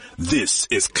This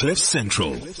is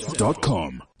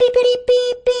CliffCentral.com.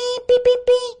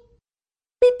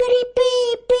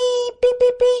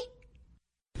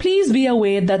 Please be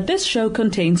aware that this show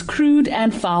contains crude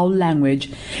and foul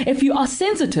language. If you are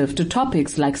sensitive to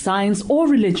topics like science or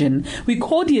religion, we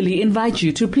cordially invite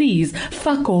you to please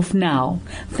fuck off now.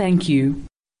 Thank you.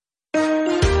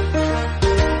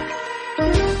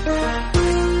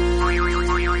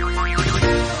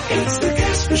 It's the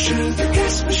Casper Show, the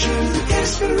Casper Show, the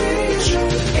Casper Radio Show.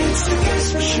 It's the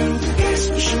Casper Show, the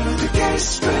Casper Show, the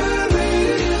Casper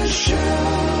Radio Show.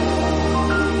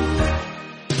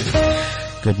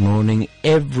 Good morning,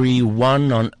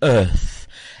 everyone on Earth.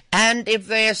 And if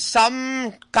there's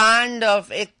some kind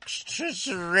of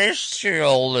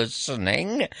extraterrestrial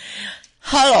listening,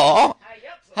 hello.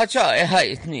 Hi,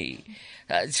 it's me.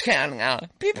 Scanning out.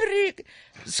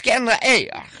 Scan the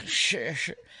air.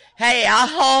 Hey,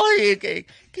 ahoy.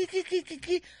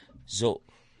 Zo,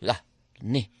 la,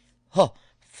 ni, ho,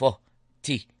 fo,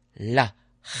 ti, la,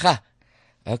 ha.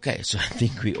 Okay, so I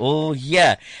think we all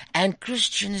here. And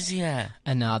Christian is here.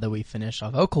 And now that we finish our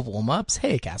vocal warm-ups,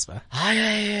 hey, Casper.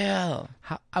 Hi.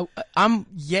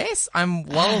 Yes, I'm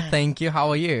well, thank you. How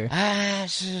are you?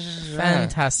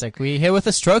 Fantastic. We're here with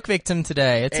a stroke victim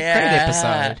today. It's a great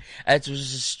episode. It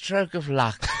was a stroke of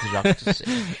luck, we like to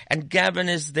say. And Gavin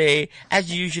is there,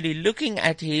 as usually, looking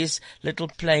at his little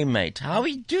playmate. How are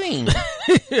you doing?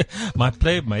 My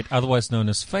playmate, otherwise known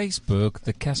as Facebook,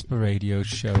 the Casper Radio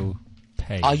Show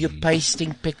page. Are you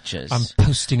pasting pictures? I'm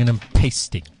posting and I'm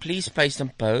pasting. Please paste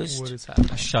and post. What is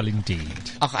happening? I shall indeed.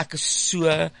 Ag, ek is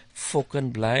so fucking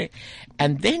bly.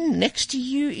 And then next to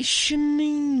you is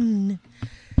Shimeen.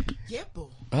 Yeah, boy.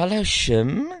 Hello,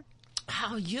 Shim.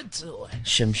 How you doing?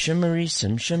 Shim shimmery,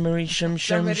 shim shimmery, shim shim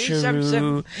Shimmery, shim,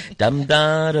 shiroo. Dum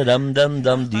da da dum dum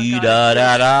dum dee da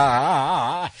da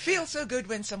da. Feels so good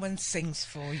when someone sings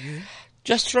for you.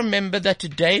 Just remember that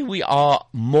today we are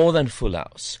more than full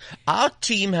house. Our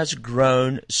team has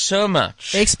grown so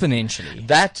much Exponentially.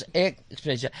 that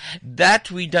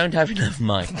we don't have enough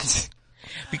mics.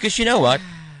 Because you know what?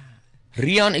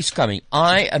 Rian is coming.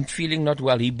 I am feeling not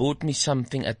well. He bought me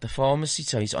something at the pharmacy,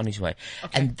 so he's on his way.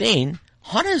 Okay. And then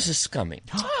Hannes is coming.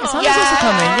 Hannes also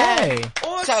coming, yay.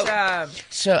 Awesome.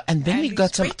 So and then we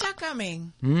got some. Better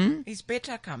coming. He's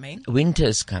better coming. Winter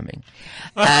is coming.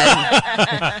 Now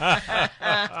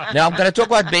I'm going to talk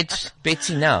about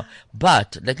Betsy now,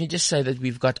 but let me just say that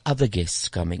we've got other guests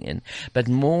coming in, but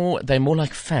they're more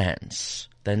like fans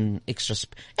than extra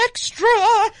special.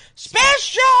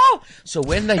 So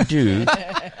when they do,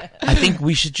 I think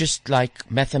we should just like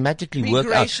mathematically work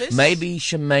gracious. out. Maybe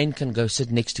Shemaine can go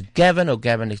sit next to Gavin, or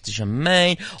Gavin next to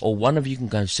Shemaine, or one of you can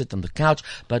go sit on the couch.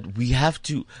 But we have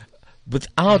to,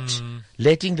 without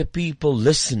letting the people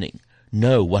listening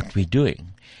know what we're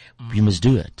doing, we must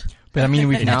do it. But I mean,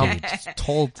 we've now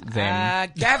told them.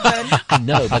 Gavin.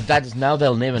 No, but that is now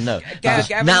they'll never know. Because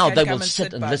Gavin now can they come will and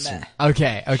sit and by listen. me.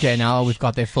 Okay, now we've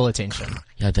got their full attention.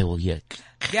 Yeah, they will hear.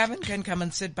 Gavin can come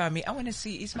and sit by me. I want to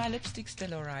see, is my lipstick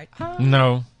still alright?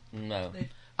 No.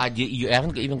 You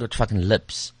haven't even got fucking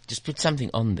lips. Just put something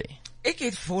on there. Ek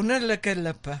het wonderlike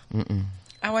lippe.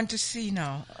 I want to see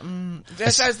now.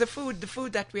 This is the food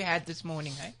that we had this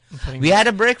morning, eh? We had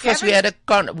a breakfast. We had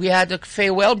a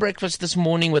farewell breakfast this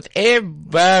morning with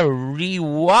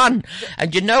everyone.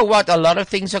 And you know what? A lot of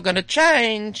things are going to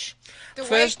change. The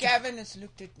way Gavin has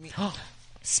looked at me.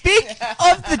 Speak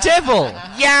of the devil.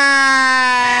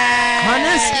 Yeah.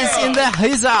 Hannes is in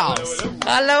his house.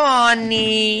 Hello,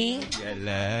 honey.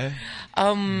 Hello.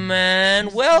 Oh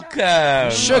man,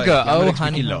 welcome. Sugar,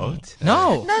 honey. No.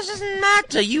 No, it doesn't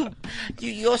matter.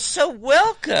 You're so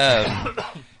welcome.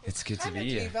 It's good to be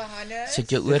here. Sit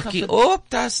jou oortjie op.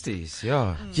 Fantasties,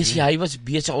 ja. Hy was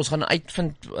besig. Ons gaan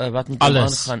uitvind wat met hom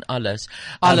aangaan, alles.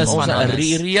 Alles ons van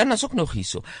alles. Rian is ook nog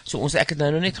hierso. So ek het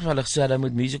nou net gevallig gesê dat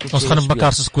moet musical Ons gaan op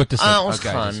mekaar se skoot sit. Ons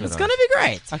gaan. It's gonna be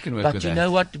great. I can work But with you that. know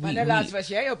what? Wanneer laat was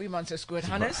jy op iemand se skoot,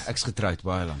 Hannes? Ek's getroud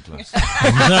baie lank lank.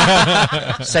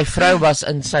 Sy vrou was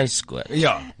in sy skoot.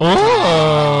 Ja.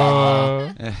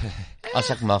 As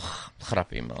ek mag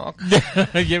grappie maak.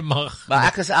 Jy mag. Maar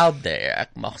ek is out there. Ek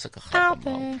mag sulke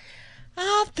grappie maak.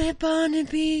 Out there,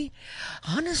 Barnaby.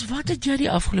 Hannes, wat het jy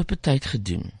die afgelope tyd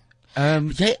gedoen?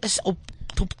 Jy is op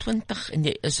top 20 en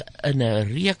jy is in 'n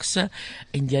reekse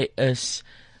en jy is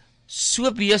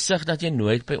so besig dat jy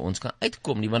nooit by ons kan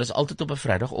uitkom nie, want dit is altyd op 'n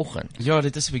Vrydagoggend. Ja,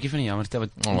 dit is 'n bietjie van 'n jammerte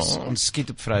want ons skiet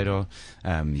op Vrydag.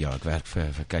 Ja, ek werk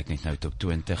vir kyk net nou top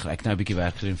 20. Ek nou 'n bietjie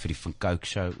werk gedoen vir die Van Coke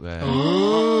show.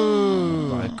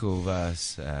 Baie cool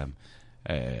was.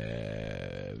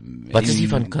 Wat is die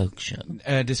van Coke show?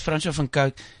 Dis Fransjo van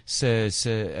Coke se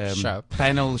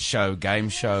panel show, game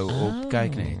show op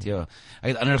kyk net. Ja. Ek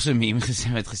het anders so 'n meme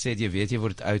gesien wat gesê het jy weet jy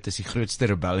word oud as die grootste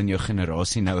rebel in jou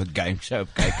generasie nou 'n game show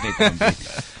op kyk net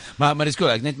aanbied. Maar dis cool,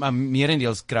 ek net maar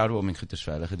meerendeels crowdwarming goeders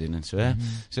vir hulle gedoen en so.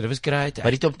 So dit was great. By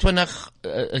die top 20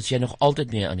 is jy nog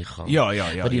altyd mee aan die gang. Ja.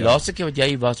 Maar die laaste keer wat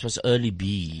jy was Early B.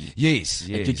 Yes.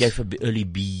 En toe het jy vir Early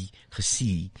B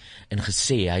gesien en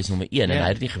gesê hy's nommer 1 en hy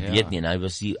het nie geweet nie en hy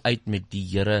was hier uit met die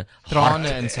Here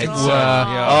trane in sy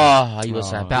oë. Hy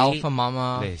was happy. Bel vir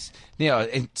mamma. Yes. Nee, ja,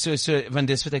 en so want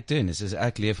dis wat ek doen, is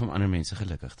ek leef om ander mense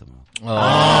gelukkig te maak.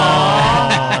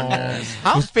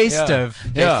 How festive.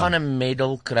 Jy gaan 'n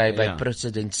medal kry by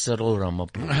president Cyril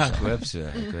Ramaphosa. Ek hoop so.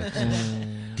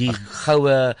 Die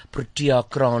goue Protea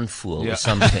kraanvoël or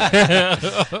something.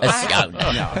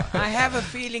 I have a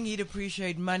feeling he'd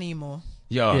appreciate money more.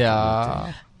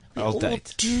 Ja.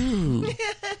 Altyd.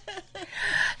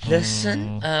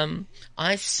 Listen,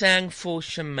 I sang for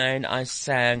Shemaine, I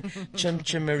sang Chim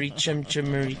Chimmery, Chim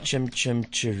Chimmery, Chim Chim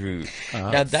Chiru.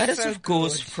 Now that is of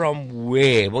course from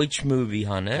where? Which movie,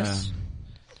 Hannes?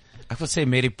 Ek wil sê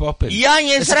Mary Poppins. Ja,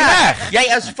 jy is reg. Jy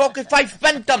is fucking 5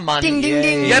 punte man. Ding ding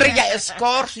ding. Jy is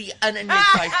skaars hier in met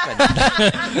 5 punte.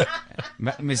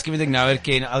 Miskien moet ek nou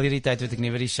erken al hierdie tyd wat ek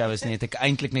nie by die show is nie, het ek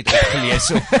eintlik net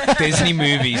opgelees op Disney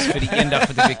movies vir die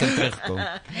eendag wat ek weer kan terugkom.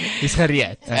 Dis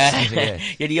gereed.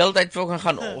 Jy die hele tyd fucking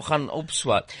gaan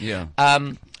opswat. Ja.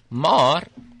 Maar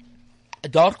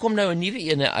daar kom nou 'n nuwe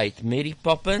ene uit, Mary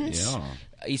Poppins. Ja.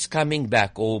 Is coming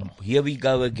back, or here we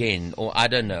go again, or I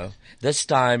don't know. This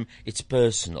time it's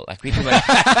personal. Ek weet nie wat.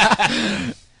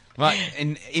 Maar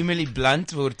en Emily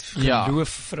Blunt word geloof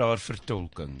vir haar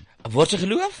vertolking. Word sy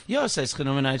geloof? Ja, sy's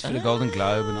genomineer vir die Golden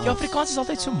Globe en al. Ja, Afrikaans is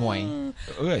altyd so mooi.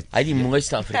 Hy die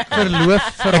mooiste Afrikaans. Verloof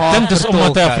vir haar. Ek dink dis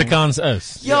omdat hy Afrikaans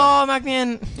is. Ja, maar ek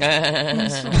meen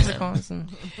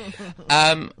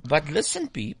But listen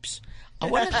peeps, I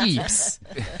want peeps.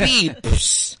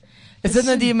 Peeps. Is dit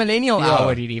nou die millennial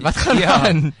hour hierdie? Wat gaan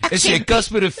aan? Is jy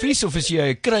Casper de Vries of is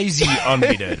jy 'n crazy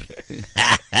aanbieder?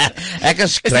 Ek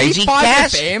is crazy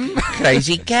cash.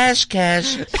 Crazy cash.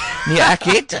 Nee, ek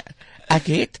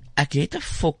het 'n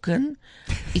fucking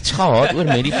iets gehad oor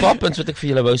Mary Poppins wat ek vir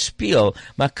julle wou speel,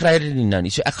 maar ek kry dit nie nou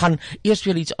nie. So ek gaan eers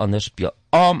weer iets anders speel.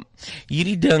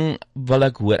 Hierdie ding wil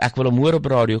ek hoor. Ek wil hom hoor op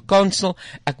Radio Kansel.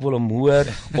 Ek wil hom hoor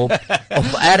op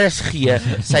RSG.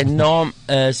 Sy naam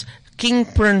is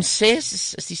King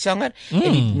Princess is die sanger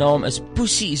en die naam is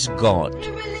Pussy is God.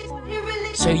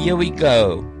 So here we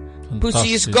go.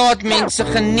 Pussy is God, mense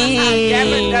geniet.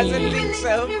 Gavin doesn't think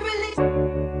so.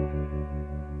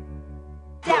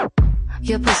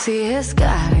 Your pussy is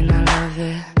God and I love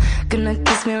it. Gonna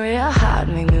kiss me real hard,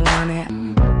 make me want it.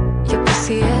 Your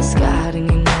pussy is God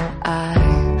and you know I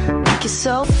make you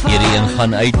so fun. Hierdie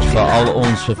gaan uit vir al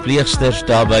ons verpleegsters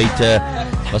daar buite,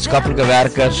 maatskaplike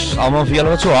werkers, almal vir julle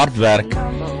wat so hard werk.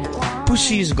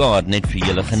 Pussy is God, net vir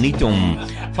julle. Geniet hom.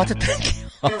 Vat 'n trekkie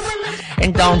af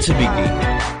en dans 'n bietjie.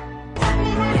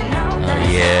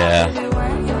 Oh yeah.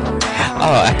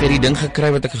 Ek het die ding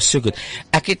gekry wat ek gesoek het.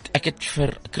 Ek het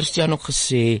vir Christian ook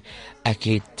gesê ek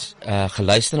het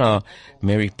geluister na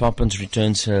Mary Poppins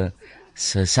Returns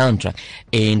se soundtrack.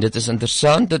 En dit is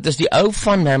interessant. Dit is die ou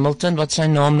van Hamilton wat sy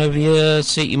naam nou weer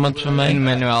sê iemand vir my.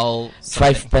 Manuel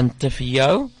 5 punte vir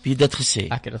jou. Wie het dit gesê?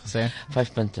 Ek het dit gesê.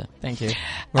 5 punte. Thank you.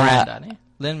 Miranda, nee.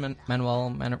 Lin-Manuel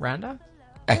Miranda?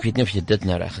 Ek weet nie of jy dit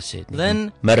nou reg gesê het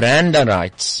nie. Miranda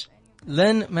writes.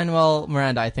 Lin-Manuel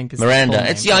Miranda, I think is Miranda.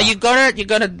 It's you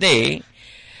got it there.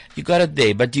 You got it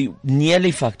there, but you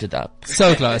nearly fucked it up.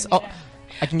 So close. Oh,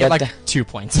 I can get like 2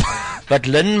 points. But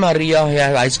Lin Maria,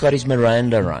 he's got his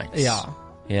Miranda rights. Yeah.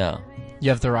 You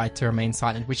have the right to remain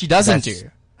silent, which he doesn't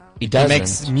do. He doesn't. He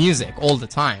makes music all the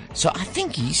time. So I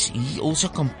think he also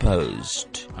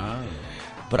composed. Oh.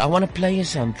 But I want to play you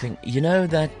something. You know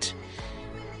that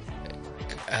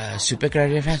super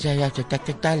creative,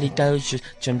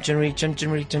 chim,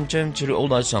 all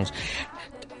those songs.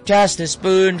 Just a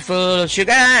spoonful of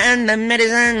sugar and the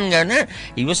medicine.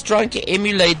 He was trying to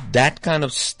emulate that kind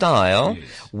of style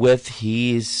with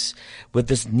this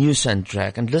new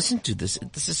soundtrack. And listen to this.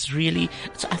 This is really,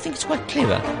 I think it's quite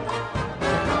clever.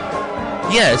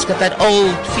 Yeah, it's got that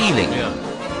old feeling. Yeah.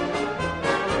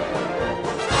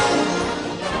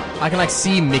 I can like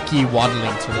see Mickey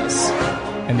waddling to this.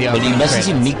 In the well, you mustn't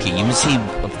see Mickey. You must see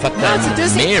fucking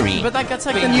Mary. But like that's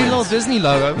like the new little Disney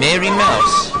logo. Mary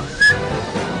Mouse.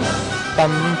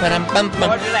 Bum, ba-dum, bum,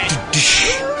 bum.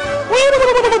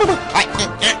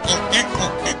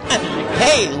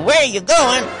 Hey, where you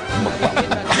going?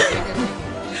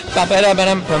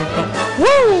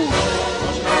 Woo!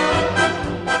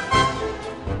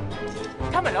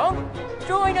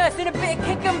 and a bit of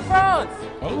kickin' France.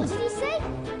 What did he say?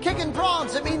 Kicking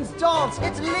prawns, it means dance.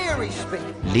 It's Leary speak.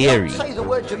 Leary. You don't say the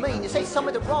word you mean, you say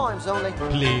something that rhymes only.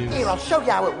 Please. Here, I'll show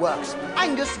you how it works.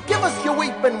 Angus, give us your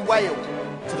weeping wail.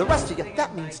 To the rest of you,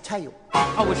 that means tail.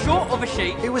 I was short of a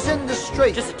sheet. He was in the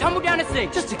street. Just to tumble down a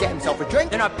sink. Just to get himself a drink.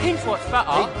 Then I pinched what's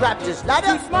fatter. He grabbed his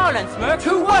ladder. To smile and smirk.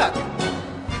 To work.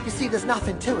 You see, there's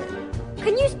nothing to it.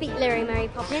 Can you speak Leary, Mary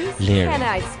Poppins? Leary. Can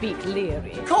I speak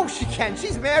Leary? Of course she can.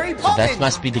 She's Mary So Poppins. that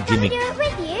must be the gimmick Do it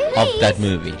with you, of please. that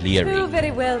movie, Oh, Leary. very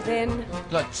well then.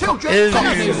 Children,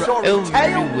 dinosaur Oh,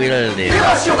 very tail. well then. Give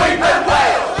us your weeping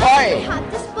wail. He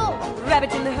had the sport.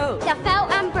 Rabbit in the hole. That fell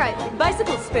and broke.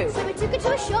 Bicycle spoon. So we took it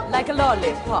to a shop. Like a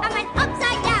lollipop. And went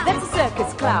upside down. That's a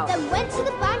circus clown. Then went to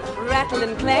the bank. Rattle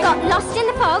and clang. Got lost in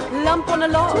the fog. Lump on a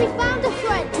log. We found a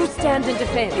friend. To stand and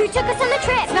defend. Who took us on the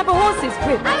trip. Snap a horse's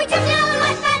whip. And we took it all and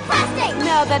went fantastic.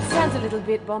 Now that sounds a little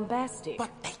bit bombastic.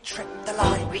 But they tripped the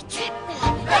line. We tripped the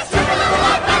line. Let's trip it all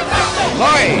like fantastic.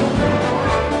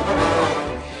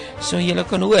 So julle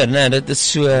kan hoor, né, dit is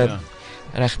so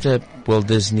regte Walt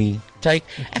Disney take.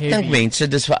 Ek dink mense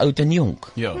dis vir oud en jonk.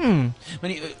 Ja. Maar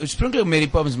die oorspronklik Mary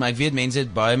Poppins, maar ek weet mense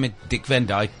het baie met Dick Van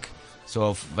Dyke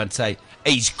so wat sê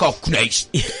his cockney's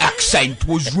accent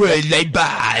was really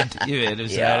bad. Jy weet, dit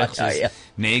was regtig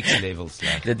next level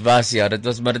stuff. Dit was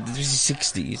maar dit was die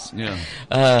 60s. Ja.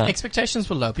 Expectations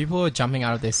were low. People were jumping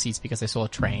out of their seats because they saw a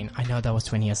train. I know that was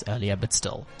 20 years earlier, but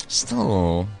still.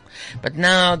 But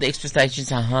now the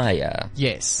expectations are higher.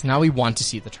 Yes, now we want to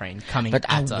see the train coming But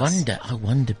at us. I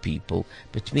wonder, people,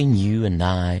 between you and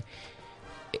I,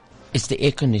 is the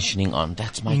air conditioning on?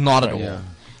 That's my Not at great- all.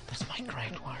 That's my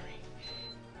great worry.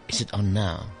 Is it on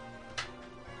now?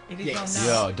 It is Ja,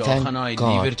 on now. daar Thank gaan hy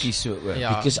God. liewertjie so oor.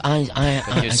 Ja. Because I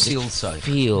your just seal side.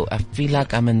 feel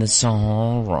like I'm in the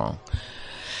Sahara.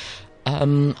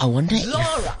 I wonder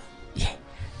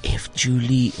if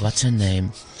Julie, what's her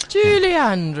name, Julie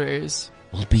Andrews.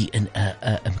 will be in a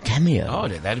cameo. Oh,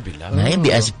 that'd be lovely.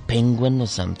 Maybe as a penguin or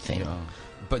something. Ja.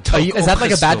 But Is that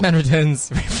like a Batman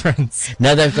Returns reference?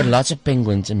 No, they've got lots of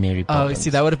penguins in Mary Oh, Poppins. see,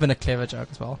 that would have been a clever joke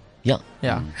as well. Yeah.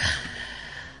 Yeah.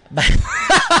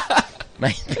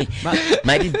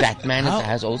 Maybe Batman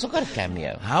has also got a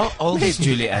cameo. How old is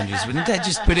Julie Andrews? Wouldn't they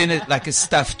just put in like a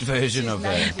stuffed version of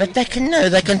her? But they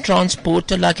can transport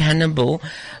her like Hannibal,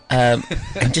 and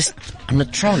just on a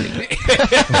trolley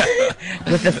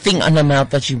with a thing on her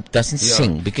mouth that she doesn't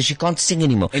sing because she can't sing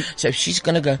anymore. So if she's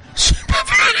gonna go,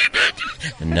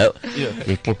 no,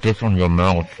 you put this on your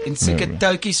mouth. En seker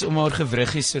touwtjies om haar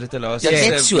gewriggies sodat hulle Ja,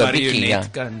 net so 'n bietjie, marionet ja.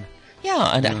 kan.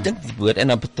 Ja, en ek dink die woord en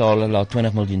dan betaal hulle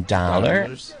 $20 million.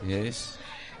 Yes.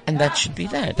 And that should be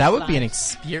that. That would be an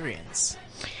experience.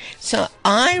 So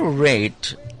I read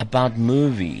about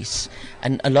movies,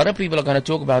 and a lot of people are going to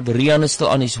talk about Rian is still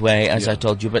on his way, as I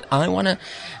told you, but I want to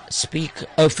speak.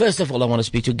 Oh, first of all, I want to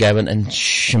speak to Gavin and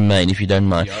Shemaine, if you don't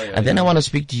mind. And then I want to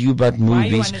speak to you about Why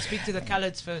you movies. want to speak to the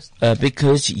coloureds first?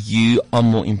 Because you are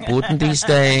more important these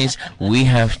days. We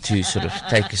have to sort of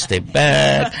take a step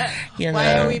back. You Why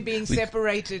know, are we being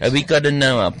separated? We got to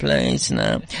know our place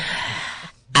now.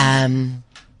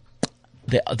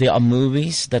 There are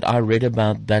movies that I read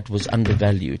about that was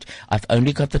undervalued. I've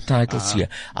only got the titles here.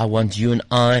 I want you and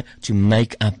I to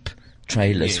make up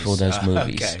trailers for those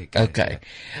movies. Okay.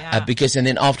 Because and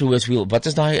then afterwards wat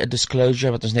is daai 'n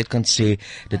disclosure wat ons net kan sê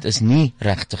dit is nie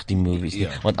regtig die movies nie.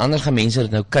 Want anders gaan mense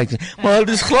dit nou kyk, maar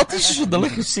dit is glad nie soos wat hulle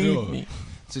gesê het nie.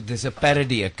 So there's a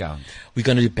parody account. We're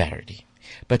going to do parody.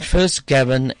 But first,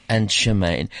 Gavin and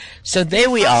Shemaine. So there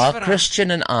we are,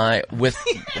 Christian and I, with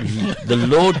the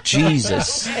Lord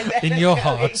Jesus. In your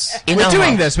hearts. We're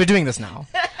doing this now.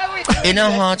 In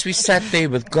our hearts, we sat there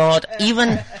with God.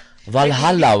 Even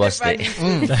Valhalla was there.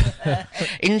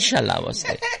 Inshallah was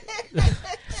there.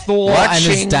 Thor and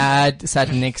his dad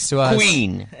sat next to us.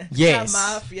 Queen. Yes.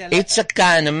 It's a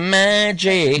kind of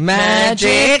magic.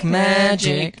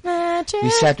 We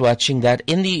sat watching that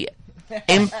in the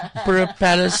Emperor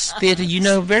Palace Theatre, you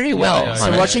know very well.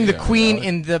 So watching the Queen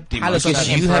in the Palace of because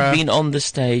the you Emperor. have been on the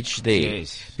stage there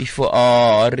before.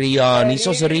 Oh, Rian, he's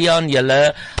also Rian,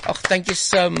 julle. Oh, thank you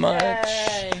so much.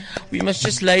 We must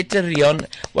just later, Rian,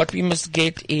 what we must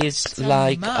get is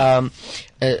like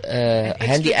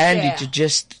handy Andy to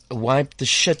just wipe the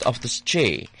shit off this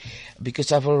chair.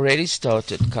 Because I've already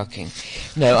started cucking.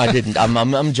 No, I didn't.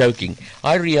 I'm joking.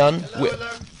 Hi, Rian.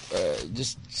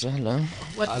 Just hello.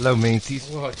 Hallo mensies.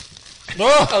 Hoe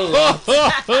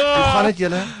gaan dit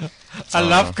julle? I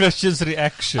love Christian's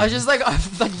reaction. I was just like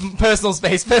personal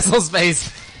space.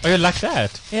 Oh, you're like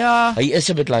that? Yeah. He is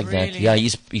a bit like that. Really? Yeah,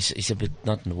 he's a bit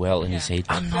not well in his head.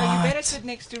 So you better sit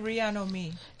next to Rian or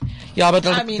me. Yeah, but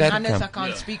I mean, Hannes, I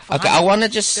can't speak for Okay, Hannes. I want to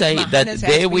just say Because that Hannes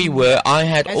there we were. I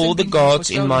had hasn't all the been here for gods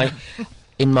so in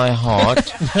my long.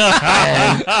 heart.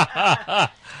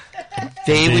 And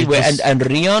there we were, and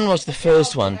Rian was the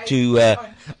first one to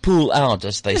pull out,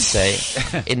 as they say,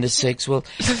 in the sex world.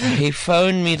 He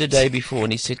phoned me the day before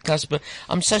and he said, Casper,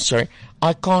 I'm so sorry,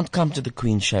 I can't come to the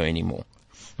Queen show anymore.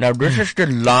 Now this is the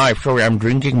live, sorry, I'm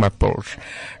drinking my pulse.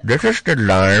 This is the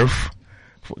live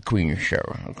Queen show,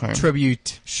 okay?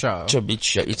 Tribute show. Tribute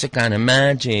show. It's a kind of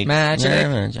magic.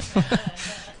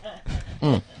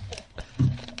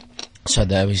 So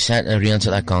there we sat, and Rian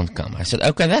said, I can't come. I said,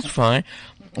 okay, that's fine.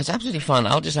 It's absolutely fine.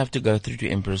 I'll just have to go through to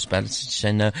Emperor's Palace. She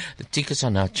said, no, the tickets are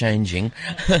now changing.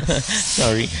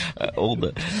 Sorry, all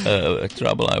the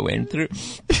trouble I went through.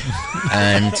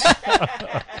 And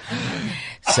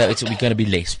so we're going to be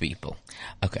less people.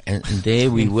 Okay, and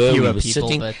there we were. Fewer we were people,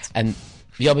 sitting, but and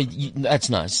yeah, but that's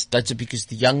nice. That's because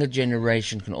the younger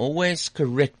generation can always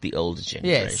correct the older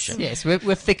generation. Yes,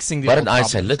 we're fixing the Why old didn't I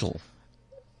say problems. little?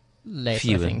 Less,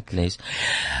 Fewer, I think. less.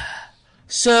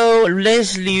 So,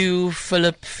 Leslie,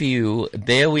 Philip, Few,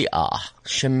 there we are.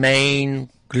 Shemaine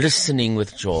glistening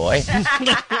with joy.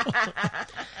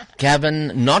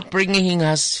 Gavin not bringing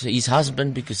his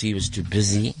husband because he was too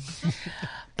busy,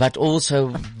 but also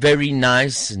very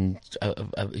nice and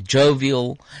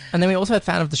jovial. And then we also had a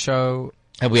fan of the show.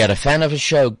 And we had a fan of the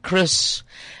show, Chris,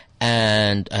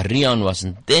 and Rian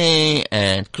wasn't there,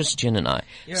 and Christian and I.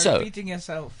 You're so repeating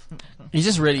yourself. He's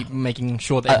just really making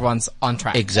sure that everyone's on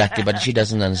track. Exactly, but she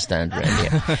doesn't understand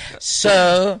radio.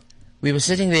 So we were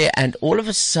sitting there, and all of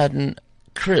a sudden,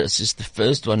 Chris is the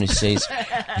first one who says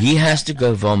he has to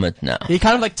go vomit now. He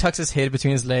kind of like tucks his head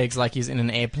between his legs like he's in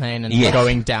an airplane and Yes.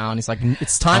 going down. He's like,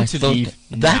 it's time to leave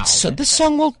now. The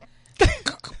song will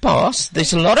pass.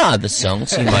 There's a lot of other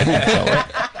songs he might enjoy.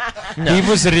 No. He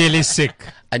was really sick.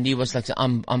 And he was like,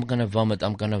 I'm gonna vomit,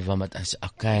 I'm gonna vomit. I said,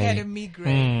 okay. He had a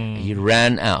migraine. He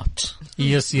ran out.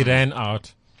 Yes, he ran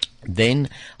out. Then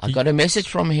I got a message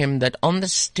from him that on the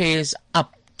stairs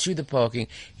up to the parking,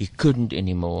 he couldn't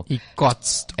anymore. He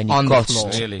got and he on got the floor.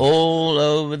 Really? all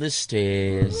over the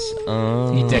stairs.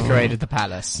 Oh. He decorated the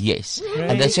palace. Yes.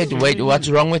 And they said, wait, what's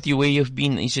wrong with you? Where you've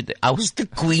been? He said, I was the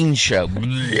Queen show.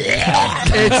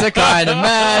 It's a kind of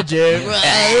magic.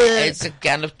 It's a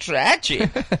kind of tragic.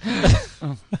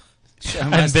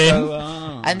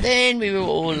 And then we were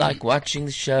all like watching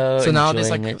the show. So now there's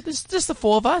enjoying like, it. there's just the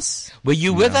four of us. Were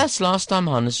you with us last time,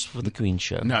 Hannes, for the Queen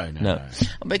show? No.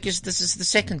 Because this is the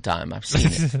second time I've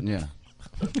seen it. Yeah.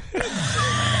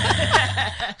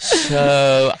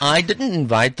 So I didn't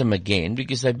invite them again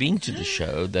because they've been to the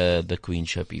show, the Queen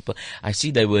show people. I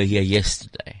see they were here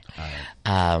yesterday.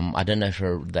 I don't know if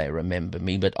they remember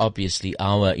me, but obviously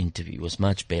our interview was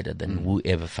much better than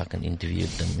whoever fucking interviewed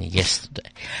them yesterday.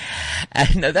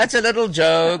 And that's a little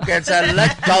joke. It's a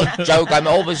little joke. I'm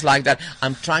always like that.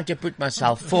 I'm trying to put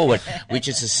myself forward, which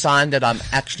is a sign that I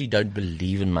actually don't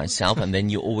believe in myself. And then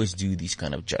you always do these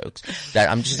kind of jokes that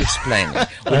I'm just explaining.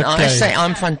 When I say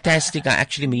I'm fantastic, I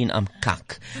actually mean I'm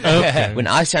cuck. Okay. When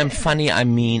I say I'm funny, I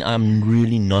mean I'm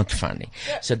really not funny.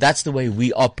 So that's the way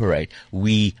we operate.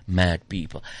 We mad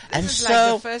people. And This is so,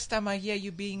 like the first time I hear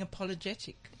you being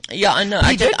apologetic. yeah, I know.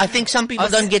 I think some people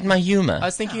don't get my humor. I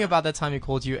was thinking about that time he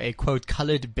called you a, quote,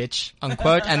 colored bitch,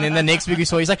 unquote, and then the next week we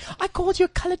saw he's like, I called you a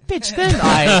colored bitch, didn't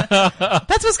I?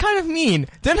 That was kind of mean.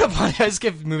 Don't apologize,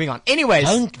 keep moving on. Anyways.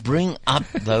 Don't bring up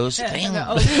those things.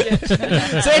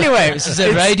 So anyway. This is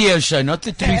a radio show, not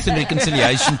the Truth and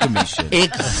Reconciliation Commission.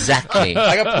 Exactly.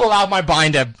 I gotta pull out my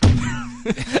binder.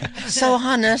 So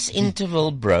Hannes'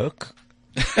 interval broke.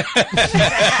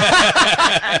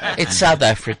 It's South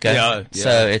Africa, Yeah.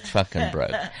 so it fucking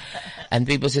broke. And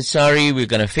people said, sorry, we're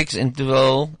gonna fix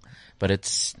interval, but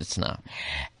it's now.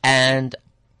 And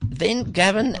then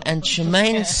Gavin and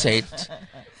Shemaine said,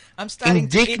 I'm starting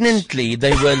indignantly,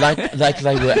 they were like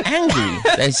they were angry.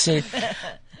 They said,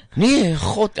 nee,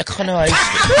 God, ek gaan nou huis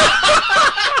toe.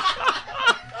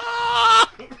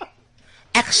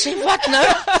 Ek sê, wat nou?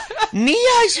 Nee,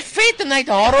 hy's vet en hy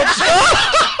het hare op sy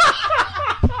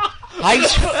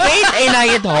Hy's vet en hy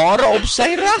het hare op sy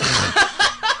rug.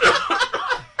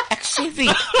 Ek sê wie?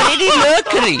 Freddie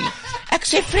Mercury. Ek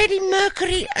sê Freddie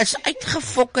Mercury is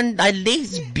uitgefokken. Hy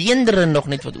lees beenderen nog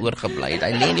net wat oorgebly het.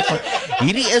 Hy lê nie van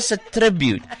hierdie is 'n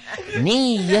tribute.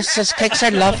 Nee, Jesus, kyk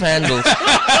sy love handles.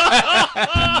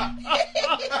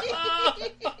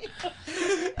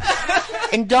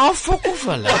 En daar fok of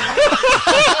hulle.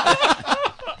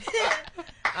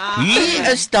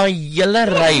 Hier is daai hele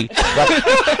ry wat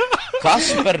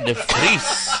Casper de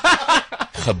Vries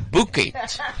geboek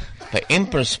het by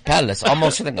Empress Palace.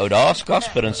 Almal sê dink, daar's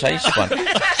Casper en sy span.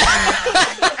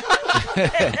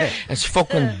 It's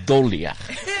fucking dolly.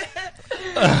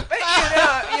 But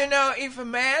you know, if a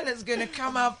man is going to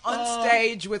come up on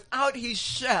stage without his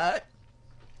shirt,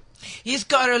 he's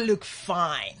got to look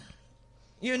fine.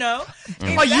 You know?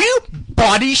 Are you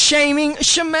body shaming,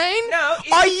 Shemaine? No.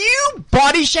 Are you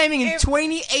body shaming in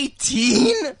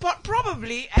 2018?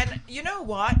 Probably. And you know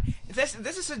what? This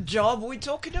is a job we're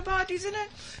talking about, isn't it?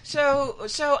 So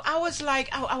I was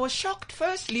like, I was shocked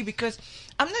firstly because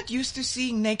I'm not used to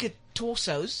seeing naked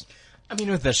torsos. I mean,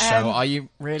 with this show, are you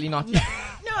really not?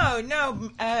 No.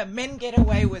 Men get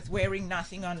away with wearing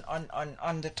nothing on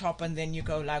the top, and then you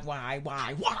go like, why?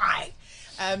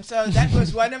 So that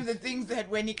was one of the things that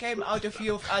when he came out, a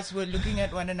few of us were looking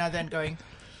at one another and going,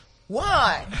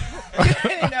 why?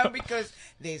 Because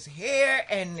there's hair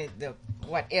and the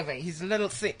whatever. He's a little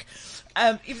thick.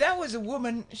 If that was a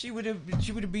woman, she would have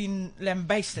been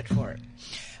lambasted for it.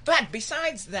 But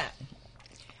besides that,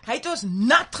 hy het ons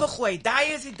nat gegooi.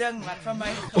 Daai is die ding wat van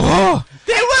my.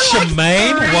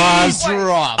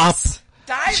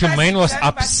 Shemaine was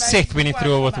upset when he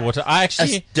threw her with water. I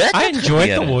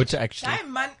enjoyed the water actually. Daai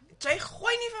man, sy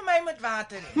gooi nie vir my met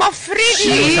water nie. Maar Freddie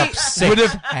She was upset. Would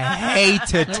have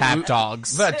hated tap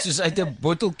dogs. Wat, soos uit 'n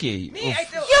botteltjie? Nee, uit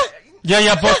 'n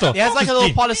Ja, bottle. Yeah, it's like a little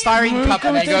polystyrene cup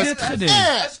and he goes,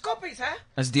 Is koppies, hè?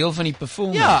 As deel van die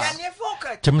performance. Ja. Kan jy fok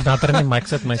het? Jim's nader in die mic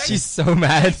sit my. she's so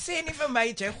mad. Sê nie vir my,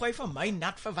 jy gooi vir my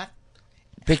nat vir wat?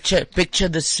 Picture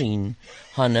the scene,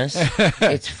 Hannes.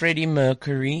 It's Freddie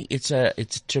Mercury. It's a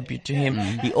tribute to him.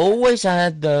 He always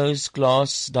had those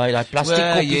glass, like plastic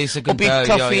coffee.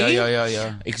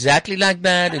 Yeah. Exactly like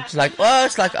that. It's like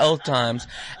old times.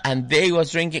 And there he was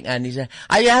drinking, and he said,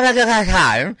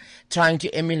 trying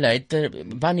to emulate the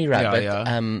bunny rabbit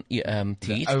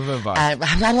teeth.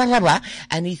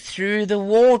 And he threw the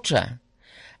water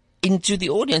into the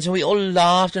audience, and we all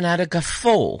laughed and had a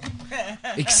guffaw.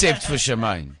 Except for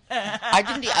Shemaine. I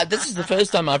didn't. This is the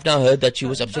first time I've now heard that she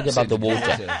was upset about the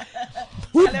water.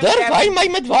 Hoe durf hy my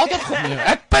met water gooi?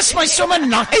 Ek pis my sommer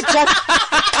nat.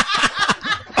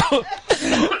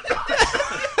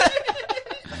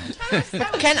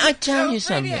 Can I tell you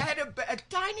something? He had a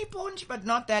tiny paunch, but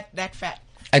not that fat.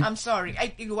 And I'm sorry.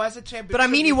 It was a tribute. But I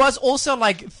mean, he was also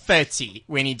like 30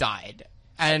 when he died.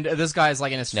 And this guy is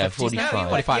like in his 50s. 45. No,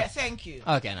 45. Yeah, thank you.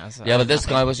 Okay, no. So yeah, but this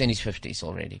guy was in his 50s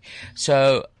already.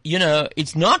 So,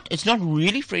 it's not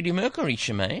really Freddie Mercury,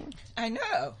 Shemaine. I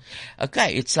know.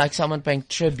 Okay, it's like someone paying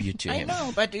tribute to him. I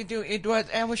know, but it was.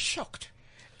 I was shocked.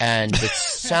 And the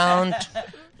sound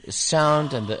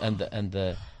and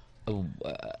the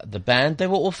band, they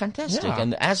were all fantastic. Yeah.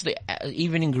 And as the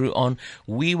evening grew on,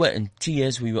 we were in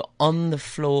tears. We were on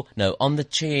the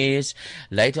chairs,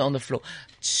 later on the floor,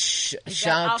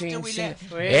 shouting, singing,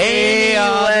 "Any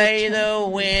way the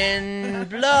wind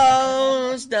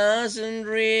blows doesn't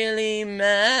really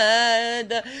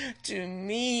matter to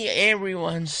me."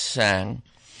 Everyone sang.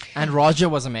 And Roger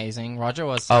was amazing. Roger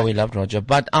was... Oh, we loved Roger.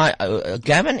 But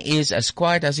Gavin is as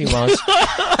quiet as he was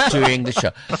during the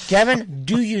show. Gavin,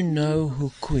 do you know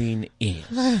who Queen is?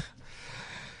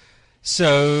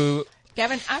 So...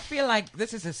 Gavin, I feel like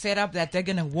this is a setup that they're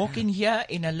going to walk in here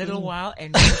in a little while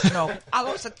and, al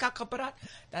ons het kak gepraat,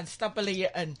 dan stap hulle hier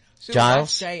in. So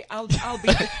Giles? I'll be...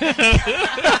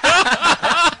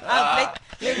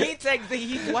 let me take the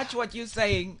heat. Watch what you're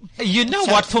saying. You know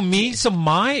what? For me, so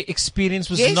my experience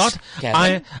was not.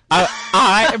 Gavin.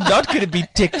 I am not going to be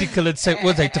technical and say,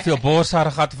 "Oh, they te veel borshaar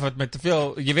gehad of met te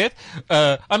veel." You weet?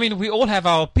 I mean, we all have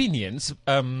our opinions.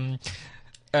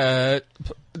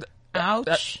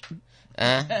 Ouch.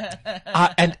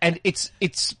 And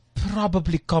it's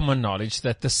probably common knowledge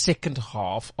that the second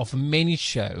half of many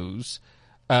shows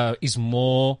is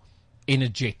more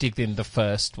energetic than the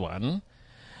first one.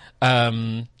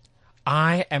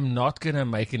 I am not going to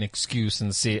make an excuse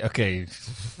and say, okay,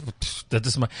 that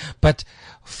is but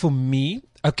for me,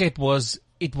 okay, it was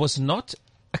not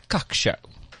a cuck show.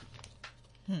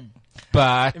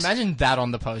 But imagine that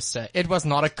on the poster. It was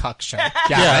not a cuck show.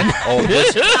 Yeah.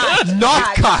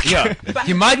 Not cuck. Yeah.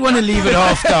 You might want to leave it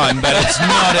half time, but it's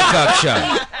not a cuck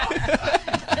show.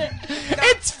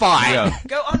 It's fine. Yeah.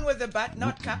 Go on with the butt,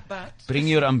 not cup butt. Bring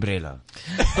your umbrella.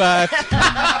 But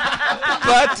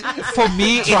for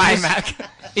me,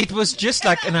 it was just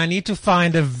like, and I need to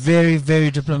find a very,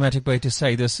 very diplomatic way to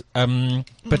say this,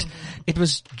 but it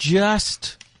was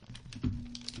just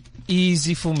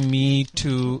easy for me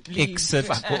to exit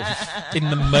in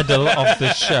the middle of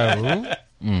the show.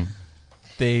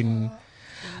 Then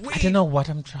I don't know what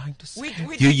I'm trying to say.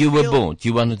 You were bored.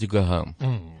 You wanted to go home.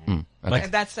 Okay.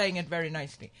 And that's saying it very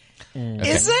nicely. Okay.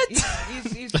 Is it?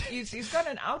 He's got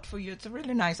an out for you. It's a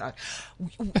really nice out.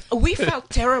 We felt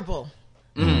terrible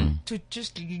to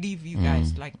just leave you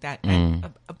guys like that. And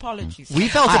apologies. We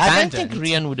felt I don't abandoned. think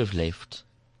Rian would have left.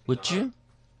 Would you?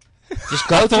 Just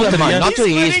go to him, not to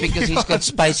his, because he's got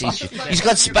space issues. He's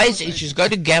got space issues. Go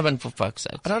to Gavin, for fuck's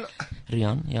sake.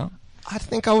 Rian, yeah? I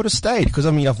think I would have stayed because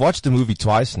I've watched the movie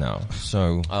twice now,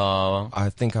 so I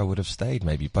think I would have stayed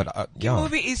maybe. But The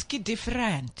movie is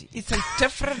different. It's a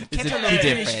different kettle of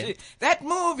fish. That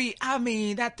movie,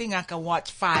 that thing I can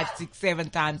watch 5, 6, 7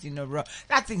 times in a row.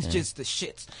 That thing's just the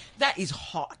shits. That is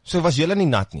hot. So was julle nie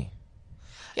nat nie?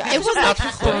 Yeah, it was like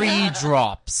 3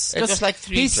 drops. It was like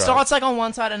 3 He drops. starts like on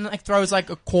one side and like throws like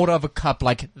a quarter of a cup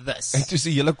like this. En toe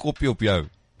se julle koppie op jou.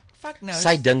 Fuck no.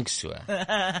 Sy dink so.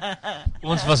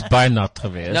 Ons was baie nat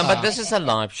geweest. No, but this is a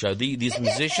live show. These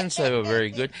musicians, they were very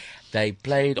good. They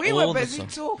played We all were the busy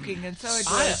songs. talking, and so it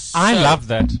was. I love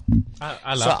that.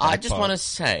 I love So that I just part. want to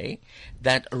say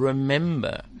that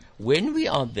remember, when we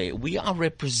are there, we are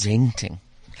representing.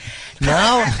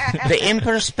 Now, the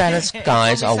Emperor's Palace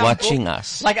guys are watching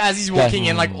us. Like as he's walking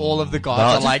in, like all of the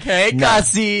guys are like, "Hey, No.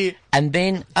 Cassie." And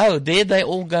then, there they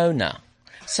all go now.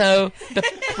 So the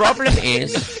problem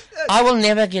is, I will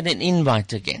never get an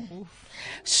invite again.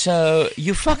 So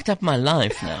you fucked up my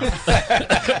life now.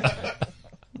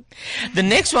 The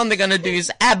next one they're going to do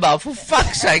is ABBA. For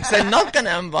fuck's sakes, they're not going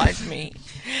to invite me.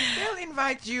 They'll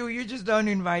invite you. You just don't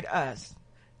invite us.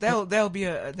 They'll be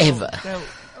a Ever.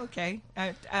 Okay,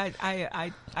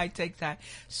 I take that.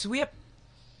 Sweep.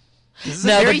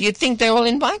 No, but you think they will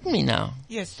invite me now?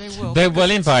 Yes, they will. They because will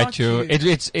it's invite not you.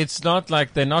 It's not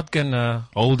like they're not gonna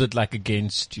hold it like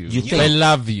against you. You think- They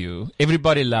love you.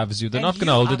 Everybody loves you. They're And not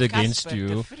gonna you hold are it against Casper you.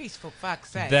 de Vries, for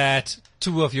fuck's sake. That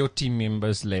 2 of your team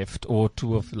members left, or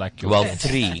 2 of like your Well,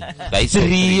 3. They thought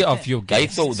 3 of your They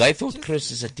guests. thought Chris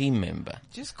is a team member.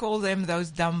 Just call them those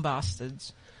dumb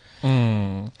bastards.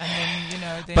 Mm. And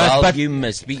then, they Well, you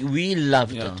missed. We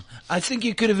loved Yeah. it. I think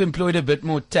you could have employed a bit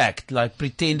more tact, like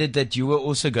pretended that you were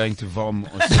also going to vom.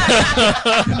 Or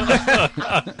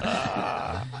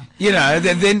you know,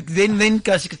 then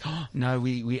Cassie goes, oh, no,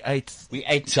 we ate. We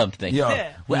ate something.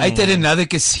 Yeah. We ate at another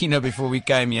casino before we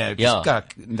came here. Yeah.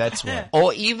 Kak, that's why.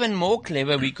 Or even more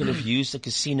clever, we could have used a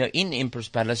casino in Emperor's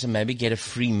Palace and maybe get a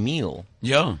free meal.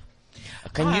 Yeah.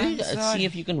 Can you I'm sorry. see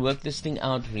if you can work this thing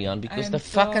out, Rian? Because I'm the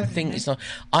fucking sorry. thing is not...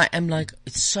 I am like,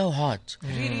 it's so hot.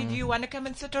 Really, do you want to come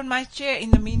and sit on my chair in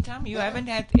the meantime? You haven't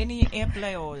had any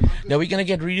airplay or... Now we're going to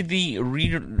get rid of the... You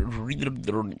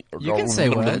can say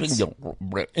words.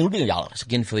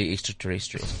 Again for the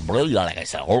extraterrestrials.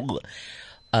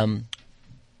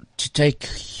 To take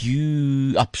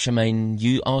you up, Shemaine,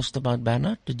 you asked about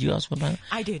Bernard? Did you ask for Bernard?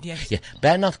 I did, yes. Yeah,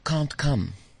 Bernard can't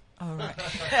come. All right.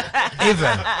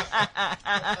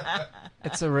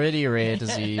 It's a really rare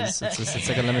disease. It's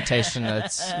like a limitation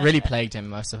that's really plagued him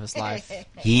most of his life.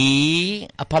 He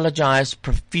apologized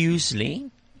profusely.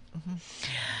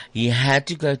 He had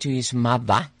to go to his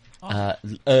mother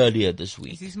earlier this Is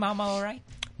week. his mama all right?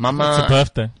 Mama, It's a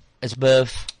birthday. it's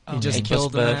birth. He just It was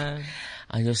killed a birth. man.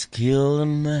 I just killed a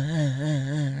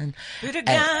man. Put a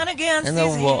gun against And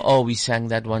his head. we sang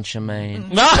that one, Shemaine.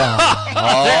 They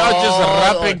are just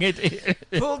wrapping it in.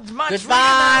 Pulled much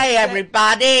Goodbye, rhythm out of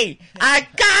everybody. I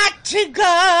got to go.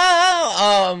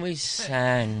 Oh, and we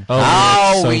sang.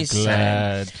 Oh, we so sang.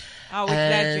 glad. that. Oh, we're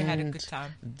glad you had a And good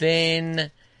time.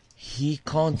 Then he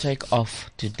can't take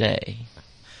off today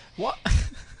What?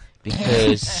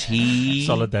 because he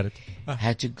Solidarity.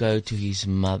 had to go to his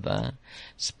mother's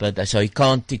birthday, so he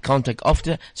can't take off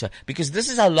today. So because this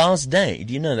is our last day,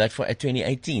 do you know that for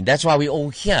 2018? That's why we're all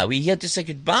here. We're here to say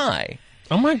goodbye.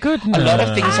 Oh my goodness. A lot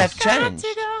of things have changed.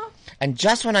 And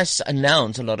just when I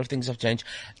announced a lot of things have changed,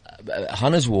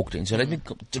 Hannes walked in. So let me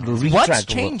retract. What's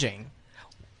changing?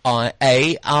 Our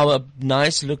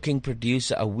nice-looking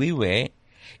producer, Awiwe,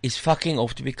 is fucking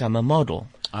off to become a model.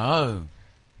 Oh.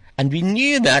 And we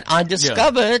knew that. I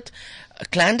discovered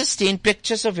clandestine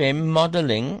pictures of him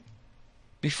modeling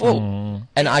before.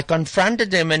 And I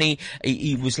confronted him and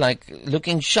he was like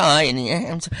looking shy and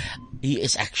he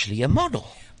is actually a model.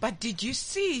 But did you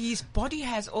see his body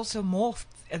has also morphed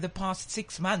the past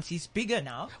 6 months? He's bigger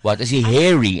now. What, is he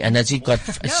hairy and has he got,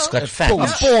 has he got fat?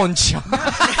 Paunch.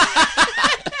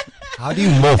 How do you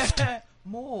morphed?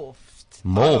 Morphed.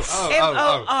 Morph.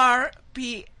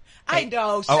 M-O-R-P. I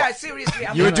know. Seriously.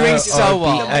 I'm You were not- doing so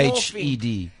well. The morphing.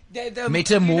 P-H-E-D. The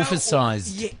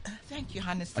Metamorphosized. Yeah. Thank you,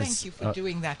 Hannes. Thank you for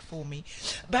doing that for me.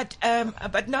 But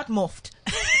not morphed.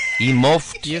 He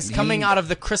morphed. He is coming out of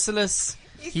the chrysalis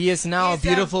He is now a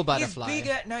beautiful butterfly. He's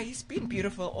bigger. No, he's been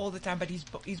beautiful all the time, but he's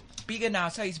bigger now,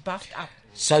 so he's buffed up.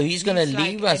 So he's going to He's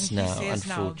leave like- us and he now, says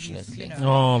now unfortunately. he's, you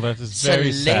know- Oh, that is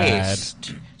very sad.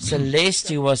 Celeste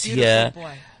who was Beautiful here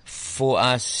boy. for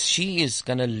us. She is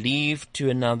going to leave to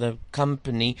another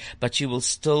company, but she will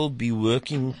still be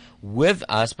working with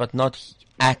us, but not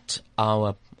at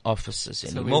our offices So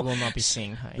we anymore. will not be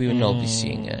seeing her. We will not be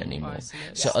seeing her anymore.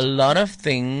 So a lot of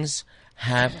things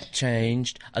have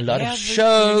changed. A lot of Everything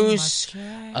shows must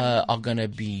change. are going to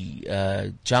be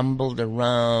jumbled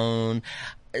around.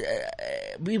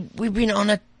 We've been on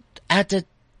it, at it,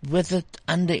 with it,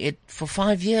 under it for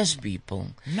 5 years, people.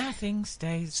 Nothing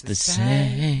stays The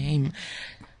same.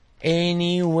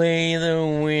 Anyway,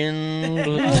 the wind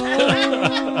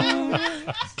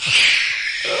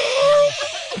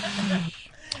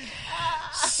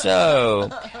So,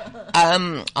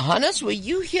 Hannes, were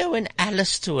you here when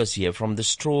Alistair was here from the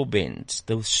Straw Bends,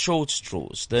 the Short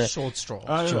Straws? The Short Straw.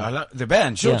 Oh, I like the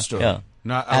band, Short Yeah, Straw. yeah.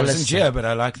 No, I wasn't Alistair. here, but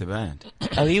I like the band.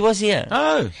 Oh, he was here.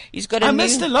 Oh, He's got a I new-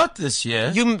 missed a lot this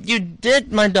year. You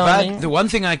did, my darling. But the one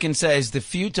thing I can say is the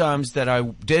few times that I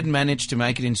did manage to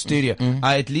make it in studio,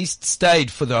 I at least stayed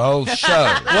for the whole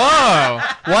show. Whoa!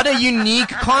 What a unique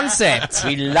concept.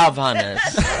 We love Hannes.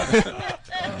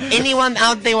 Anyone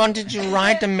out there wanted to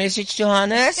write a message to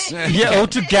Hannes? Yeah, or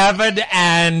to Gavin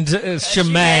and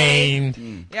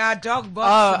Shemaine. Yeah, dog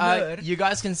box. You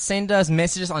guys can send us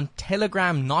messages on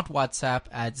Telegram, not WhatsApp,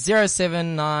 at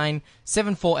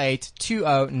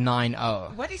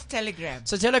 079-748-2090. What is Telegram?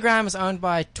 So Telegram is owned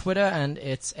by Twitter, and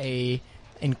it's a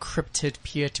encrypted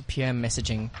peer-to-peer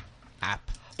messaging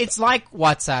app. It's like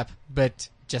WhatsApp, but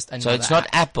just another So it's not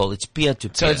app. Apple, it's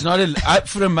peer-to-peer. So it's not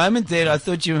for a moment there, I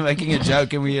thought you were making a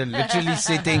joke and we are literally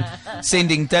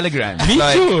sending telegrams. Me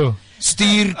too.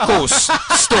 Stuur kos,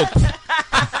 stop.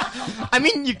 I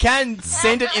mean, you can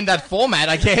send it in that format,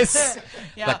 I guess.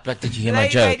 Yeah. But did you hear my Play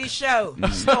joke? lady show.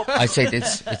 Stop. I said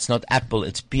it's not Apple,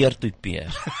 it's peer-to-peer.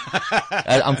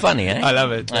 I'm funny, eh? I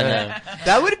love it. I know.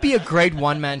 That would be a great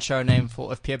one-man show name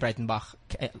for if Pierre Breitenbach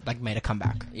made a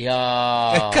comeback.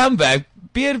 Yeah. A comeback.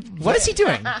 Pierre, What is he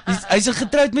doing? Hy's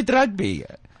getroud met rugby.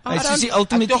 Hy's soos die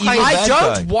ultimate evil I bad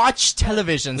don't guy. watch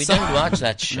television. We so don't watch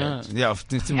that shit. Ja,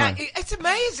 dis te maar. It's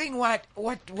amazing what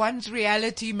one's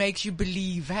reality makes you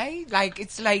believe, hey? Like,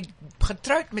 it's like,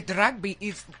 getroud met rugby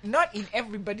is not in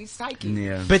everybody's psyche.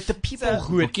 Nee. But the people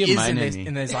who it Ook nie is myne nie.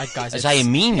 in the zeitgeist. Is hy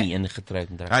 'n mini in getroud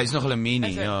en Hy is nog 'n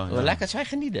mini, ja. Wel lekker, sy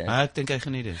geniet dit. Ek dink hy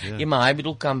geniet dit, ja. Ja, maar hy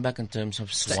bedoel comeback in terms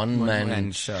of one-man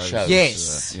One-man shows. shows.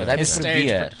 Yes. Wat hy His stage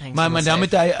probeer. things Maar on the dan moet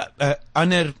stage. hy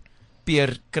ander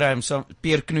peer kry om saam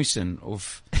peer knoesen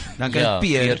of dan kan Ja,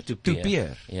 peer to to peer.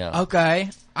 peer. Ja. Okay,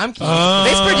 I'm keen.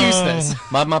 Let's produce this.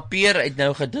 Maar Peer het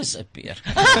nou gedisappear.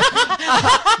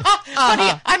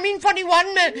 I mean funny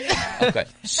one man. Okay.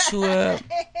 So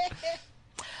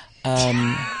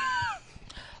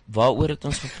waaroor het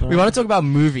ons gepraat? We want to talk about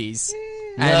movies.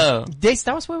 No. And yes,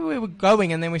 that was where we were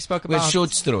going, and then we spoke With about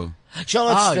short straw.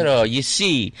 Charlotte, you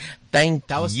see, thank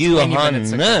That was you, 20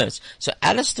 minutes ago. Hannes. So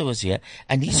Alistair was here,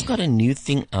 and he's got a new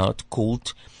thing out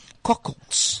called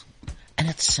Cockles. And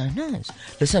it's so nice.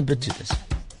 Listen a bit to this.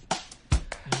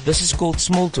 This is called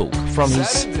Small Talk from his...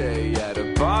 Saturday at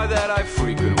a bar that I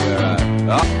frequent where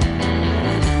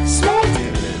I small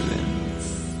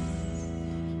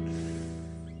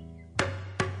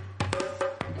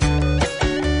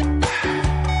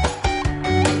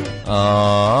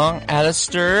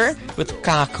Alistair with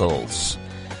Cockles.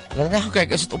 Laat nou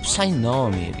kyk, is dit op sy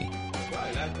naam hierdie?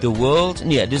 The World...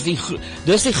 Nee, dis die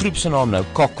groep se naam nou,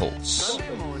 Cockles.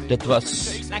 Dit was...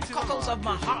 Like cockles of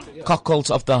my heart.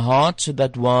 Cockles of the Heart, so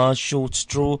that was Short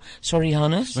Straw. Sorry,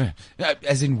 Hannes?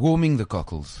 As in warming the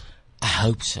cockles. I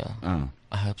hope so. Oh.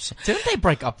 I hope so. Didn't they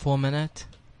break up for a minute?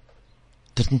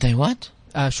 Didn't they what?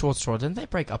 Short Straw, didn't they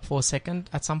break up for a second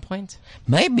at some point?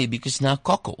 Maybe, because now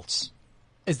Cockles.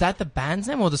 Is that the band's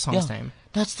name or the song's name?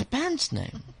 That's the band's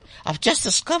name. I've just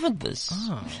discovered this.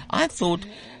 Oh. I thought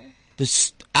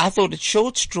it's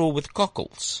Short Straw with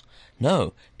Cockles.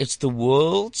 No, it's the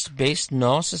world's best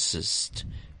narcissist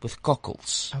with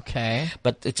Cockles. Okay.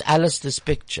 But it's Alistair's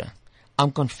picture.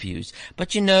 I'm confused.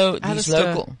 But you know, these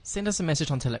Alistair, local... send us a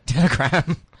message on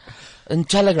Telegram. And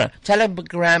Telegram.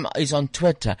 Telegram is on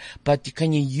Twitter. But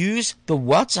can you use the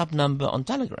WhatsApp number on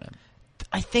Telegram?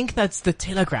 I think that's the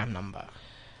Telegram number.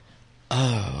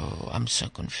 Oh, I'm so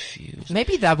confused.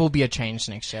 Maybe that will be a change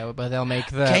next year, but they'll make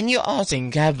the... Can you ask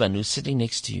Gavin, who's sitting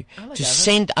next to you, Hello, to Gavin.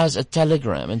 send us a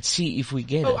telegram and see if we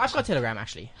get Oh, it? I've got Telegram,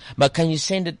 actually. But can you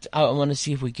send it? I want to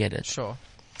see if we get it. Sure.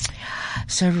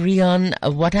 So, Rian,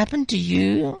 what happened to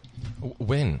you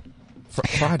When?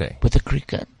 Friday. with the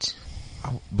cricket?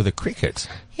 With the cricket?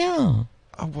 Yeah.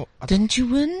 Didn't you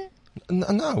win?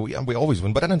 No, we always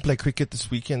win, but I didn't play cricket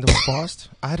this weekend that was past.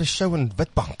 I had a show in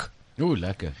Witbank. Oeh,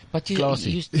 lekker.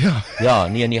 Klasie. Ja,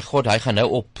 nee, God, hy gaan nou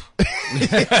op.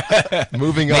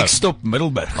 Moving up. Next stop,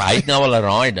 Middelburg. Maar hy het nou al 'n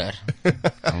rider.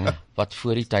 Wat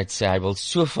voor die tyd sê, hy wil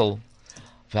soveel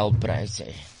welprys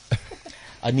hê.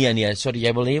 Nee, sorry,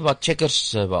 jy wil hê wat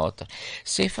checkers water.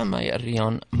 Sê vir my,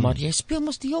 Rian, maar jy speel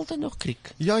mos die hele tyd nog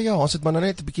kriek. Ja, ons het maar nou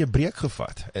net 'n bietjie 'n breek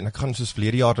gevat. En ek gaan soos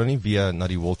verlede jaar nou nie weer na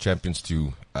die World Champions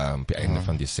toe, op die einde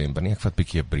van Desember nie. Ek vat 'n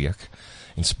bietjie 'n breek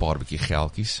en spaar 'n bietjie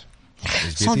geldjies.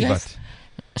 Sal jy,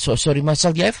 sorry, maar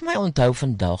sal jy vir my onthou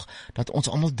vandag, dat ons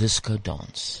almal disco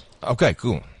dans? Okay,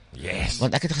 cool. Yes.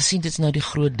 Want ek het gesien, dit is nou die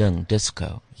groot ding,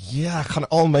 disco. Ja, ek gaan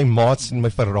al my maats en my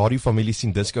Ferrari familie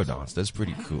sien disco dance. That's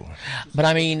pretty cool. But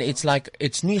I mean, it's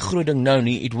nie groot ding nou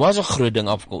nie. It was a groot ding,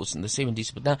 of course, in the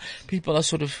 70s, but now people are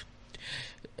sort of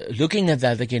looking at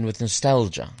that again with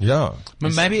nostalgia. Yeah.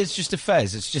 But maybe it's just a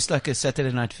phase. It's just like a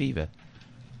Saturday Night Fever.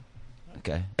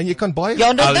 Okay. En jy kan baie...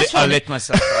 Ja, no, that's I'll let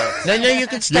myself No, you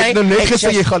can stay. Jy het nou net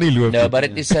gesê jy gaan nie loop. No, but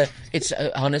it's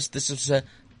Hannes, this is a...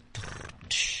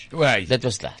 Wait. That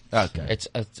was that. Okay.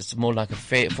 It's more like a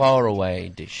far away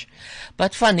dish.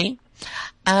 But funny,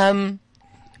 wag,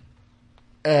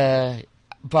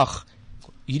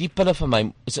 hierdie pille van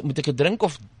my, moet ek 'n drink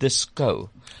of disco?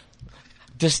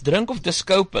 Dis drink of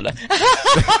disco pille?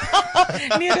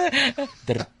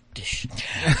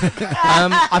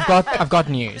 I've got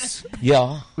news.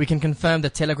 Yeah. We can confirm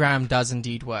that Telegram does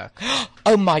indeed work.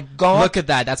 Oh my God. Look at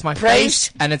that. That's my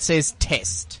face, and it says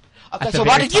test. Okay, so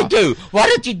what did you do? What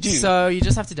did you do? So you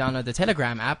just have to download the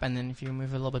Telegram app, and then if you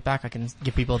move a little bit back, I can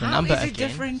give people the number again. How is it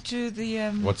different to the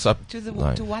WhatsApp? To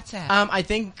WhatsApp? I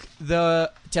think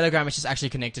the Telegram is just actually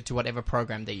connected to whatever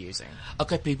program they're using.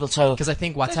 Okay, people. So because I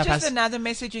think So WhatsApp it's just has another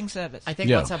messaging service. I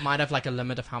think WhatsApp might have like a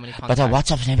limit of how many contacts. But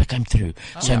WhatsApp never came through.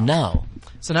 So now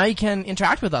you can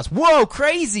interact with us. Whoa,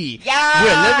 crazy! Yeah,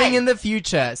 we're living in the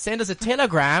future. Send us a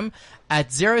Telegram at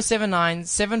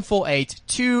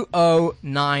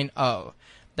 079-748-2090.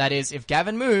 That is, if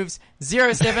Gavin moves,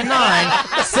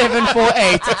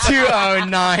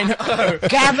 079-748-2090.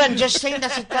 Gavin, just send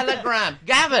us a telegram.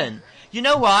 Gavin, you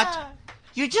know what?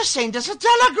 You just send us a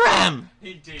telegram.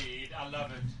 Indeed, I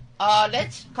love it.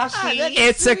 Let's Cassie.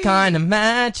 It's a kind of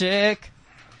magic.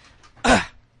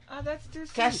 That's too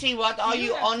sweet. Cassie, what are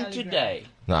you on today?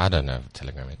 No, I don't know what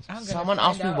Telegram is. Someone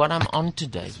asked me what I'm on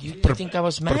today. You think I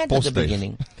was mad at the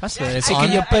beginning? Seker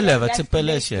jou pille, wat se pille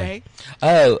is jy?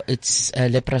 Oh, it's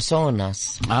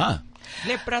Leprasonas.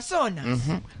 Leprasonas.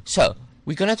 Mm-hmm. So,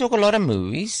 we're going to talk a lot of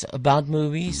movies, about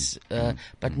movies,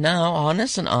 but now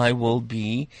Hannes and I will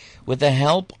be, with the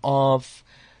help of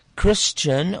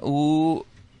Christian, who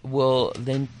will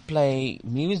then play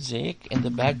music in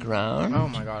the background. Oh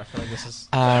my God, I feel like this is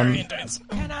very intense.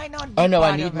 Can I not? Oh no,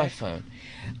 I need my phone.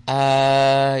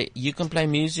 You can play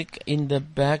music in the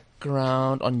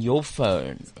background on your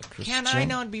phone, Christian. Can I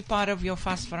not be part of your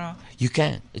Fasvra? You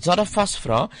can. It's not a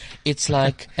Fasvra. It's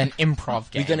like an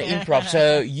improv game. We're going to improv.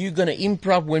 So you're going to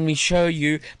improv when we show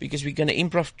you, because we're going to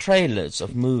improv trailers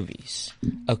of movies.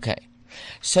 Okay.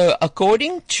 So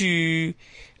according to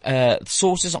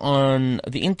sources on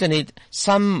the internet,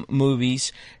 some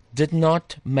movies did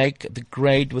not make the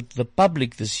grade with the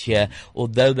public this year,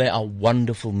 although they are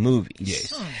wonderful movies.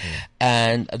 Yes.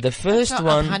 And the first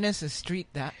one... Hannes' street,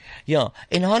 that. Ja,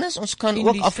 en Hannes, ons kan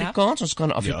ook Afrikaans, ons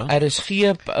kan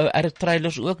RSG,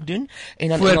 trailers ook doen, en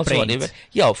dan Engels, whatever.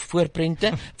 Ja,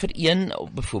 voorprente, vir een,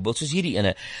 bijvoorbeeld, soos hierdie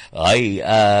ene. Hi,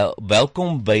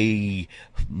 welkom by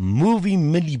Movie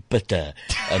Millipitte,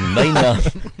 en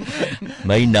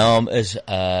my naam is,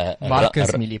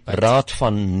 Marcus Millipitte. Raad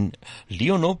van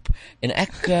Leonop, en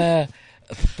ek,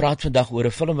 praat vandag oor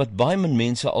 'n film wat baie min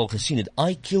mense al gesien het.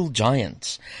 I Kill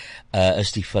Giants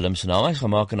is die film se naam. Hy's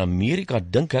gemaak in Amerika,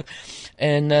 dink ek.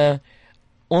 En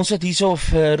ons het hierso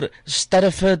vir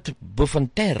Stadeford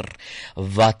Bofanter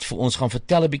wat vir ons gaan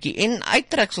vertel 'n bietjie en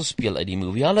uittreksel speel uit die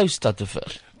movie. Hallo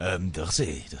Stadeford. Dag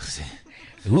sê.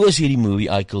 Hoe is hierdie movie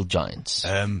I Kill Giants?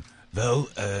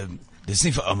 Dis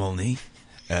nie vir almal nie.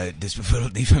 Dis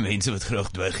byvoorbeeld nie vir mense wat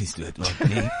graag dwergies doodmaak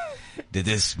nie. Dit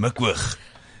is mikhoog.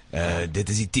 Dit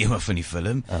is die tema van die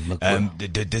film.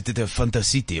 Dit het 'n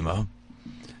fantasie tema.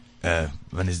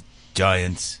 Want is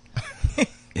giants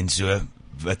en so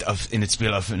wat af en dit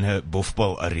speel af in 'n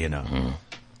bofbal arena.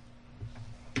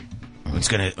 Ons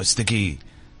kan 'n stukkie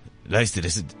luister,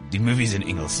 die movie is in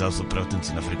Engels, selfs al praat ons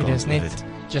in Afrikaans. Dit is net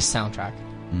just soundtrack.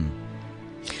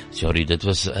 Sorry, dit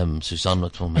was Susan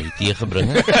wat vir my tee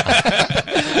gebring het.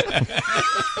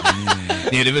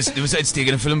 Nee, dit was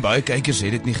uitstekende film. Baie kykers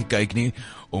het dit nie gekyk nie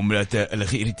omdat hulle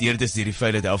geïrriteerd is deur die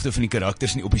feit dat die helfte van die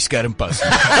karakters nie op die skerm pas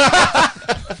nie.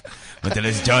 Want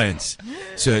hulle is giants.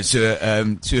 So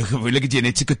gewoonlik het jy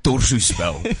net seker torso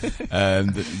spel.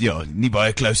 Ja, nie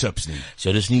baie close-ups nie.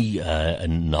 So dis nie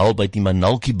 'n naalbyt nie, maar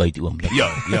naltjie byt oomblik. Ja.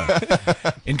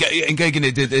 En kyk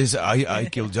dit is I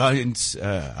Kill Giants,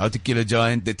 How to Kill a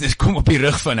Giant. Dit is kom op die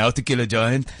rug van How to Kill a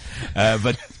Giant.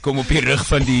 Wat kom op die rug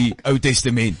van die Ou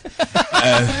Testament.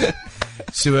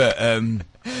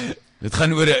 Dit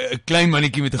gaan oor 'n klein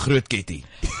mannetjie met 'n groot ketty.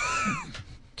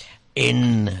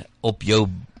 En op jou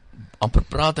amper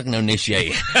praat ek nou nes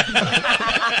jy.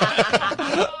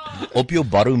 Op jou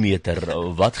barometer,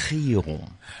 wat gee jy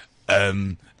hom?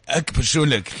 Ek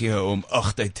persoonlik gee hom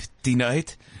 8 uit 10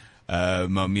 uit.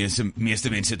 Maar meeste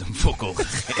mense het hom fokol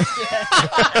gegee.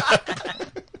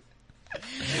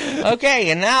 Okay,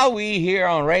 and now we here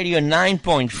on Radio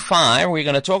 9.5, we're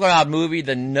going to talk about a movie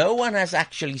that no one has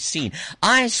actually seen.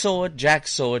 I saw it, Jack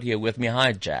saw it here with me.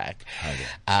 Hi, Jack.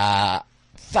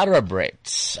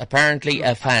 Thoroughbreds, apparently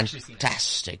a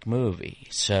fantastic movie.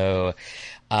 So,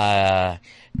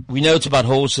 we know it's about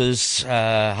horses.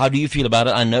 How do you feel about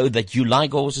it? I know that you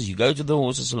like horses, you go to the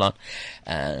horses a lot.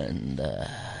 And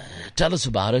tell us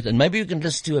about it, and maybe you can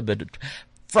listen to a bit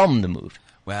from the movie.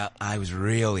 Well, I was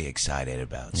really excited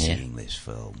about seeing this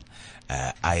film.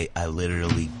 I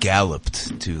literally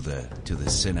galloped to the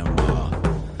cinema.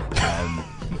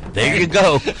 There you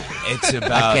go. It's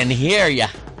about. I can hear ya.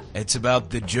 It's about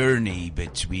the journey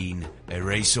between a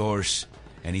racehorse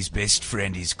and his best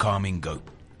friend, his calming goat,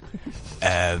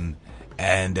 and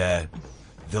the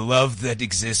love that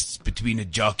exists between a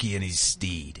jockey and his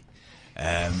steed.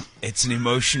 It's an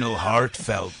emotional,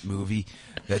 heartfelt movie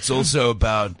that's also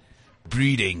about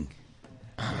breeding,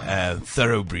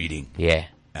 thorough breeding. Yeah.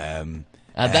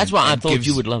 That's why I thought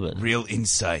you would love it. Real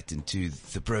insight into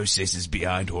the processes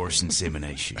behind horse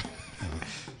insemination.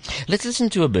 Let's listen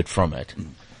to a bit from it.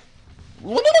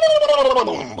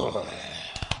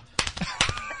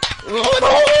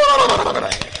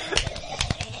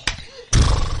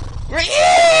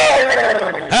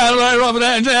 Alright, Robert,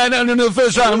 and in the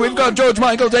first round, we've got George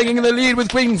Michael taking the lead with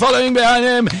Queen following behind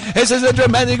him. This is a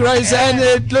dramatic race, and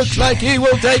it looks like he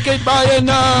will take it by a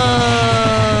nose.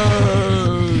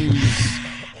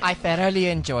 I thoroughly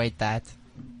enjoyed that.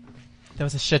 That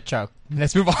was a shit joke.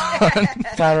 Let's move on.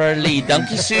 Thoroughly.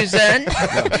 Dankie, Susan.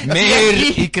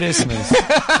 Merry Christmas.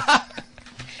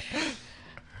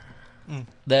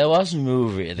 There was a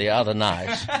movie the other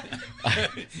night.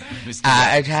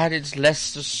 It had its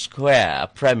Leicester Square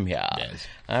premiere. Yes.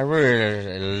 I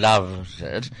really loved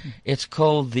it. It's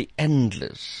called The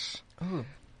Endless. Ooh.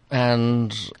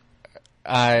 And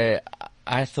I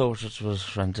thought it was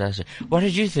fantastic. What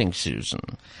did you think, Susan?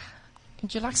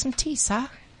 Would you like some tea, sir?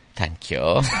 Thank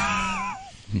you.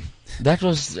 That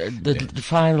was the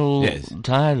final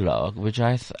dialogue, which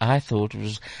I thought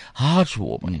was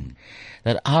heartwarming.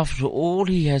 That after all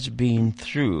he has been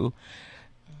through,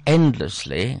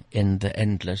 endlessly, in The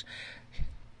Endless,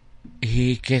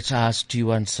 he gets asked, do you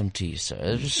want some tea, sir?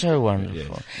 It was so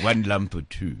wonderful. Yes. 1 lump or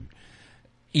 2.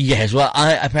 Yes, well,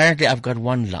 apparently I've got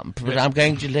 1 lump, but I'm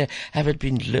going to have it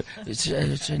been,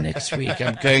 so next week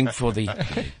I'm going for the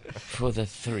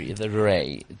 3, the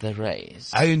rays.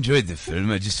 I enjoyed the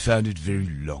film, I just found it very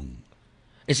long.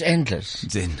 It's endless.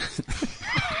 It's endless.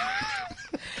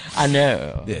 I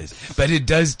know. Yes, but it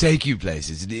does take you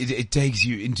places. It takes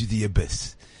you into the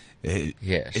abyss.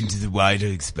 Yes. Into the wider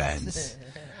expanse.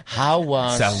 How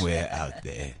was... Somewhere out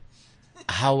there.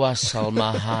 How was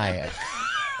Salma Hayek?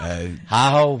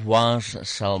 How was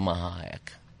Salma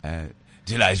Hayek?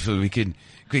 Delightful. We can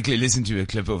quickly listen to a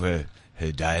clip of her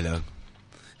dialogue.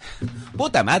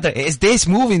 Puta madre, is this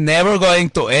movie never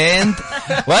going to end?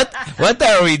 What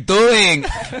are we doing?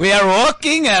 We are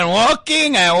walking and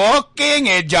walking and walking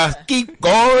and just keep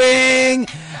going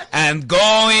and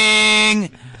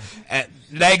going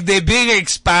like the big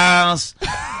expanse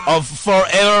of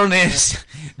foreverness.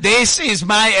 This is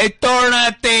my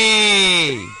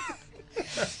eternity.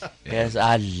 Yes,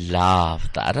 I love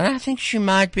that. And I think she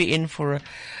might be in for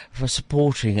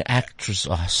supporting actress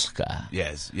Oscar.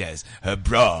 Yes. Her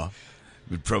bra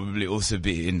would probably also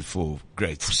be in for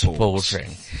great support.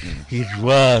 Supporting. It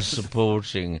was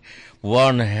supporting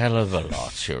one hell of a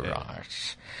lot, you're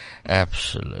right.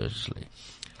 Absolutely.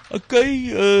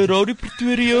 Okay, Radio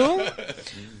Pretoria.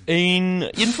 En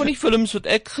een van die films wat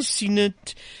ek gesien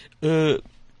het,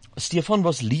 Stefan,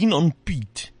 was Lean on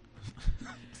Pete.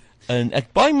 En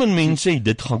ek baie min mense het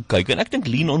dit gaan kyk, en ek dink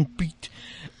Lean on Pete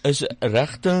is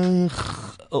regtig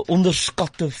 'n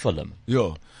onderskatte film.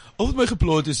 Ja, Al wat my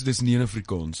gepla het is, dis nie in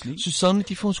Afrikaans nie. Susan, het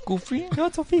jy vir ons koffie?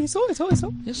 Ja, Toffie, so.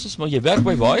 Jesus, maar jy werk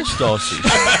by baie stasies.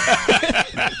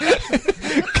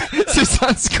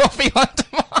 Susan's coffee on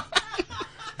demand.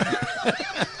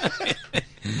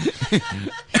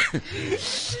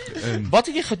 Wat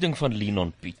het jy gedink van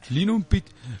Leon Piet? Leon Piet,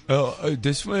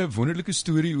 dis vir my 'n wonderlike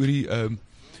storie oor die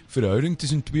verhouding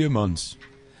tussen twee mans.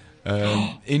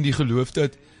 En die geloof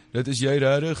dat as jy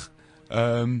regtig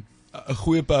 'n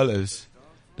goeie pel is,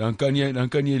 dan kan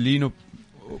jy lean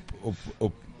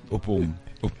op hom,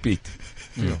 op Piet.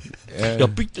 Ja,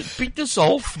 Piet is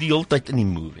half die hele tyd in die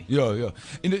movie. Ja.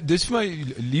 En dis vir my,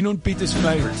 Leon Piet is vir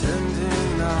my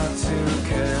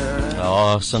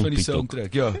sing van die Piet ook.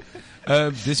 soundtrack, ja.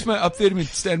 Dis vir my up there met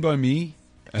Stand By Me.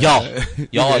 Ja,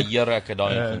 Here, ek het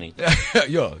daai geniet.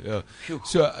 Ja.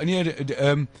 So, nee,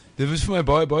 dit was vir my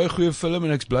baie goeie film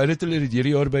en ek's bly dat hulle dit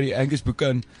hierdie jaar by die Angus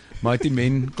Buchan Mighty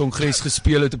Men Kongres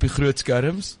gespeel het op die groot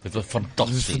skerms. Dit was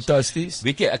fantasties. Dit was fantasties.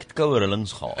 Weet jy, ek het koue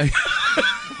rillings gehad.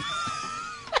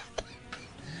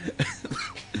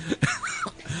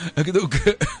 Ek het ook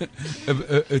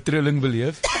 'n trilling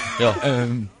beleef. Ja.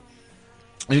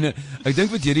 En ek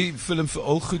dink wat hierdie film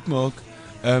veral goed maak,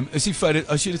 is die feit dat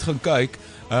as jy dit gaan kyk,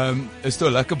 is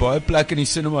daar lekker baie plek in die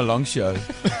cinema langs jou.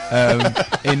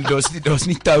 En daar's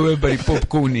nie toue by die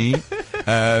popcorn nie.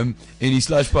 En die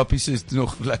slushpuppies is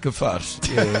nog lekker vars.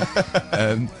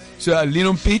 So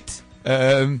Leon Piet,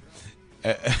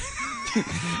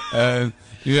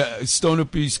 staan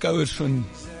op die skouers van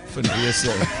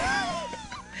wese.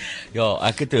 Ja,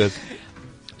 ek het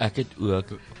ook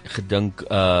gedink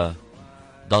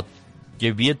dat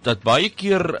jy weet dat baie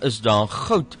keer is daar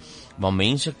goud, maar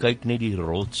mense kyk net die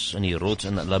rots en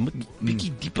hulle moet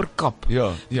bietjie dieper kap.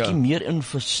 Bietjie meer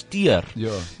investeer.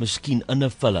 Miskien in 'n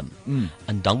film.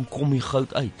 En dan kom die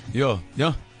goud uit. Ja.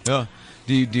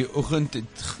 Die oggend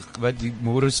wat die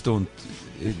môre stond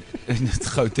en dit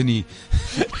goud in die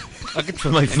Ek het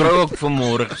vir my vrou ook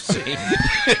vanmôre gesê.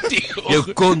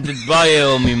 Jou kont het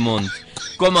baie om die mond.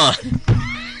 Kom aan.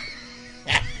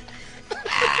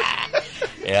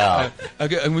 Ja.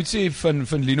 Ek moet sê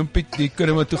van Leon Piet, die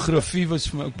kinematografie was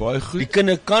vir my ook baie goed. Die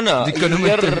kinderkanne.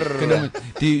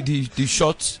 Die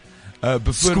shots.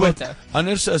 Byvoorbeeld,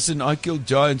 anders as in I Kill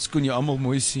Giants kon jy almal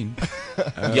mooi sien.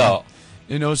 Ja.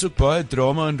 En daar was ook baie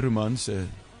drama en romanse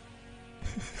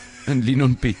in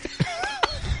Leon Piet.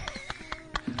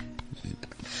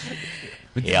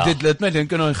 Ja. Dit laat my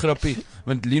dink aan daai grappie,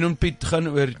 want Leon Piet gaan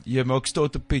oor jy maak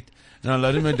staat op Piet. En dan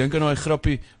laat dit my dink aan daai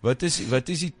grappie, wat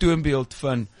is die toonbeeld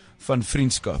van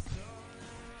vriendskap?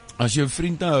 As jou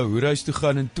vriend na 'n hoerhuis toe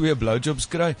gaan en 2 blowjobs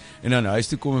kry en dan huis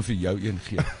toe kom en vir jou een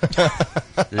gee.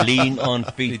 Leon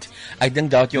Piet. Ek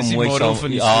dink dat jy mooi saam van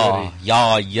die storie.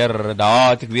 Ja, Here, daar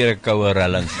het ek weer 'n koue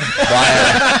rilling.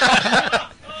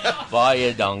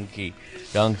 Baie dankie.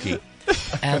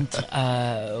 And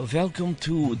welcome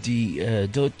to the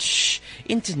Dutch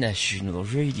International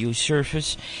Radio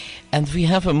Service. And we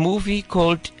have a movie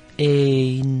called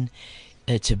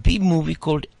it's a B-movie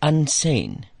called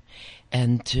Unsane.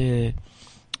 And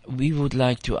we would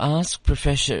like to ask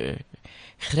Professor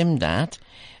Grimdaad,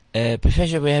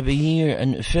 Professor, we hebben hier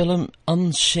een film,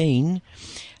 Unsane.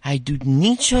 Hij doet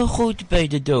niet zo goed bij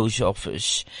de Doos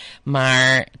Office,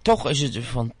 maar toch is het een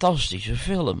fantastische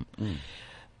film.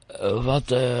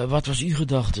 Wat was uw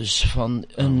gedachtes van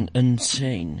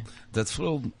Unsane? Dat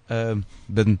vooral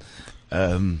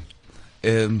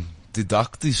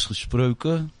didactisch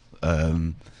gesproken,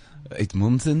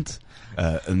 uitmuntend,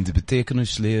 en de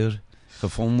betekenisleer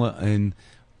gevonden. En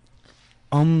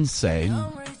unsane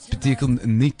betekent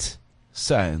niet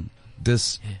zijn,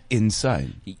 dus insane.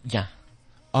 Ja.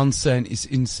 Unsane is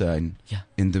insane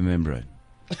in de membrane.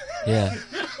 Ja.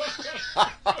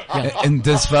 And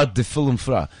that's what the film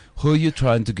vraagt. Who are you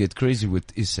trying to get crazy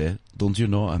with, Isse? Don't you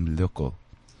know I'm local?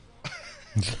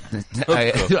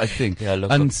 I think. Yeah,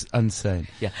 local. Unsane.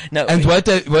 Yeah. Now, and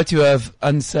what you have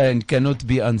unsane cannot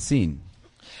be unseen.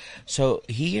 So,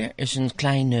 hier is een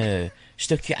klein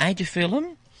stukje uit de film.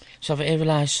 Zullen we even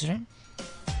luisteren?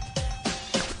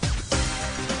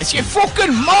 Is je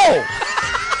fucking mal?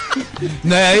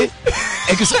 Nee,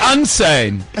 ik is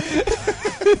unsane.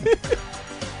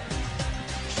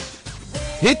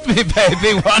 Hit me,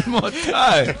 baby, one more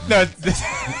time. No, this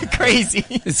is crazy.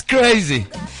 It's crazy.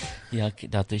 Ja,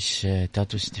 dat is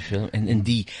de film. En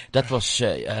dat was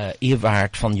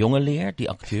Ewout van Jongeleer, die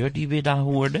acteur die we daar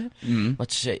hoorden.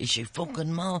 Wat ze is je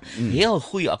fucking mal. Heel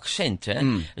goede accent,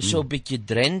 hè? Zo'n beetje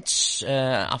Drents,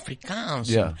 Afrikaans.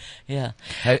 Ja. Ja.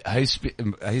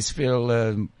 Hij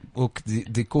speelt ook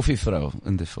die koffievrouw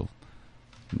in de film.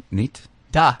 Niet?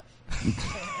 Daar.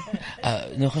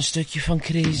 Nog een stukje van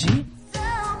Crazy.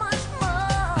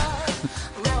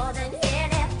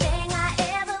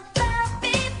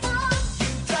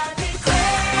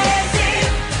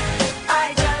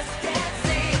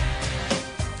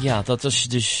 Ja, dat is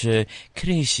dus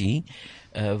crazy,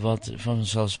 wat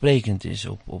vanzelfsprekend is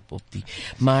op die.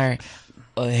 Maar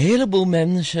een heleboel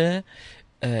mensen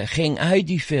ging uit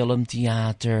die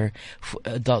filmtheater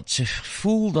dat ze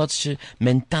voelt dat ze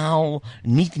mentaal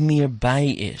niet meer bij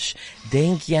is.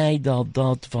 Denk jij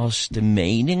dat was de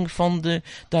mening van de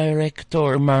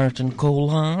director Martin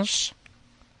Koolhaas?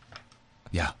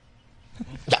 Ja.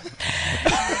 Ja.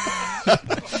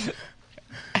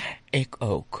 Ik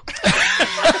ook.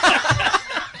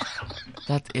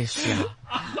 Dat is ja.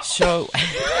 So.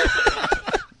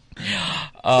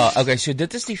 Okay, so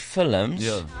dit is die films.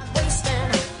 Ja.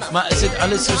 Maar is dit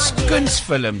alles soos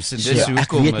kunsfilms en dis Ja, hoekom?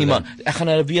 ek weet nie man, ek gaan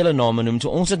hulle weer hulle name noem. So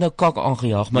ons het nou kak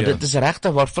aangejaag, maar dit is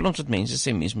regtig waar films wat mense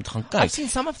sê mense moet gaan kyk. I've seen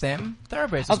some of them.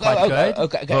 Thoroughbreds is quite good.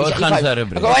 Okay. Waar gaan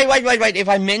Thoroughbreds? Wait. If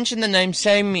I mention the name,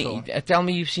 say me. Tell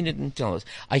me you've seen it and tell us.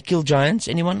 I Kill Giants,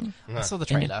 anyone? I saw the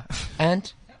trailer.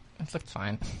 And? It looked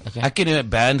fine. Okay. Ek ken 'n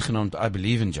band genaamd I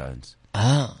Believe in Giants.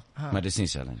 Maar dis nie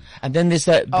selling. And then there's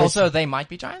that. Also, They Might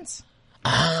Be Giants.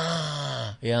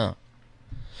 Yeah.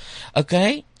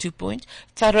 Okay, 2 points.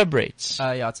 Thoroughbreds.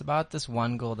 Yeah, it's about this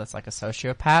one girl that's like a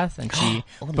sociopath, and she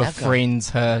befriends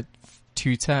her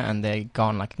tutor, and they go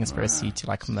on like a conspiracy to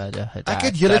like murder her dad. Ek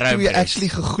het julle twee actually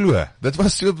geglo. Dit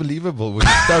was so believable with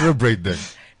the Thoroughbred ding.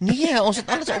 Nee, ons het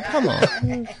alles opgemaak.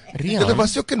 Real. Dit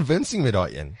was so convincing met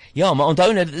daai een. Ja, maar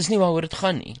onthou net, dit is nie waaroor dit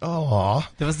gaan nie.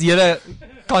 Dit was die hele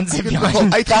konsep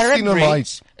behind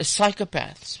Thoroughbreds is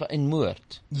psychopaths in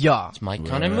moord. Ja. It's my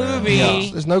kind of movie.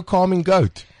 Yeah. There's no calming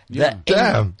goat.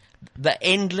 Damn. The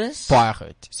Endless. Baie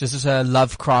goed. So this is a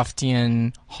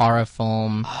Lovecraftian horror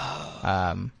film.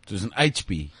 Dit is 'n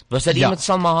HP. Was dit iemand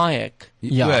Salma Hayek?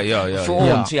 Ja. Vir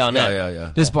ons, ja, nee.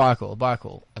 Ja. Dis baie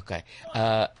cool. Okay.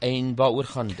 En waaroor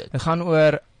gaan dit? Dit gaan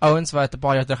oor ouens wat 'n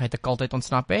paar jaar terug uit 'n cult uit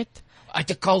ontsnap het. Uit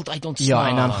 'n cult uit ontsnap. Ja,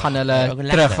 en dan gaan hulle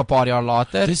terug 'n paar jaar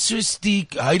later. Dis soos die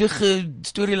huidige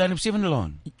storielyn op Sewende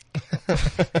Laan.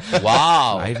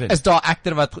 Wow. Is daar 'n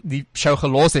akter wat die show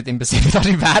gelos het en besef dat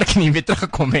hy werk nie weer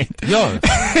teruggekom het? Ja.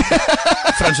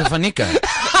 Franso van Nicka.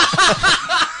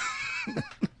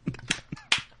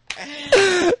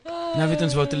 Nou weet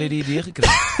ons wat hulle die idee gekry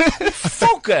het.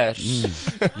 Fokkers.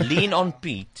 Lean on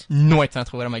Pete. Nooit van het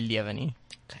gehoor in my lewe nie.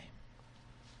 Okay.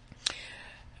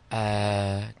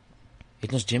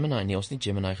 Het ons Gemini nie, ons nie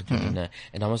Gemini gedoen nie.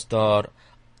 En dan was daar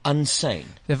Unsane.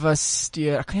 Dit was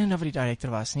ek kan nie onthou wat die director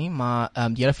was nie, maar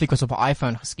die hele fliek was op 'n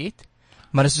iPhone geskiet.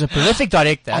 Maar dit is 'n prolific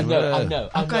director.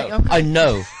 I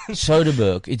know.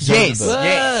 Soderbergh. It's Soderbergh.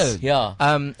 Yes. Ja.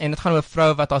 En dit gaan oor 'n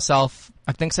vrou wat haarself,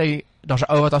 ek dink daar's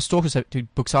 'n ou wat haar stalk, so sy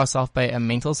boek haarself by 'n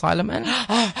mental asylum in.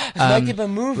 Like in a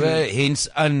movie. Hence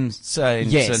Unsane.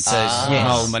 Yes.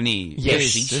 Small money.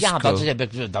 Yes. Ja, dat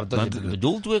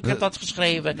bedoel toe ek het dat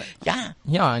geskrywe. Ja.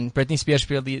 Ja, en Britney Spears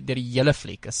speel die hele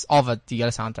fliek. Is al wat die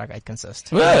hele soundtrack uit consist.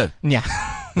 Ja.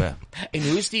 En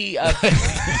hoe is die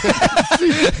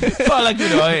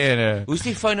Hoe's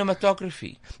die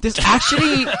cinematography? This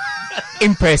actually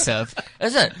impressive.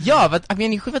 Is it? Ja, wat ek meen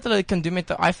die goed wat hulle kan doen met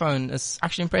 'n iPhone is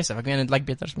actually impressive. Ek meen dit lyk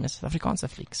beter as met Suid-Afrikaanse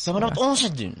flieks. So wat ons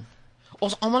het doen.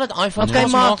 Ons almal het iPhones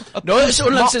gemaak. Daar is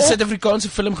onlangs 'n Suid-Afrikaanse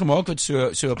film gemaak wat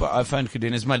so op 'n iPhone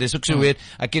gedoen is, maar dis ook so weird.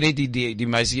 Ek ken net die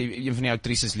meisie, een van die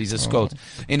aktrises, Lisa Skolt.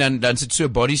 En dan sit so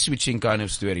 'n body switching kind of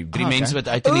story. 3 mense wat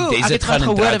uit in die desert gaan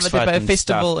en drugs vat by 'n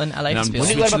festival in LA speel.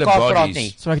 Moenie oor mekaar praat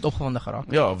nie. So ek het opgewonde geraak.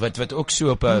 Ja, wat ook so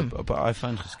op 'n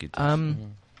iPhone geskiet het.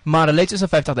 Maar hulle het so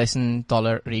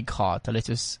 $50,000 rig gehad. Hulle het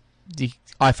soos die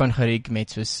iPhone gerig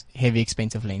met soos heavy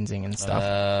expensive lensing en stuff.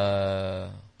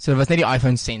 So dit was net die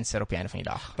iPhone sensor op die einde van die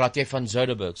dag. Praat jy van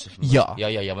Soderbergh se film? Ja.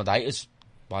 Ja, want hy is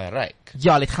baie ryk.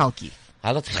 Ja, hy het geldjie.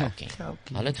 Hulle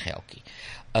het geldjie.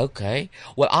 Okay.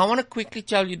 Well, I want to quickly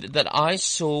tell you that I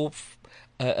saw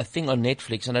a thing on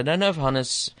Netflix, and I don't know if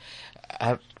Hannes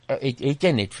het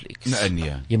jy Netflix?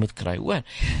 Nee. Jy moet kry, hoor.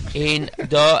 En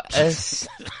daar is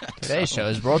Today's show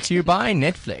is brought to you by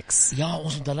Netflix. Ja,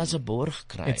 ons het hulle as 'n borg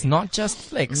kry. It's not just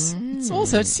flicks. It's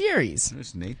also a series.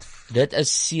 Dis net. Dit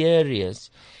is serious.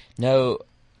 Nou,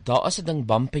 daar is 'n ding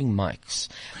bumping mics.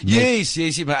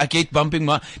 Yes, maar ek het bumping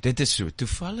maar dit is so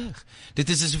toevallig. Dit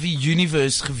is asof die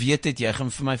universe geweet het jy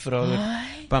gaan vir my vra oor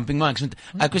bumping mics want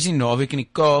ek was in naweek in die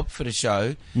Kaap vir 'n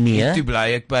show. Nee. En toe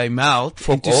bly ek by Meld.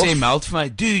 En toe sê Meld vir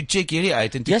my, "Dude, check hierdie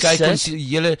uit." En toe kyk ons die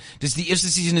hele dis die eerste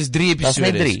season is 3 episodes.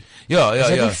 Dis net 3. Ja.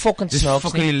 Dis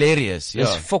fucking hilarious. Ja.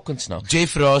 Dis fucking snaaks.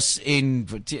 Jeff Ross en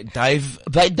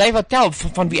Dave Attell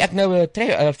van wie ek nou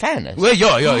 'n fan is. Well,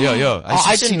 ja.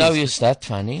 I didn't know you're that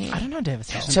funny. I don't know David.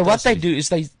 So what they do is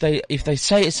they if they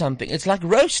say something, it's like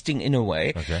roasting in a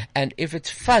way. Okay. And if it's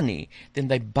funny, then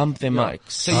they bump their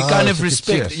mics. So you kind of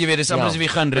respect respek, jy weet, dis amper asof jy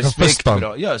gaan Like 'n respek fistbump.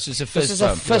 bra. Ja, soos 'n Dis is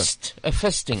 'n fistbump.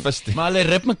 fisting. Maar hulle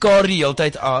rip mekaar die hele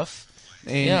tyd af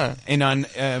en Ja. en dan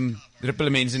rip hulle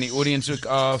mense in die audience ook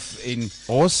af en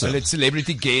Awesome. hulle het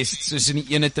celebrity guests soos in die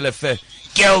een het hulle vir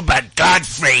Gilbert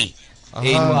Godfrey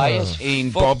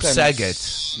en Bob Fuckins.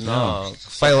 Saget. No.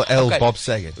 Fail L. Okay. Bob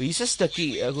Saget. Hier's 'n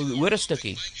stukkie, hoor 'n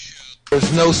stukkie.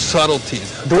 There's no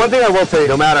subtleties. The one thing I will say,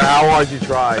 no matter how hard you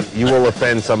try, you will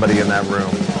offend somebody in that room.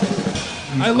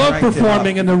 I love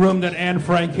performing in the room that Anne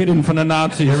Frank hid in from the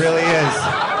Nazis. It really is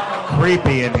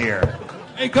creepy in here.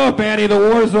 Wake up, Annie, the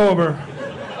war's over.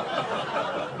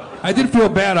 I did feel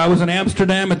bad. I was in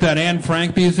Amsterdam at that Anne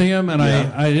Frank museum, and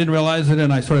I didn't realize it,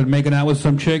 and I started making out with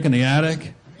some chick in the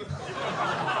attic.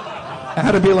 I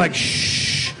had to be like,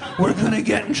 shh, we're going to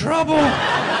get in trouble.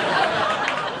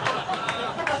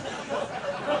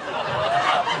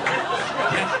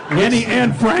 Any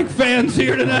Anne Frank fans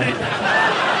here tonight?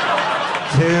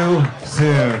 Too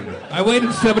soon. I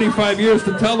waited 75 years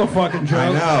to tell the fucking joke.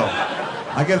 I know.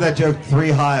 I give that joke 3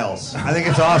 Hiles. I think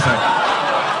it's awesome.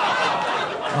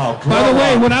 Oh, By the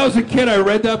way, when I was a kid, I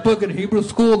read that book in Hebrew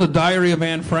school, The Diary of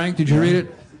Anne Frank. Did you read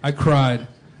it? I cried.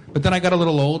 But then I got a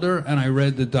little older, and I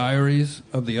read the diaries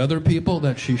of the other people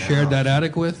that she shared that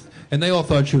attic with, and they all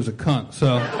thought she was a cunt.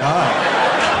 So.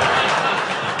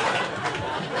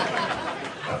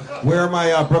 Where are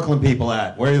my Brooklyn people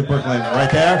at? Where are the Brooklyn? Right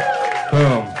there?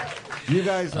 Boom. You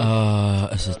guys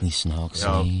Is dit nie snaaks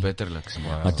Ja, nie? bitterlik.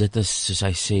 Maar dit is soos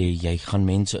hy sê, jy gaan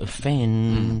mense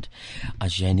offend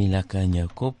as jy nie lekker in jou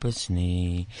kop is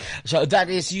nie. So that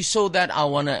is, you saw that. I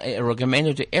want to recommend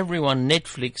it to everyone.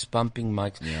 Netflix, Bumping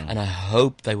Mics, and I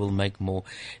hope they will make more.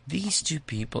 These two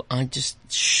people, I just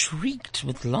shrieked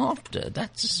with laughter.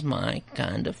 That's my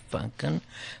kind of fucking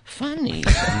funny.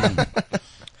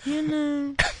 You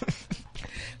know.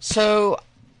 So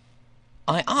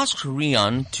I asked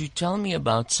Rian to tell me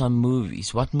about some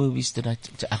movies. What movies did I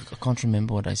can't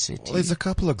remember what I said to Well, there's a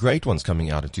couple of great ones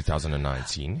coming out in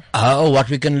 2019. Oh, what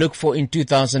we can look for in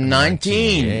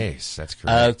 2019. Yes, that's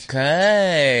correct.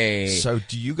 Okay. So,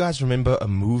 do you guys remember a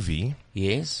movie?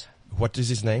 Yes. What is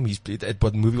his name?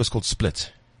 But the movie was called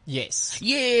Split. Yes.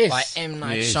 Yes. By M.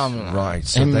 Night Shyamalan. Right.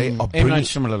 So they are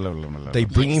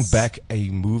bringing back a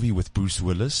movie with Bruce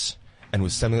Willis and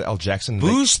with Samuel L. Jackson.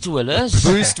 Bruce Willis.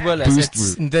 Bruce Willis.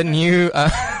 It's the new.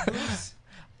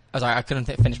 Sorry, I couldn't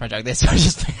finish my joke there, so I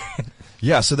just.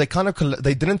 Yeah, so they kind of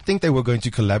they didn't think they were going to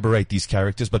collaborate these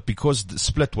characters, but because the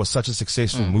Split was such a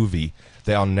successful movie,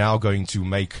 they are now going to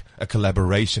make a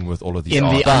collaboration with all of these. In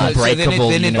the Unbreakable so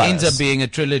then it universe. ends up being a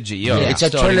trilogy. Yeah, It's a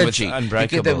starting with trilogy.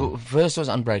 Unbreakable. The first was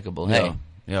Unbreakable. Hey,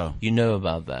 yeah. You know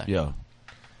about that. Yeah.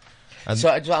 So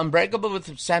it was Unbreakable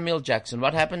with Samuel Jackson.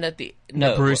 What happened at the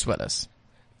Bruce Willis.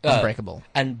 Unbreakable.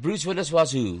 And Bruce Willis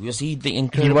was who? Was he the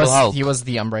Incredible Hulk? He was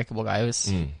the Unbreakable guy.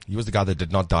 He was the guy that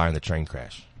did not die in the train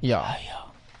crash. Yeah.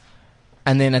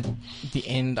 And then at the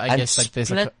end, I guess like there's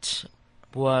Split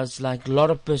was like a lot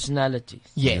of personalities.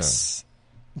 Yes.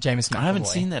 James McAvoy. I haven't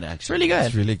seen that actually. It's really good.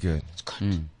 It's really good. It's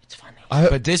good. It's funny.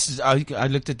 But this is I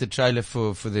looked at the trailer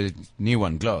for the new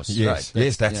one, Glass. Yes, right?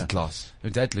 yes, that's Glass.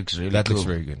 That looks really That cool. looks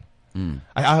very good.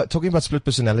 Talking about split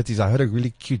personalities, I heard a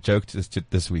really cute joke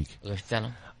this week. Tell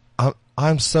him.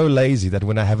 I'm so lazy that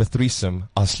when I have a threesome,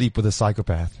 I'll sleep with a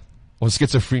psychopath or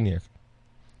schizophrenic.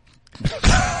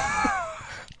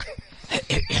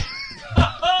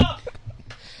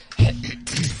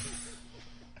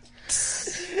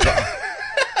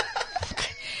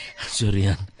 Sorry,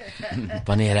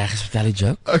 wanneer reg is, vertel die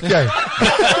joke. Okay.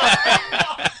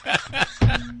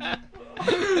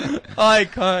 I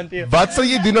can't. Wat sal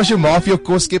jy doen as jou ma vir jou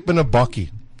kos skep in 'n bakkie?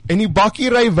 En die bakkie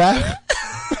ry weg?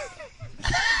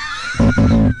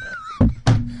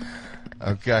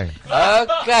 Okay.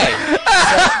 Okay.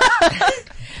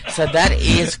 So that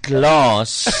is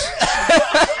Glass.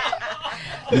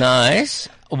 Nice.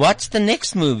 What's the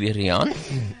next movie, Rian?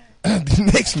 Die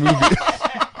next movie.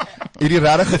 Hierdie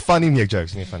regtig funny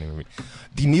jokes, nie funny movie.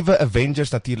 Die nuwe Avengers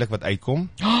natuurlik wat uitkom.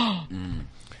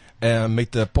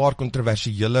 Met 'n paar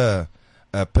kontroversiële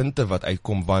punte wat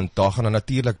uitkom, want daar gaan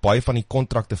natuurlik baie van die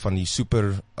kontrakte van die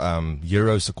super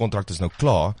heroes se kontrakte is nou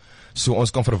klaar. So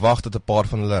ons kan verwag dat 'n paar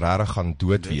van hulle regtig gaan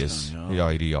dood wees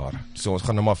hierdie jaar. So ons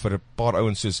gaan nou maar vir 'n paar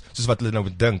ouens soos wat hulle nou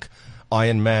dink,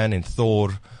 Iron Man en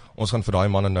Thor, ons gaan vir daai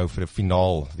manne nou vir 'n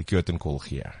finaal die curtain call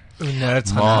gee.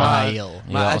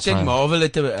 Maar ek dink Marvel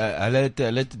het hulle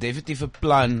het definitief 'n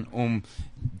plan om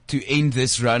to end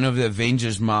this run of the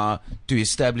Avengers, maar to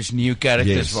establish new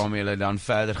characters waarmee hulle dan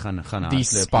verder gaan die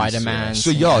Spider-Man.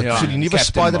 So die nuwe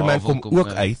Spider-Man kom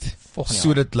ook uit.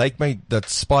 So dit lyk my dat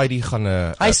Spidey gaan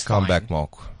 'n comeback maak.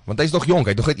 Want hy's nog jonk,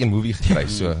 hy het nog net een movie gekry,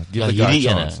 so give the guy a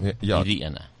chance. Hierdie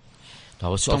ene. Daar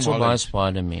was so baie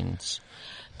Spider-Mans.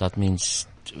 Dat means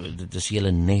dit is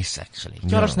hele nes actually.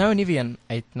 Ja, daar's nou 'n nuwe een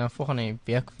uit nou volgende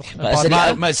week.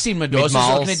 Maar sien, maar daar is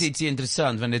ook net iets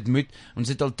interessant, want dit moet, ons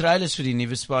het al trailers vir die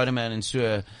nuwe Spider-Man en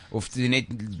so, of die net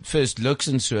first looks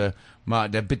en so,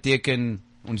 maar dit beteken,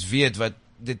 ons weet wat,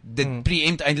 dit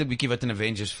preempt eintlik bietjie wat in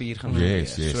Avengers 4 gaan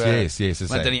gebeur. Yes.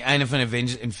 Want aan die einde van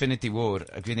Avengers Infinity War,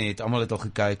 ek weet nie, het almal het al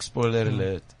gekyk, spoiler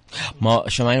alert. Maar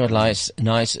Shamaine, wat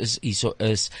nice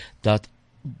is dat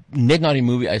net na die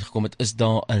movie uitgekom het, is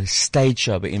daar 'n stage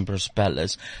show by Emperor's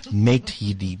Palace met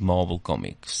hierdie Marvel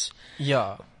Comics.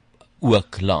 Ja.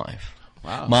 Ook live.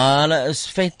 Wow. Maar hulle is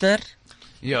vetter.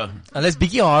 Ja. Hulle is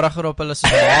bietjie hariger op hulle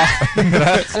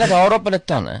Hulle het haar op hulle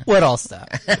tande. Oralste.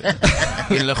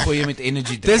 Hulle gooi met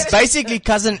energy. Dis basically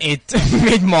Cousin It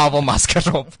met Marvel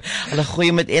masker op. Hulle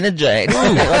gooi met energy.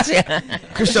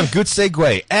 Christian, good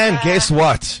segue. And guess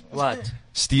what? What?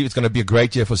 Steve, it's going to be a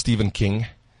great year for Stephen King.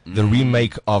 The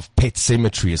remake of Pet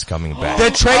Sematary is coming back.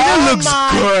 The trailer looks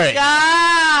great.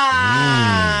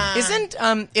 God. Isn't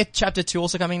It Chapter 2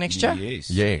 also coming next year?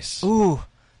 Yes. Ooh,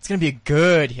 it's gonna be a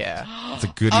good year. It's a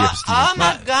good year for Stephen King.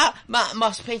 my God,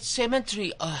 maar Pet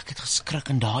Sematary, ek het geskrik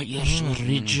in daai eerste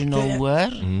original,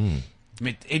 hoor.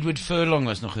 Met Edward Furlong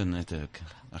was nog in dit ook.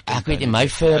 Ek weet nie, my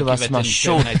fur was maar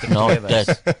short na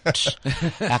dit.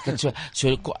 Ek het so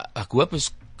ek hoop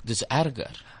dis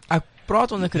erger. Ek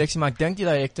praat onder korreksie, maar ek dink die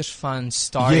directors van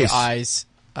Starry Eyes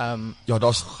ja,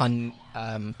 daar's gaan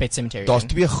Pet Sematary. Daar's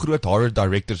 2 groot horror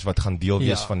directors wat gaan deel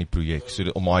wees van die projek, so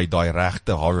om daai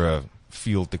regte horror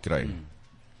feel te kry.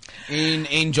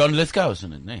 En John Lithgow is in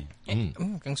dit, nee.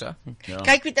 Ek dink so. Ja.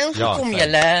 Kyk wie ingekom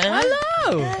julle.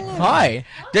 Hallo. Hi.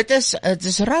 Dit is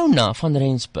Rona van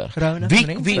Rensburg. Rona van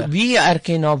Rensburg. Wie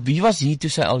erken haar? Wie was hier toe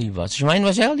sy al hier was? Shamaine,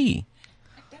 was hy al hier?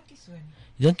 Ek dink nie so nie.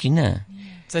 Dink jy nie?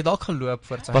 Sy het dalk geloop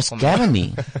voor sy was Gavin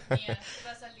nie? Nee, dit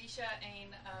was Alicia en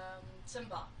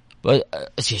Simba.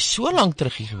 Is jy so lank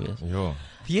terug hier gewees? Ja.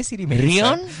 Wie is hierdie mense?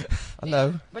 Rian?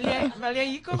 Hallo. Wil jy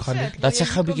hier kom sit? Laat sy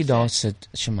gou 'n bietjie daar sit,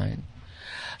 Shamaine.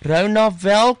 Rona,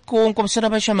 welkom. Kom sit daar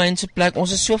by Shamaine se plek.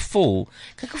 Ons is so vol.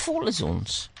 Kyk hoe vol is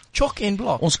ons. Chock en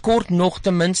blok. Ons kort nog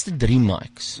ten minste 3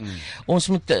 mics. Ons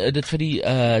moet dit vir die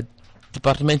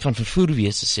departement van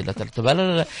vervoerwese sê dat hulle terwyl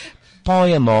hulle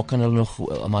paaie maak en hulle nog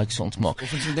mics ons maak.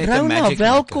 Rona,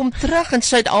 welkom terug in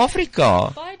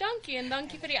Suid-Afrika. Baie dankie en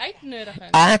dankie vir die uitnodiging.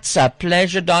 It's a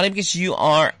pleasure, darling, because you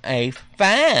are a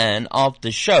fan of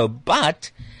the show.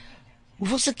 But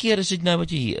hoeveelste keer is dit nou wat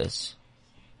jy hier is?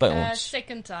 By ons.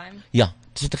 Second time. Ja,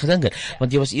 dis wat ek gedink het.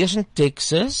 Want jy was eers in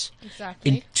Texas.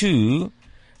 Exactly. En toe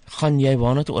gaan jy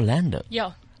waarna toe Orlando.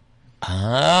 Ja.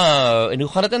 En hoe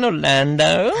gaan dit in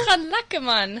Orlando? Gaan lekker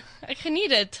man. Ek geniet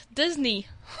dit. Disney.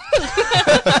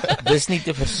 Dis nie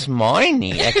te versmaai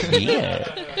nie, ek weet.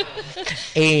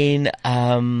 En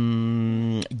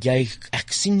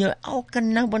ek sien jou elke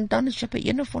nou en dan is jy by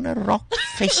een of ander rock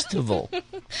festival.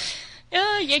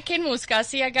 Ja, jy ken mos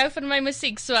Cassie, ek hou van my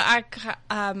musiek, so ek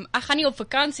gaan nie op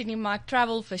vakansie nie, maar ek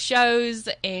travel vir shows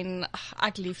en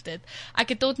ek lief dit.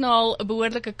 Ek het tot nou al 'n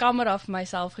behoorlike kamera vir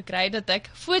myself gekry dat ek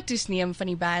foto's neem van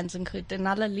die bands en goed en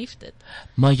hulle lief dit.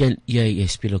 Maar jy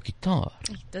speel ook gitaar.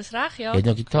 Dis reg, ja. Jy het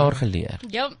nog gitaar geleer.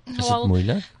 Ja, is dit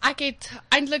moeilik? Ek het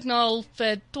eintlik nou al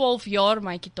vir 12 jaar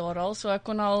my gitaar al, so ek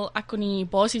kon die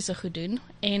basiese goed doen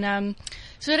en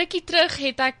so rukkie terug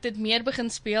het ek dit meer begin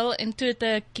speel en toe het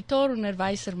 'n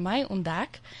gitaaronderwyser my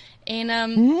ontdek en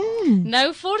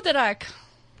nou vorder ek.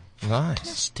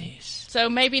 Nice. So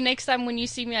maybe next time when you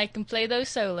see me I can play those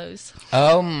solos.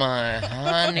 Oh my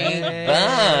honey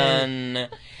bun.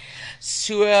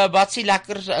 So wat is die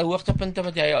lekker hoogtepunte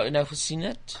wat jy nou gesien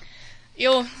het?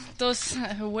 Yo,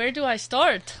 where do I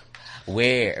start?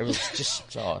 Where? Just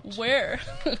start. Where?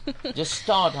 Just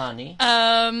start, honey.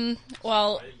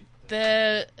 Well,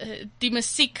 die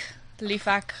musiek lief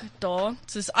ek daar.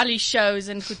 Soos al die shows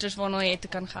en goeders waarna jy te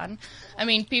kan gaan. I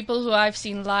mean, people who I've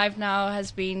seen live now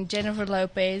has been Jennifer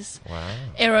Lopez,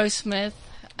 Aerosmith,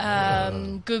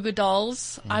 Goo Goo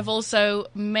Dolls. I've also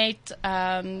met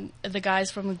the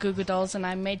guys from the Goo Goo Dolls and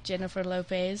I met Jennifer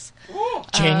Lopez.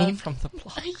 Jenny from the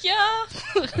block. Yeah.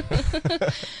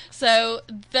 So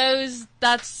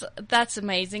that's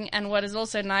amazing. And what is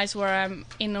also nice where I'm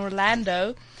in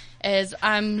Orlando is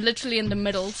I'm literally in the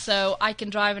middle, so I can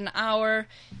drive an hour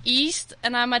east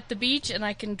and I'm at the beach, and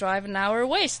I can drive an hour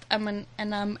west and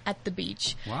I'm at the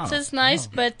beach. Wow. So it's nice,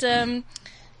 but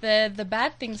the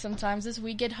bad thing sometimes is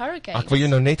we get hurricanes. Ek wou jou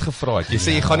nou net gevra het. Jy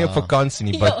sê jy gaan nie op vakansie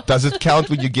nie, but does it count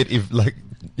when you get you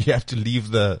have to leave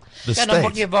the state? Dan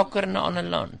word jy wakker in 'n ander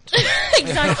land.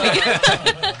 Exactly.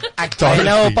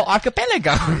 Archipelago op 'n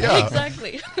archipelago.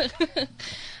 Exactly.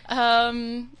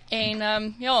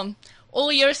 Yeah,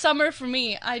 all year summer for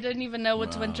me. I don't even know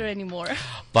what's winter anymore.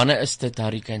 Wanneer is dit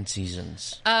hurricane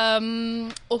seasons?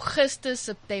 Augustus,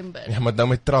 September. Ja, maar nou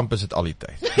met Trump is dit al die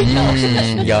tyd.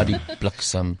 Ja, die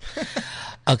bliksem.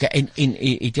 Okay, en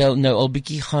het jy nou al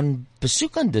bietjie gaan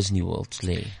besoek aan Disney World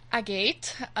lê? Ek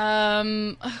het.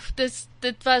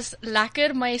 Dit was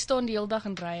lekker, maar jy staan die hele dag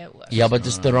in rye oor. Ja, but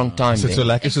it's the wrong time. Is dit so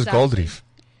lekker soos Gold Reef?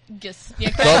 Yes. Jy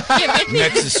weet nie.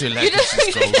 Niks is so lekker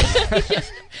soos Gold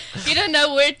Reef. You don't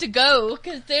know where to go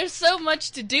because there's so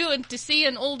much to do and to see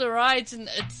and all the rides, and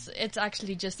it's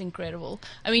actually just incredible.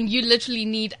 I mean, you literally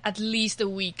need at least a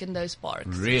week in those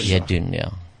parks. Really? Jy doen, ja.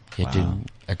 Jy doen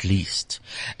at least.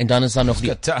 En dan is daar nog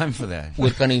got time for that.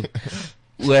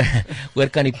 Oor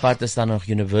kan die pad is dan nog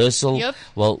Universal. Yep.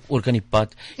 Wel, oor kan die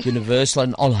pad Universal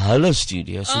en al hulle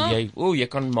studios. So jy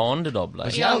kan maande daar bly.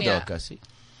 Was jy al daar, Cassie?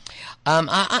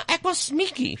 Ek was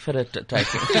Mickey vir 'n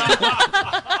tydjie.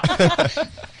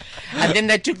 And then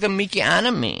they took the Mickey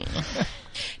anime.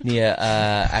 Nee,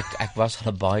 ek was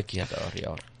al baie keer daar,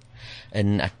 ja.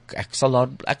 En ek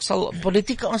sal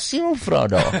politieke asiel vra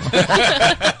daar.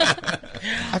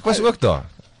 Ek was ook daar.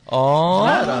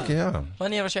 Oh, dankie, ja.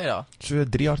 Wanneer was jy daar? So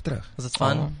 3 jaar terug. Was dit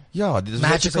fun? Ja, dit is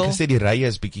magical. Ek gesê die rye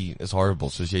is horrible.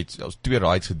 Soos jy het 2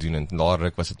 rides gedoen en na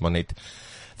ruk was dit maar net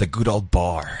the good old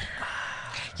bar.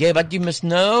 Yeah, but you must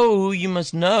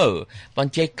know,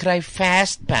 want jy kry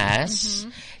fast pass.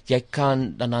 Jy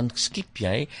kan dan skip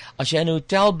jy. As jy in 'n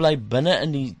hotel bly binne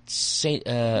in die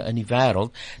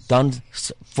wêreld, dan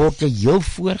word jy heel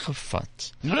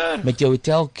voorgevat met jou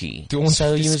hotelkie.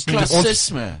 So jy moet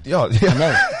klassisme. Ja.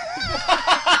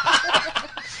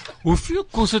 Hoeveel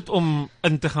kos dit om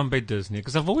in te gaan by Disney?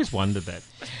 Because I've always wondered that.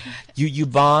 You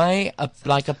buy a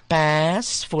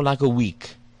pass for like a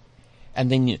week. And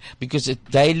then because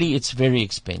daily it's very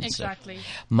expensive. Exactly.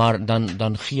 Maar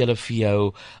dan gee hulle vir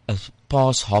jou 'n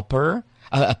pass hopper,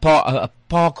 'n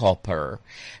park hopper.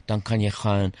 Dan kan jy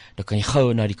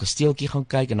gou na die kasteeltjie gaan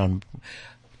kyk en dan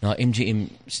na MGM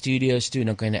Studios toe en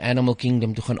dan kan jy na Animal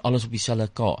Kingdom toe gaan, alles op dieselfde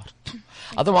kaart.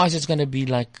 Otherwise it's going to be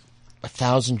like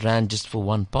R1,000 just for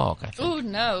one park, I think. Oh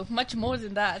no, much more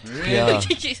than that.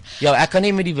 Ja, ek kan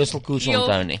nie met die wisselkoers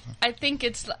onthou nie. I think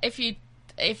it's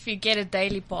if you get a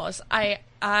daily pass, I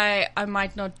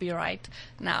might not be right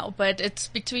now, but it's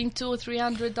between $200 or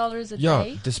 $300 a ja,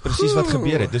 day. dis presies wat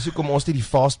gebeur het. Dis hoekom ons nie die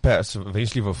fast pass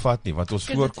eventually wil vat nie, want ons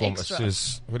voorkom is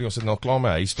soos, hoor jy, ons het nou klaar my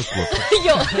huis verkoop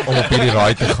om op hierdie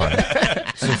ride te gaan.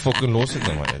 So fucking los het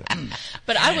nou maar.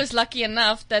 But I was lucky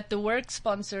enough that the work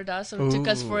sponsored us or took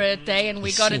us for a day, and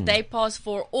we got a day pass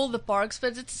for all the parks,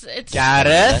 but it's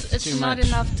not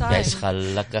enough time. Jy's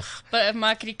gelukkig.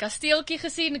 Maar ek het die kasteeltjie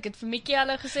gesien, ek het vir Mickey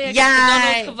hulle gesê, ek het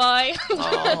Donald gewaai.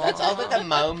 That's always a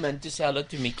moment to say hello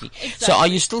to Mickey. Exactly. So are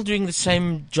you still doing the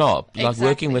same job, like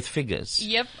working with figures?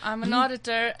 Yep, I'm an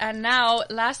auditor, and now,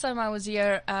 last time I was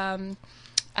here,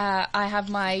 I have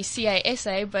my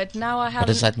CASA, but now I have... What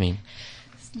does that mean?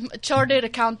 Chartered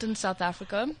Accountant South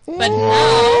Africa. But now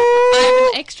I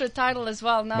have an extra title as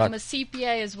well. Now I'm a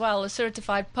CPA as well, a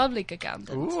Certified Public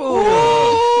Accountant.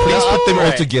 Please put them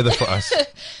all together for us.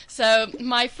 So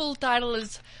my full title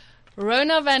is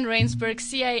Rona Van Rensburg,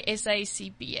 CASA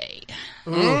CPA.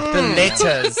 The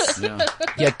letters.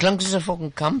 Jy klink soos 'n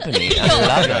fucking company. I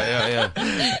love it. Ja.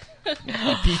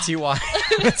 PTY.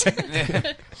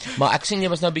 Maar ek sien jy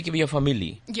was nou 'n bietjie by jou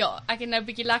familie. Ja, ek het nou 'n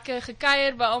bietjie lekker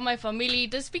gekuier by al my familie.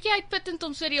 Dis bietjie uitputtend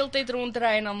om so die hele tyd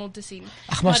rondry en almal te sien.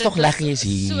 Ag, maar is tog lekker jy's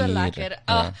hier. So lekker.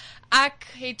 Ja. Ek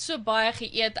het so baie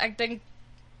geëet. Ek dink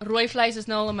rooi vleis is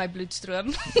nou al in my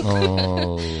bloedstroom.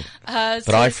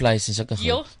 Braaivleis is ook 'n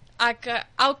goed. Ek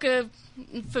elke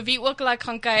vir wie ook al ek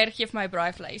gaan kuier, gee vir my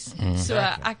braaivleis. So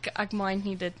ek mind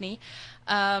nie dit nie.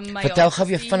 Vertel gou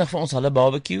weer vinnig vir ons hulle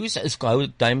barbecues. Hou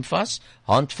dit duim vas,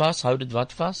 hand vas, hou dit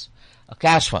wat vas? 'n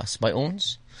Kers vas by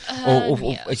ons? Of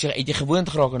het jy gewoond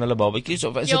geraak aan hulle barbecues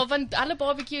of is ja, want alle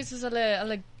barbecues is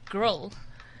hulle grill.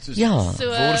 Ja,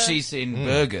 worsies en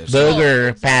burgers.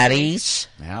 Burger patties.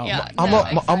 Ja,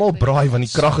 almal braai want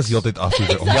die krag is heeltyd af hier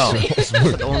by ons. Ja,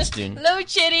 wat ons doen.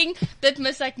 Load shedding, dit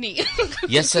mis ek nie.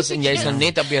 Jesus, en jy's nou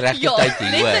net op die regte tyd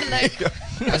hier, hoor.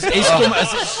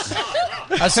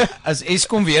 As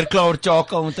Eskom weer klaar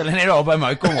chakel, moet hulle net daar by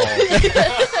my kom haal.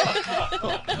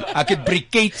 Ek het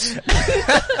briquettes.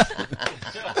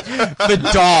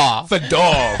 Vir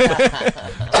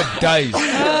days.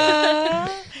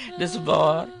 Dis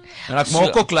waar. En ek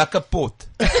maak ook lekker pot.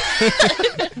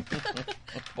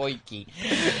 Potjie.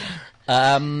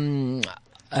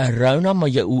 Rona, maar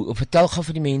vertel gou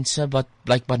vir die mense wat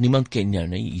blykbaar niemand ken jou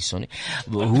nie hierso nie.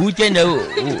 Hoe het jy nou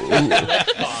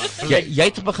jy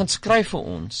het begin skryf vir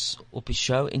ons op die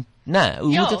show en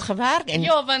hoe het dit gewerk? En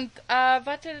ja, want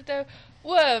wat het dit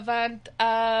want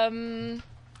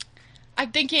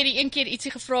ek dink jy het die een keer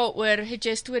ietsie gevra oor het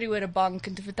jy 'n storie oor 'n bank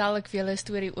en toe vertel ek vir julle 'n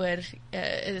storie oor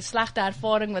 'n slegte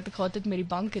ervaring wat ek gehad het met die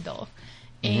banke daar.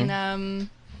 En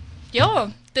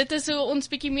ja, dit is hoe ons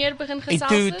bietjie meer begin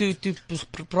gesels het. En toe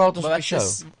praat ons op die show.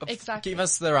 Exactly. Give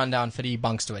us the rundown vir die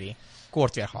bank story.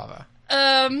 Kort weergawe.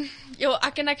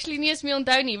 Ek kan actually nie eens meer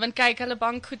onthou nie, want kyk, hulle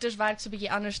bankgoeders werk so 'n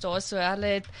bietjie anders daar, so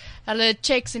hulle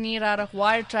checks en nie regtig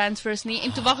wire transfers nie,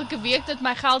 en toe wag ek 'n week dat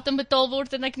my geld inbetaal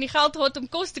word en ek nie geld gehad om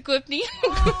kos te koop nie.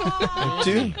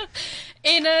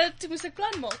 En toe moes ek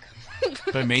plan maak.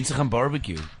 By mense gaan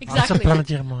barbecue. Exactly. Wat 'n plan het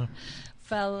jy gemaak?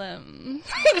 Wel,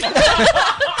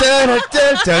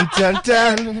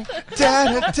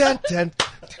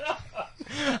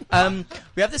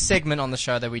 we have this segment on the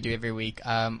show that we do every week,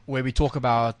 where we talk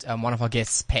about one of our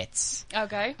guests' pets.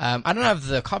 Okay. I don't have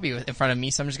the copy in front of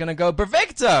me, so I'm just going to go.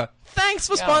 Bravector, thanks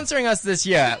for sponsoring us this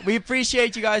year. We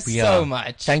appreciate you guys so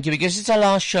much. Thank you, because it's our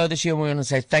last show this year. We want to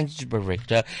say thank you to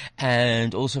Bravector,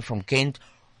 and also from Kent.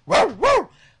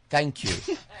 Thank you.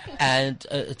 And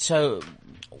so,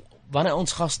 wanneer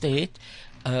ons gaste het,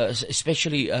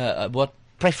 especially what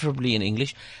preferably in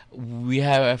English, we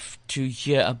have to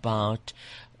hear about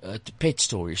the pet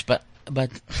stories. But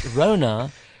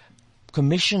Rona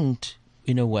commissioned,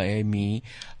 in a way, me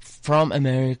from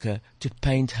America to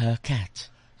paint her cat.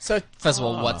 So, first of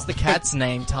all, what's the cat's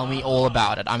name? Tell me all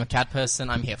about it. I'm a cat person.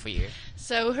 I'm here for you.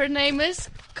 So her name is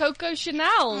Coco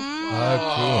Chanel.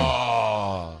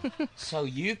 Oh, cool. So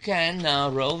you can now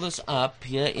roll this up.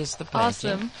 Here is the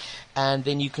painting. Awesome. And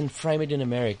then you can frame it in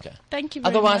America. Thank you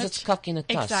very Otherwise, much. it's cuck in a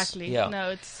tuss. Exactly. Yeah. No,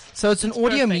 it's an audio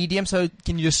perfect. medium. So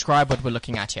can you describe what we're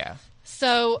looking at here?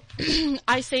 So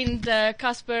I sent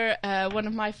Casper one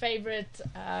of my favorite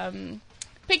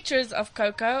pictures of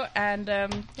Coco, and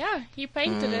he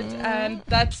painted it, and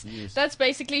that's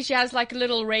basically, she has like a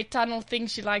little red tunnel thing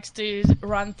she likes to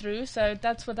run through, so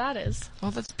that's what that is. Oh,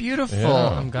 that's beautiful.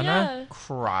 Yeah. I'm gonna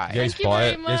cry. Jy's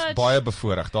baie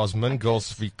bevoorreg. Daar's min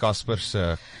girls wie Casper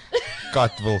se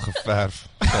kat wil geverf.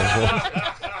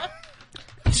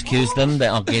 Excuse them, they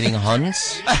are getting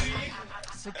Hans.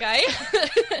 Okay.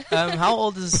 How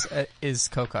old is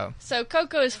Coco? So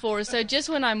Coco is 4. So just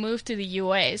when I moved to the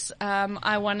US,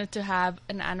 I wanted to have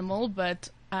an animal, but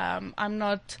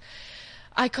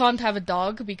I can't have a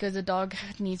dog because a dog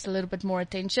needs a little bit more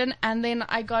attention. And then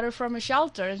I got her from a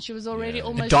shelter, and she was already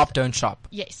almost... Adopt, don't shop.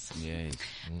 Yes. Yes.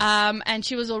 And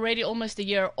she was already almost a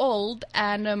year old,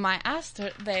 and I asked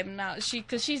them now,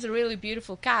 because she's a really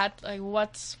beautiful cat, like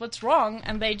what's wrong?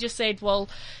 And they just said, well,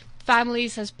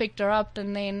 families has picked her up,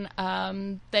 and then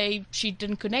she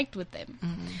didn't connect with them.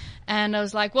 And I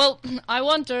was like, well, I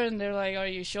want her, and they're like, are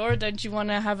you sure? Don't you want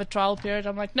to have a trial period?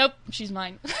 I'm like, nope, she's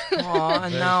mine.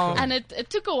 And now, and it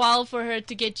took a while for her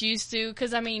to get used to,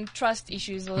 because trust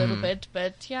issues a little bit,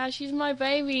 but yeah, she's my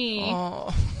baby.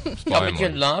 Oh. But you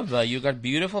love her. You got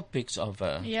beautiful pics of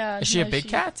her. Yeah. Is she a big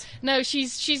cat? No,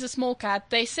 she's a small cat.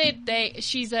 They said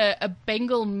she's a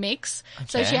Bengal mix,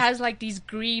 so she has like these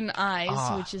green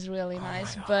eyes, which is really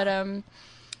nice. But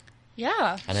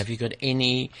yeah. And have you got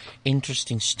any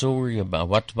interesting story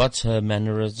about what's her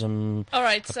mannerism? All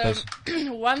right, so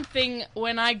one thing,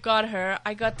 when I got her,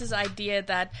 I got this idea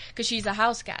that, because she's a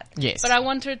house cat, yes, but I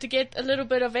want her to get a little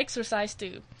bit of exercise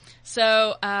too.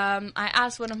 So I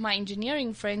asked one of my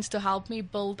engineering friends to help me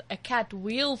build a cat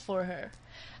wheel for her.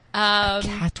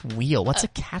 Cat wheel? What's a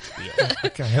cat wheel?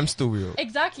 Like a hamster wheel.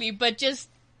 Exactly, but just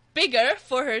bigger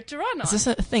for her to run on. Is this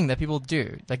a thing that people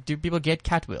do? Like, do people get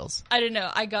cat wheels? I don't know.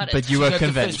 I got it. But you were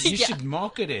convinced. You should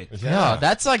market it. Yeah,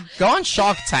 that's like, go on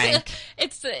Shark Tank.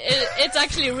 It's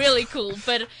actually really cool.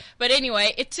 But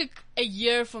anyway, it took a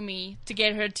year for me to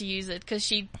get her to use it, because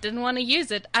she didn't want to use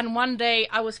it. And one day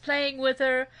I was playing with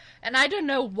her, and I don't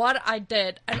know what I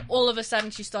did, and all of a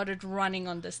sudden she started running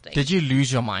on this thing. Did you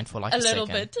lose your mind for like a little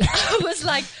second? bit? I was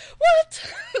like,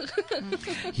 what?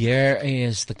 Here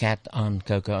is the cat on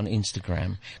Coco on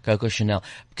Instagram, Coco Chanel.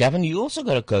 Gavin, you also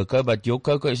got a Coco, but your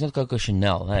Coco is not Coco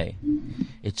Chanel, hey?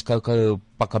 It's Coco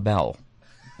Pacabelle.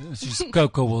 She's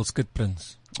Coco Wolskut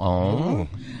Prince. Oh,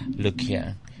 look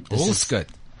here. Wolskut.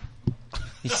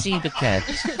 You see the cat.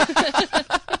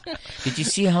 Did you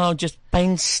see how just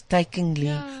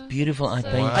painstakingly beautiful I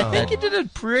painted I think that? you did a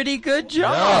pretty good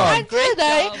job. I did,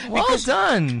 eh? Well Because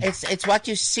done. It's what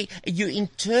you see. You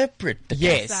interpret the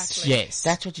Yes, cat. Exactly. Yes.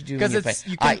 That's what you do. 'Cause When it's-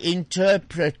 you you I can-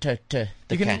 interpreted the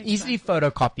You can cat. easily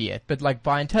photocopy it, but like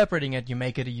by interpreting it, you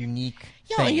make it a unique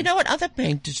Yeah, thing. you know what other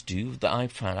painters do that I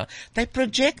found out? They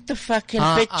project the fucking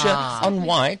picture on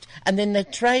white and then they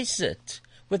trace it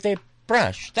with their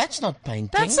brush. That's not painting.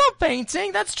 That's not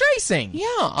painting, that's tracing.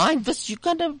 Ja, you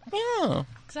gotta, ja.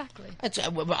 Exactly.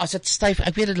 As dit styf,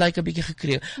 ek weet dit lyk 'n bietjie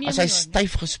gekreeu. Nee, As hy maar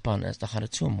styf gespan is, dan gaan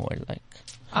dit so mooi lyk.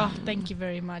 Oh, thank you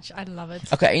very much. I love it.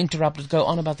 Okay, interrupted. Go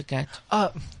on about the cat.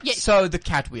 Yes. So the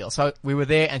cat wheel. So we were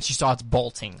there and she starts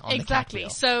bolting on Exactly. the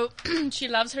cat So she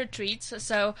loves her treats.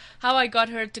 So how I got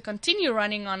her to continue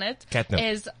running on it Catnip.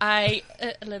 is a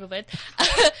little bit,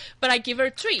 but I give her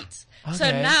treats. So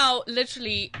Okay. now,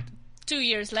 literally 2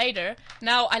 years later,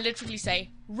 now I literally say,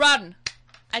 run.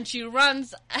 And she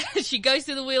runs, she goes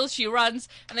to the wheel, she runs,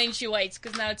 and then she waits,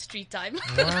 because now it's treat time.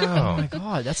 wheel. Oh my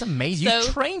god, that's amazing. You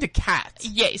So- trained a cat.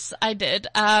 Yes, I did.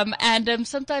 And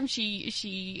sometimes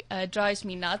she drives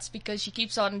me nuts because she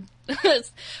keeps on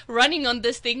running on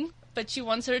this thing, but she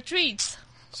wants her treats.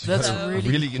 That's So-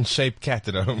 really in shape cat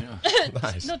at home.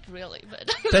 Nice. Not really, but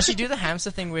Does she do the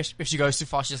hamster thing where if she goes too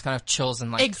fast, she just kind of chills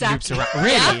and like exactly. loops around?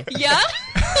 Really? Yeah,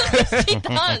 she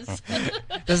does.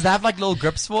 Does that have like little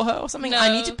grips for her or something? I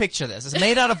No. need to picture this. It's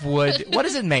made out of wood. What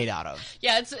is it made out of?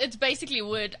 Yeah, it's basically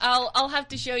wood. I'll have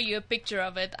to show you a picture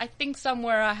of it. I think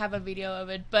somewhere I have a video of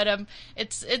it, but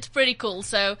it's pretty cool.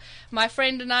 So my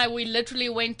friend and I, we literally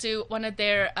went to one of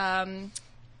their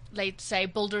let's say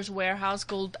Builder's Warehouse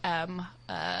called no,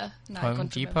 I Home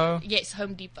can't Depot? remember. Yes,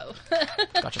 Home Depot.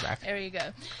 Got your back. There you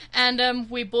go. And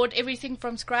we bought everything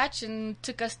from scratch, and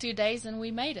took us 2 days, and we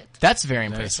made it. That's very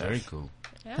That's impressive. very cool.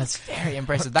 Yeah. That's very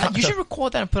impressive. That you should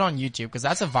record that and put it on YouTube because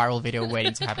that's a viral video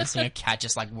waiting to happen. Seeing a cat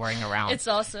just like whirring around. It's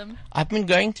awesome. I've been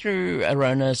going through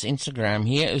Arona's Instagram.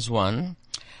 Here is one.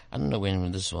 I don't know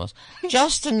when this was.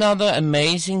 Just another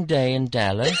amazing day in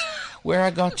Dallas where I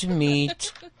got to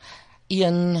meet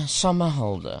Ian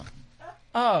Somerhalder.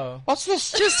 Oh. What's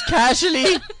this? Just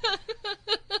casually.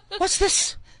 What's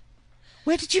this?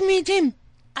 Where did you meet him?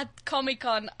 At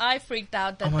Comic-Con, I freaked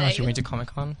out that Oh my day. gosh, you went to Comic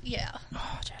Con? Yeah.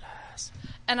 Oh, jealous.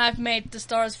 And I've met the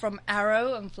stars from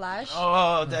Arrow and Flash.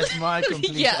 Oh, that's my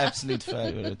complete Yeah. absolute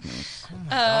favorite.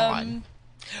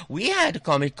 We had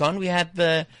Comic-Con. We had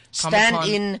the Comic-Con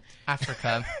stand-in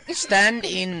Africa.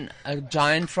 stand-in a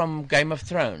giant from Game of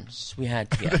Thrones. We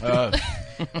had here.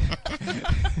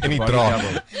 En die Body draak.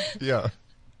 double. Ja.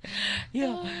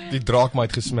 Yeah. Die draak my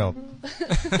het gesmeld.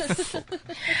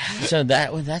 So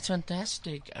that's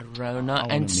fantastic, Arona.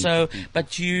 wanna And meet so, the people.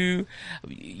 but you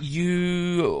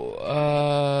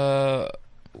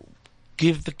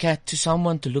give the cat to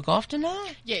someone to look after now?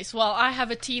 Yes, well, I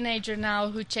have a teenager now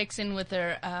who checks in with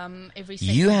her every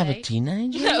second You have day. a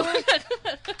teenager? No.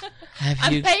 Have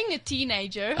I'm you? paying a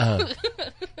teenager Oh.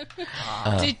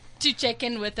 to check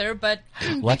in with her, but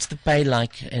What's the pay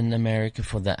like in America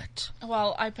for that?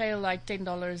 well, I pay like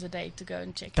 $10 a day to go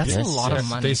and check. That's in. a lot of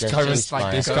money. There's That's current- just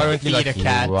fine. there's Go currently feed like- a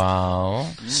cat. Wow.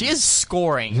 She is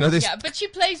scoring. You know, there's Yeah, but she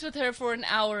plays with her for an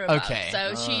hour about. Okay.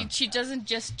 So she doesn't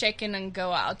just check in and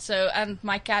go out. So, and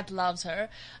my cat loves her.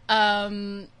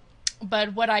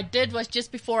 But what I did was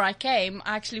just before I came,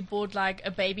 I actually bought like a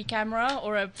baby camera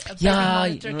or a baby Yeah,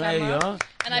 monitor yeah, camera, yeah.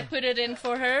 and I put it in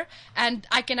for her, and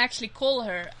I can actually call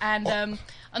her. And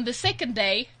on the second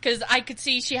day, because I could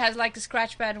see she has like a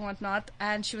scratch pad and whatnot,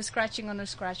 and she was scratching on her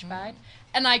scratch pad,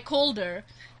 and I called her,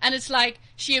 and it's like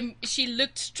she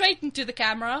looked straight into the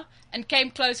camera and came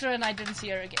closer, and I didn't see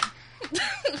her again.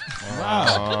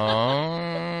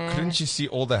 Couldn't you see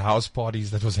all the house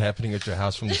parties that was happening at your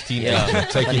house from this teenager Yeah.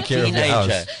 taking From care of your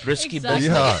teenager. house? Risky Exactly.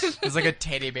 business. Yeah. There's like a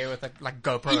teddy bear with like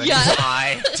GoPro in Yeah. his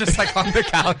eye, just like on the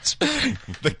couch.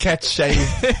 The cat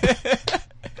shaved.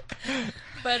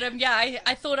 But yeah,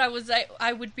 I thought I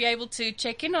would be able to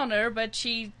check in on her, but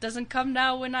she doesn't come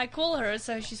now when I call her,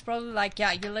 so she's probably like,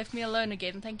 yeah, you left me alone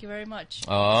again. Thank you very much.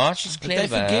 Oh, she's But clever.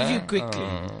 they forgive you quickly.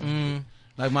 Oh.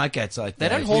 Like my cat's like They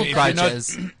that. don't hold If you're not-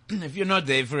 grudges. If you're not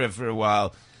there for a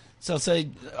while, sal sy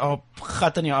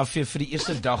gat aan jou afvee vir die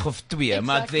eerste dag of twee,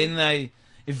 maar then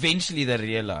eventually they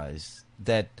realize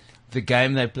that the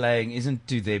game they're playing isn't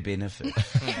to their benefit.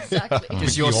 Exactly.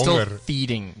 Because you're still Jonger.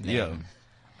 feeding them.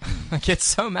 Yeah. I get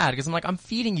so mad because I'm like, I'm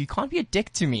feeding you. You can't be a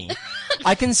dick to me.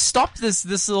 I can stop this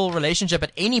little relationship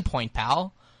at any point,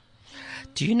 pal.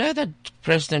 Do you know that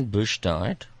President Bush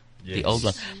died? Yes. The old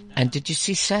one. And did you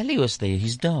see Sally was there,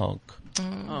 his dog?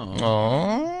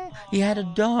 Oh. He had a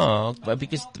dog, but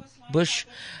because Bush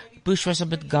was a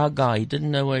bit gaga. He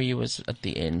didn't know where he was at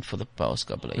the end for the past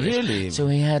couple of years. Really? So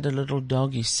he had a little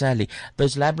doggy, Sally.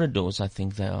 Those Labradors, I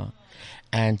think they are.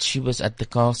 And she was at the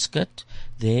casket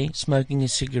there, smoking a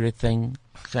cigarette thing.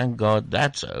 Thank God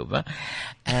that's over.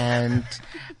 And,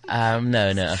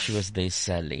 no, she was there,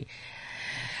 Sally.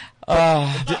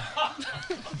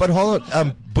 But hold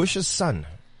on, Bush's son,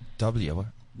 W.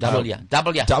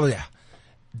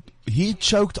 He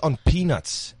choked on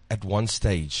peanuts at one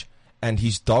stage, and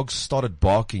his dogs started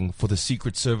barking for the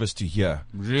Secret Service to hear.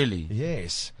 Really?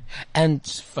 Yes. And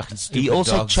he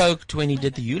also dogs. choked when he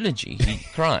did the eulogy. He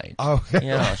cried. Oh,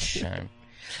 yeah, shame.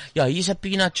 Yeah, he's a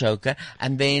peanut choker,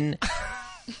 and then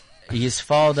his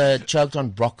father choked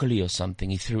on broccoli or something.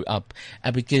 He threw up,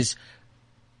 and because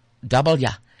W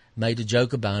made a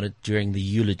joke about it during the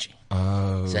eulogy.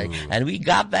 Oh. So, and we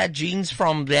got that genes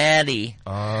from Daddy.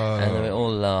 Oh. And we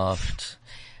all laughed.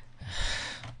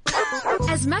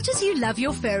 As much as you love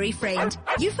your furry friend,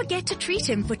 you forget to treat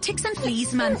him for ticks and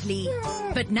fleas monthly.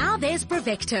 But now there's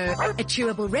Brevecto, a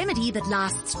chewable remedy that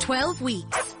lasts 12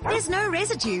 weeks. There's no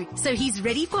residue, so he's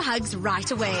ready for hugs right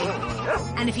away.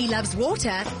 And if he loves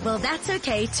water, well, that's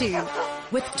okay too.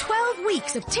 With 12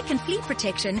 weeks of tick and flea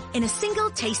protection in a single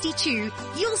tasty chew,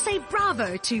 you'll say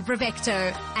bravo to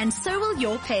Brevecto, and so will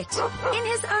your pet. In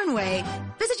his own way.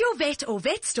 Visit your vet or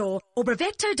vet store or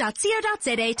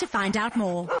brevecto.co.za to find out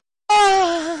more.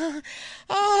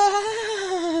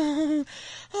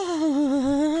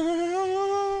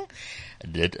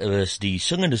 Dit is die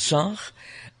singende saag.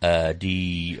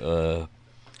 Die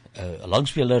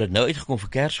langspeler het nou uitgekom vir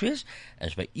Kersfees en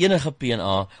is by enige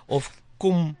PNA of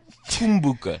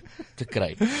komboeke te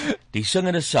kry. Die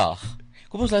singende saag.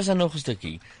 Kom ons luister nog 'n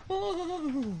stukkie.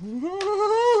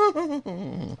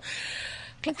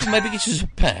 Klink vir my bietjie soos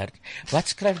 'n perd. Wat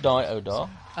skryf daai ou daar?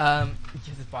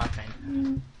 Dit is baie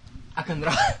fyn. Ek kan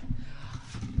dra.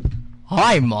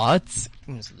 Hi maats.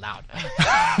 It's loud.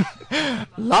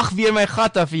 Lag weer my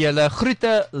gat af vir julle.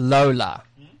 Groete Lola.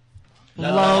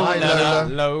 Lola.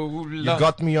 Lola. You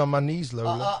got me on my knees,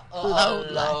 Lola.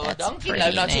 Lola, dankie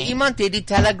Lola. So iemand het die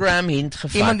Telegram hint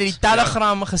gevat. Iemand het die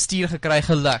Telegram gestuur gekry,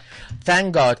 geluk.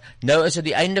 Thank God. Nou is dit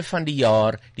die einde van die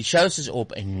jaar. Die shows is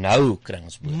op en nou kry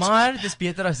ons boodskap. Maar dis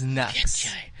beter as niks.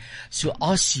 So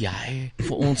as jy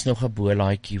vir ons nog 'n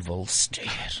boelaaitjie wil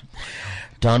stuur,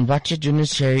 dan wat jy doen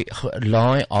is jy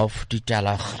laai af die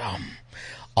Telegram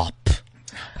op.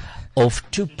 Of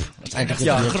toep.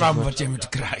 Ja, gram wat jy moet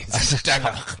kry. Dis 'n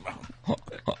Telegram.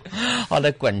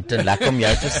 Hallo Quentin, lekker om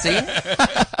jou te sien.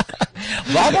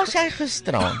 Waar was jy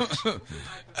gisterand?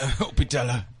 Op die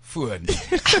telefoon.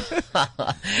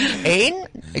 En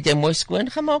het jy mooi skoon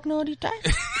gemaak na die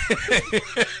tyd?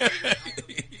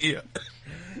 Ja.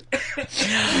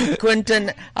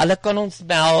 Quentin, hulle kan ons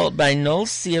bel by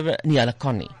 07, nee, hulle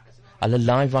kan nie. Hulle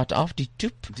laai wat af, die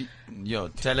toep. Ja,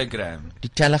 Telegram.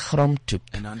 Die Telegram toep.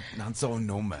 En dan so 'n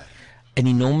nommer. En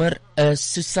die nommer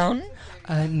is Susan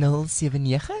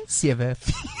 07974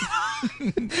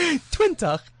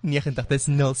 2090. Dis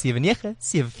 07974822090.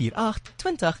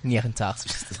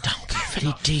 Dankie vir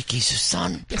die teekie,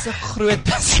 Susan. Dis 'n groot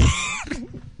plesier.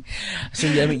 So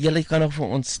julle kan nog vir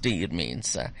ons stuur,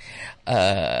 mense.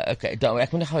 Okay, dan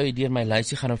ek moet nog gou deur my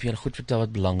lysie gaan om vir julle goed vertel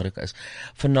wat belangrik is.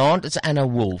 Vanaand is Anna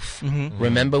Wolf.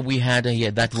 Remember we had her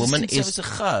here. That woman is 'n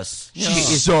gas. She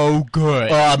is so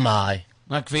good. Oh my.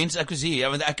 Maar ek wens ek was hier, ja,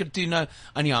 want ek het toe nou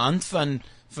aan die hand van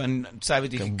sy wat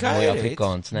die mooi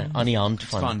Afrikaans, né? Aan die hand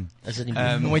van. Is dit nie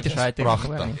nooit te sê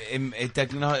pragtig. Het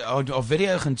ek nou 'n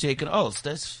video gaan check en alles.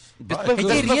 Dis het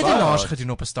jy redenaars gedoen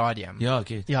op 'n stadium? Ja, ek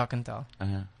het. Ja, ek kan tel.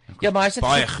 Ja, maar is dit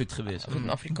baie goed geweest. In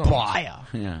Afrikaans. Baie.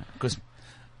 Ja, ek was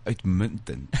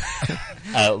uitmuntend.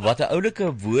 Wat 'n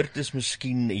oulike woord is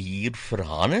miskien hier vir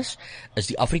Hannes, is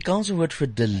die Afrikaanse woord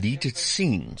vir deleted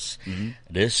scenes.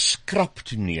 Dis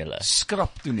skraptonele.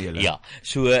 Skraptonele. Ja,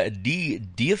 so die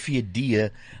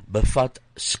DVD bevat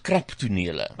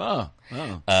skraptonele.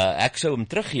 Ek sou hom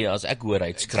teruggee as ek hoor hy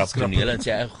het skraptonele en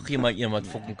sê ek gee my een wat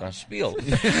fucking kan speel.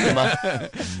 Maar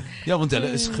ja, want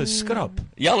hulle is geskrap.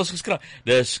 Ja, hulle is geskrap.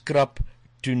 Dis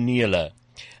skraptonele.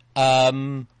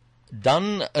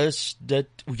 Dan is dit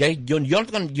you're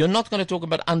not going to talk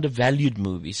about undervalued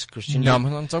movies, Christian. No, I'm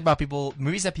going to talk about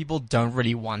movies that people don't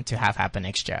really want to have happen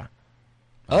next year.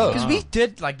 Oh, because we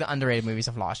did like the underrated movies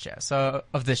of last year, this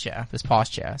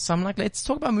past year. So I'm like, let's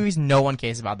talk about movies no one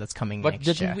cares about that's coming next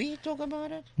year. But didn't we talk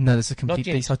about it? No, this is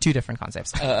completely. These are two different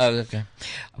concepts. Okay.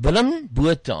 Willem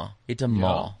Botha het 'n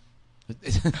ma.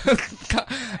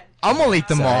 Almal het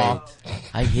 'n ma.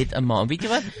 Hy het 'n ma. Weet jy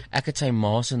wat? Ek het sy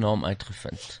ma se naam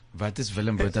uitgevind. Wat is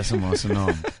Willem Botha se ma se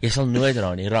naam? Jy sal nooit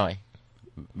raai nie, raai.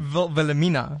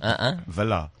 Wilhelmina.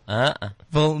 Villa.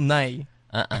 Wilnay.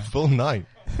 Wilnay.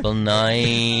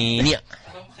 Wilnay. Nee.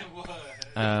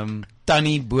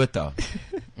 Tannie Botha.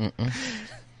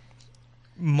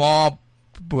 Ma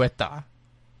Botha.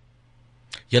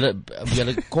 Julle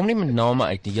kom nie met name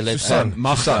uit nie. Julle Susan,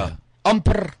 Magda.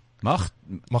 amper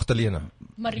Magdalena.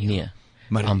 Marie. Nee.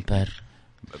 Amper.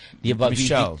 Nee, wat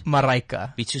Michelle.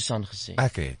 Marika. Wie het Susan gesê?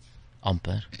 Ek het.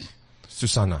 Amper.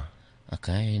 Susanna.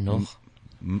 Okay, nog.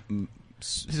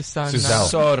 Susanna. Suzelle.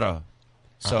 Sarah.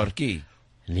 Sarkie.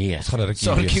 Nee. Ons gaan 'n rukkie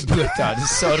Sarkie wees. Botha.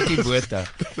 Dis Sarkie Botha.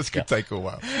 Dis could take a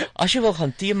while. As jy wil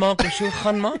gaan tee maak of so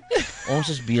gaan maar. Ons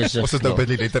is besig. Ons is nou by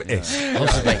die letter S.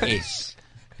 Ons is by S.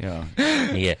 Ja.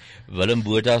 Nee, Willem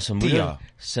Botha se moeder Tia.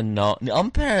 se naam, nee,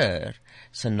 amper.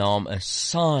 Sy naam is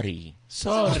Sari.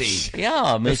 Sari.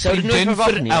 Ja, mens sou dit nooit Vriendin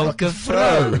verwag vir nie. elke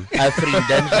vrou. 'n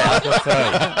Vriendin vir elke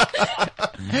vrou.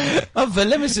 Maar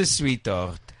Willem is 'n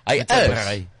sweetheart. Hy Met sy is.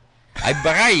 brei. Hy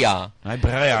brei ja. Hy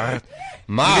brei hard.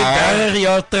 Maar 30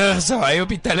 jaar terug sou hy op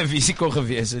die televisie kon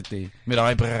gewees het nie, met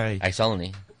daai brei. hy sal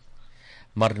nie.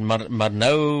 Maar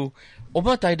nou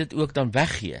omdat hy dit ook dan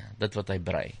weggee, dit wat hy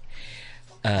brei.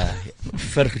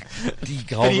 Vir die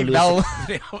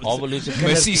hawelose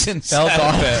missies en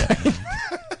sterwe.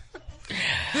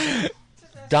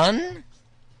 Dan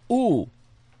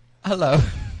Hallo.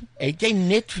 het jy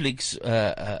Netflix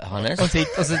Hannes? Ons het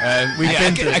ek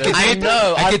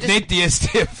het net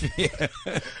DStv.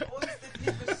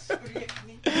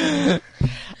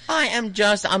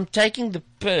 I'm taking the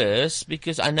purse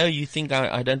because I know you think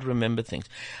I don't remember things.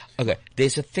 Okay,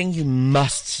 there's a thing you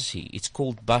must see. It's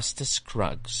called Buster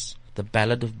Scruggs. The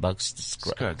Ballad of Buster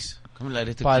Scruggs. Kom laat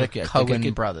dit By the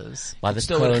Coen brothers. By the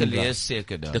Coen Coen gelees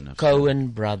seker dan. The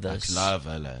Coen brothers. Ek love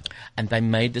hulle. And they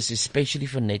made this especially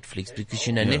for Netflix because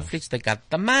you know Netflix they got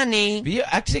the money. Wie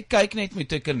ek sê kyk net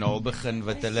met 'n kanaal begin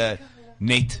wat hulle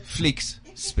Netflix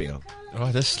speel.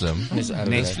 Oh, dis slim. Dis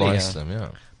baie slim,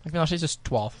 ja. Ek weet nog steeds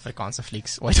 12 Afrikaanse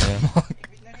flieks ooit gemaak.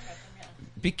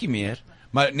 Bietjie meer,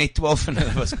 maar net 12 van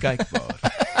hulle was kykbaar.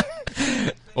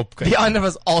 Die ander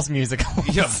was als musicals.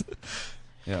 Ja.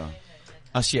 Ja.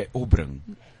 As jy opbring.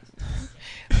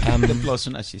 In plaas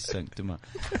van as jy sing, toe maar.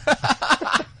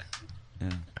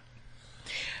 Yeah.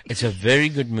 It's a very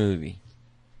good movie.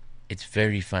 It's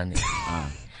very funny.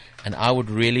 And I would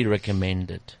really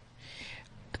recommend it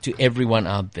to everyone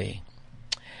out there.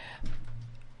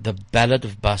 The Ballad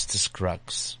of Buster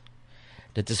Scruggs.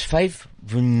 Dit is 5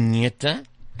 vignette.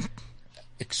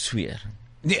 Ek sweer.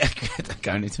 Nee, ek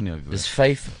kan nie van jou woord. Dis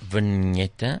 5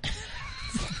 vignette.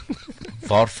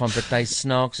 Waarvan party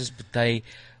snaaks is, party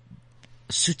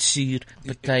soetsuur,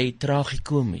 party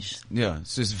tragikomies. Ja,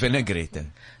 soos vinaigrette.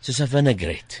 Soos 'n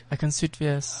vinaigrette. Hy kan soet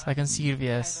wees, hy kan suur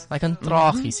wees, hy kan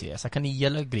tragies wees, hy kan die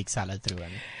hele Greek salad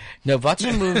roon. Nou wat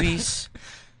se movies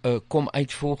kom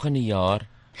uit volgende jaar?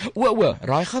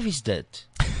 Raai gou wie's dit?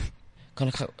 Kan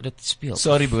ek dit speel?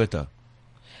 Sari Botha.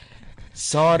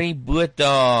 Sari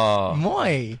Botha.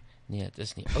 Mooi. Nee, dit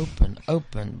is nie open.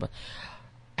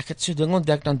 Ek het so ding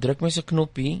ontdek, dan druk my se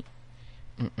knoppie.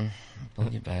 Wil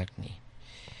nie werk nie.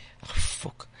 Ag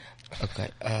fuck. Okay,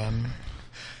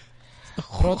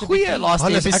 goeie laaste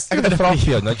Hannes, ek het 'n vraag vir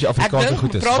jou, nou dat jy Afrikaans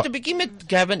goed is. Praat 'n bietjie met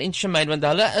Gavin en Shemaine want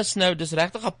hulle is nou, dis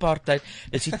regtig apartheid.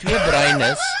 Dis die twee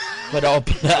breines wat daar op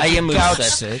hulle eie moet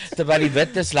sit terwyl die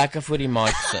wit is lekker voor die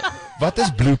maat sit. Wat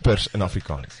is bloopers in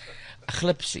Afrikaans?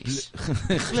 Glipsies.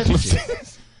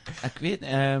 Glipsies. Ek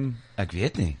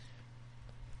weet nie.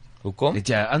 Hoekom? Het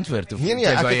jy 'n antwoord of Nee, jy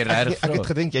ek wou jy regtig het vra?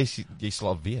 gedink jy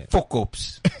sal weet.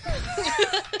 Fokkops.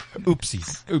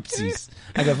 Oepsies.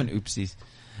 Ek hou van oepsies.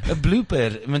 'n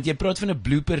Blooper, want jy praat van 'n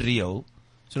blooper reel.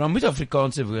 So dan moet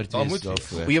Afrikaanse woord wees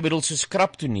daarvoor. Jy bedoel so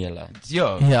skraptonele.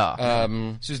 Ja.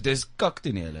 Soos dis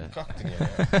kaktonele.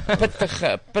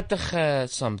 Pittige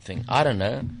something. I don't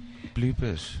know.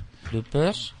 Bloopers.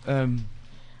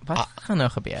 Wat gaan nou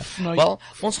gebeur? Wel,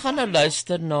 ons gaan nou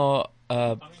luister na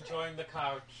Enjoying the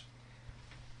couch.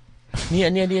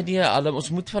 Nee, ons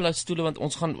moet vir hulle stoele want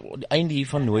ons gaan die einde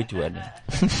hiervan nooit hoor nie.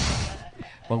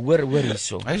 Maar hoor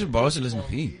hierso. Hy is basies nog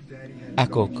hier.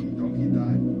 Ek ook.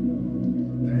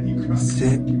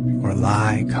 Sit or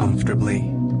lie comfortably,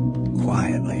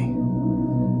 quietly.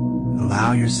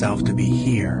 Allow yourself to be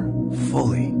here,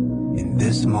 fully, in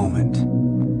this moment.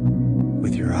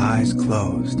 With your eyes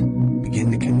closed,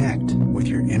 begin to connect with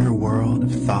your inner world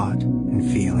of thought and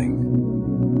feeling.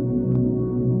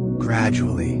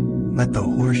 Gradually, let the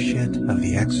horseshit of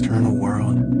the external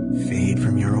world fade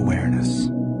from your awareness.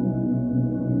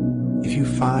 If you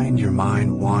find your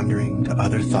mind wandering to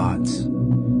other thoughts,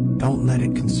 don't let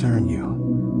it concern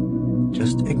you.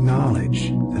 Just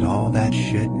acknowledge that all that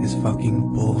shit is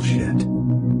fucking bullshit.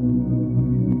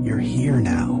 you're here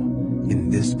now, in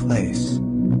this place,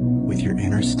 with your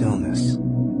inner stillness.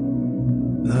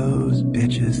 Those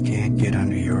bitches can't get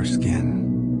under your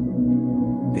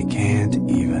skin. They can't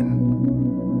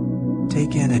even.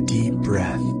 Take in a deep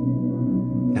breath.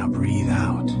 Now breathe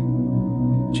out.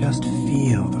 Just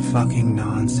feel the fucking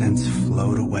nonsense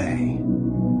float away.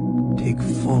 Take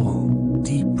full,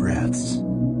 deep breaths.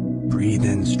 Breathe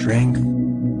in strength.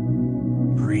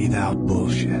 Breathe out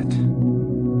bullshit.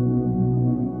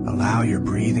 Allow your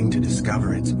breathing to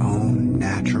discover its own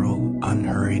natural,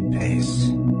 unhurried pace.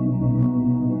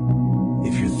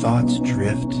 If your thoughts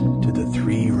drift to the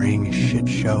three-ring shit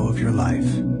show of your life,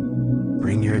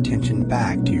 bring your attention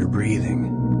back to your breathing.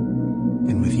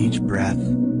 And with each breath,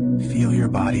 feel your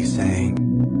body saying,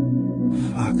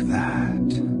 fuck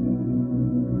that.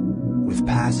 With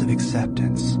passive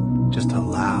acceptance, just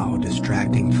allow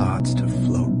distracting thoughts to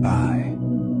float by.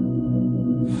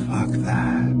 Fuck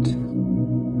that.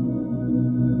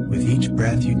 With each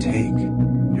breath you take,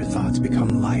 your thoughts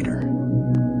become lighter,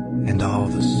 and all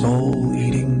the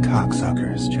soul-eating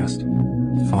cocksuckers just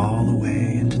fall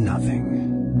away into nothing.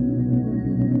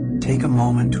 Take a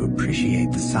moment to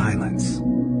appreciate the silence.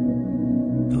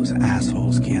 Those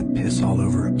assholes can't piss all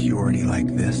over a purity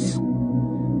like this.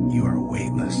 You are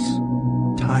weightless,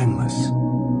 timeless,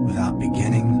 without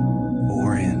beginning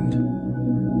or end.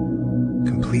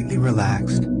 Completely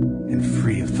relaxed and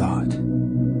free of thought.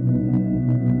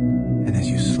 And as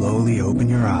you slowly open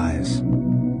your eyes,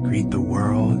 greet the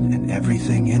world and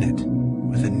everything in it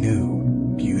with a new,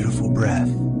 beautiful breath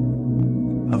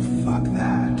of fuck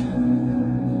that.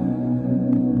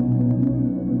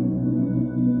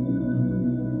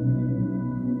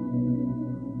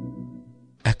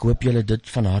 Ek hoop julle dit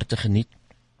van harte geniet.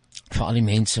 Vir al die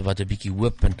mense wat 'n bietjie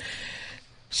hoop en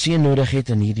seën nodig het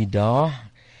in hierdie dae.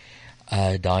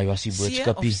 Daai was die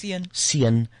boodskapie.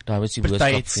 Seën, daai was die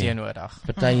boodskap. Party het seën nodig.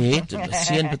 Party het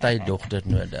seën, party dogter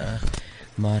nodig.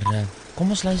 Maar kom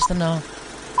ons luister na.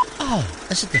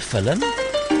 Is dit 'n film?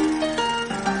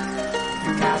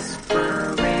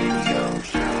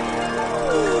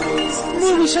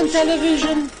 Movies and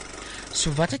television.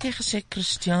 So wat het jy gesê,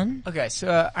 Christian? Okay, so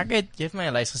jy het my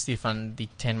 'n lys gestuur van die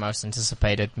 10 most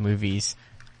anticipated movies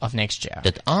of next year.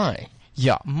 Dit I.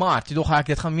 Ja, maar toe dog ek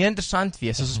dit gaan meer interessant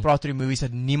wees as ons praat oor die movies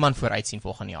wat niemand vooruit sien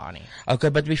volgende jaar nie. Okay,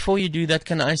 but before you do that,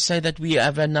 can I say that we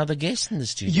have another guest in the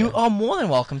studio? You are more than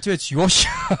welcome to. It's your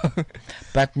show.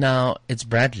 But now it's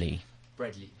Bradley.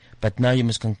 But now you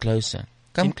must come closer.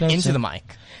 Come closer. Into the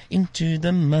mic. Into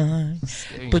the mic.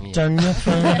 Put on your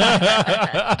phone.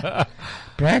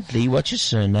 Bradley, what's your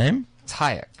surname?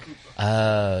 Tyack.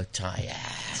 Oh,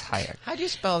 Tyack. How do you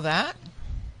spell that?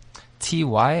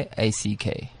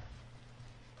 Tyack.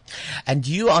 And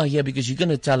you are here because you're going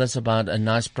to tell us about a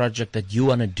nice project that you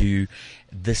want to do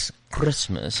this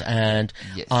Christmas. And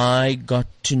yes. I got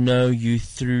to know you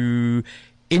through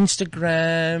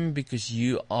Instagram because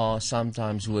you are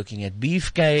sometimes working at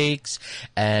Beefcakes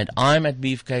and I'm at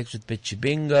Beefcakes with Pitchy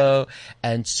Bingo.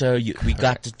 And so we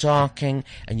got to talking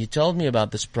and you told me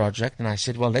about this project and I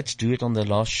said, well, let's do it on the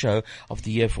last show of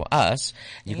the year for us.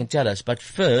 You can tell us. But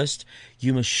first,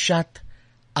 you must shut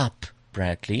up,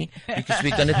 Bradley, because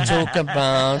we're going to talk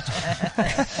about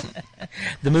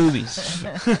the movies.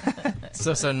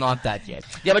 So not that yet.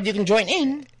 Yeah, but you can join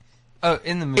in. Oh,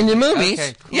 in the movies. In the movies.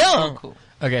 Okay, cool, yeah. Cool.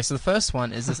 Okay, so the first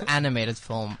one is this animated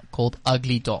film called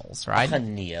Ugly Dolls, right?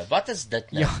 What is that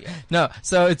now? Yeah. No,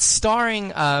 so it's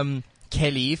starring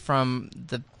Kelly from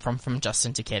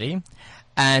Justin to Kelly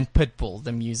and Pitbull,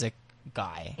 the music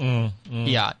guy.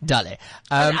 Yeah, Dale.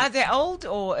 Are they old,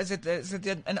 or is it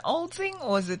an old thing,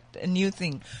 or is it a new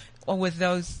thing, or with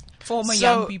those former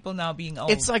young people now being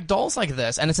old? It's like dolls like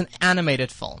this, and it's an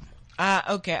animated film.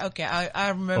 Okay. I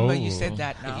remember you said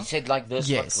that now. You said like this.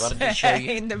 Yes. What did he show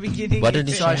you? In the beginning. What did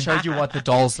he So show I showed you what the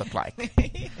dolls look like.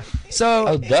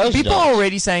 So those people dolls. are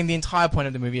already saying the entire point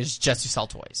of the movie is just to sell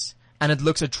toys, and it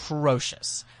looks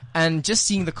atrocious. And just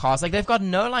seeing the cast, like they've got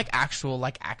no like actual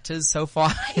like actors so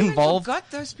far involved. I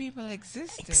forgot those people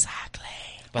existed. Exactly.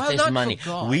 But Well, there's not money.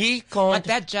 forgot. We can't. But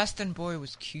that Justin boy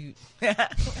was cute.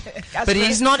 But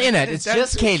he's not in it. It's Don't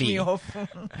just switch Kelly. me off.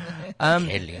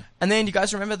 Kelly. And then you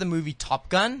guys remember the movie Top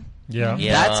Gun? Yeah.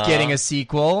 That's getting a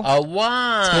sequel. Oh,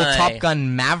 why? It's called Top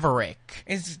Gun Maverick.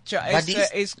 Is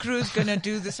Cruise gonna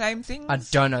do the same thing? I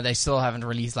don't know. They still haven't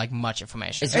released like much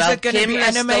information. Is Val it gonna be Kilmer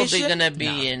animation? still gonna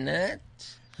be in it?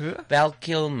 Who? Val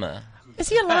Kilmer. Is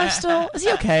he alive still? Is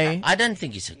he okay? I don't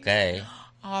think he's okay.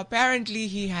 Apparently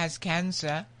he has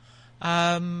cancer.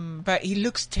 But he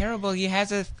looks terrible. He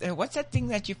has what's that thing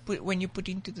that you put when you put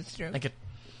into the throat? Like a,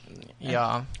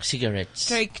 yeah.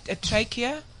 Cigarettes. A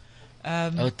trachea.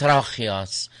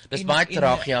 tracheas. Dis baie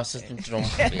tracheas as in trom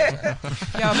gebeur.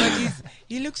 Yeah, but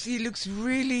he looks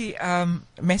really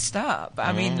messed up.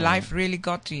 I mean, life really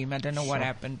got to him. I don't know what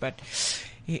happened, but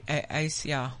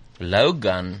yeah.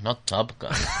 Logan, not Top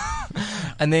Gun.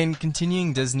 And then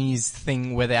continuing Disney's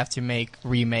thing where they have to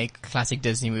remake classic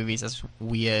Disney movies as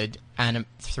weird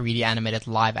 3D animated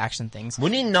live action things.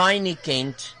 Moenie naai nie,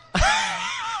 Kent.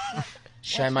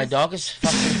 Shay, my dog is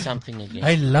fucking something again.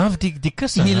 I love the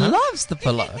kussen. He loves the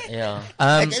pillow. Yeah.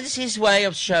 It is his way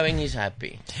of showing he's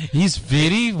happy. He's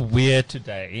very weird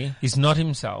today. He's not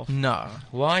himself. No.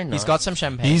 Why not? He's got some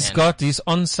champagne. He's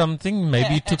on something.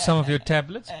 Maybe he took some of your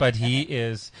tablets, but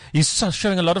he's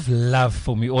showing a lot of love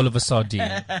for me, all of a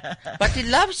sardine. But he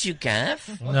loves you,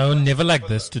 Gav. No, never like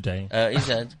this today. Is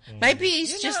it? Maybe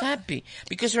he's just happy.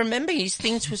 Because remember, his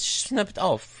things were snipped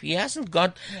off. He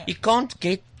can't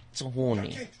get so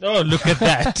horny. Oh, look at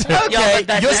that. Okay,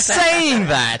 yeah, you're saying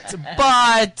that,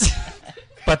 but...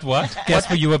 But what?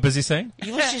 Casper, you were busy saying?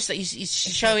 He was just, he's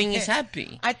showing he's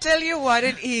happy. I tell you what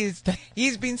it is.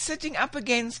 He's been sitting up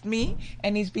against me,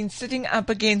 and he's been sitting up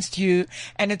against you,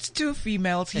 and it's two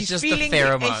females. He's just feeling the the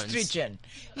pheromones. estrogen.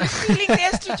 He's feeling the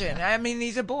estrogen. I mean,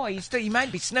 he's a boy. He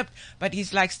might be snipped, but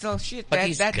he's like still shit. But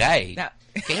he's gay.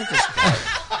 Kent is gay.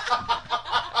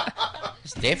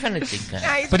 He's definitely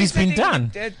gay. But he's been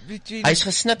done. Hy's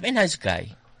gesnip en hy's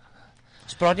gay.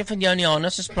 Ons praat nie van jou nie,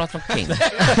 Johannes, ons praat van Kent.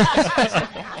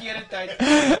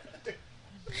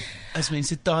 As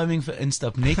mense timing vir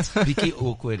instap net bietjie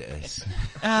awkward is.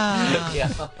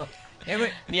 Ja.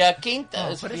 Ja, Kent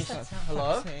is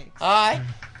Hello? Hi.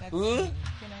 Who?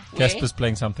 Casper's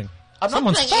playing something. I'm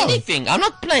not playing anything. I'm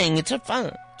not playing. It's a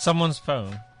phone. Someone's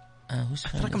phone. Whose phone?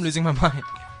 I feel like I'm losing my mind.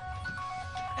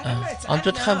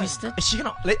 Antwoord gou, wie is dit? Is she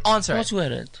gonna answer? Ons hoor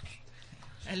dit.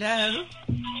 Hello?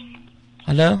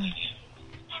 Hallo?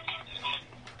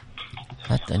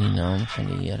 Wat in die naam van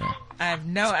die Here? I have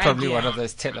no idea. Probably one of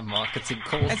those telemarketing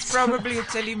calls. It's probably a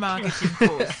telemarketing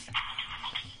call.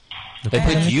 They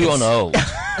put you on hold.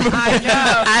 I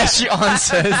know. As she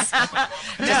answers.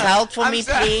 Just hold for me,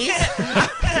 please.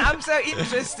 I'm so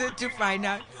interested to find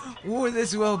out who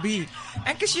this will be.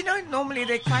 And because, normally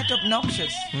they're quite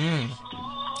obnoxious.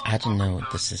 I don't know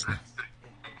what this is now.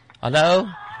 Hello?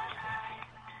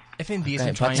 FNB is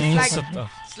Okay, trying It's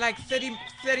like 30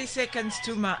 seconds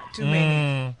too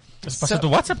many. Was it a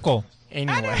WhatsApp call?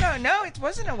 Anyway. I don't know. No, it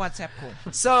wasn't a WhatsApp call.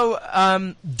 So,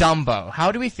 Dumbo.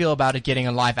 How do we feel about it getting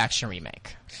a live action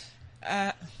remake?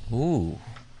 Ooh.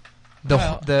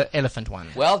 The elephant one.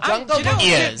 Well, Jungle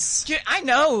Ears. I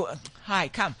know. Hi,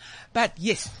 come. But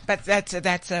yes, but that's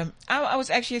I was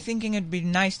actually thinking it'd be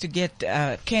nice to get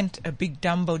Kent a big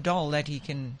Dumbo doll that he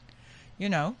can,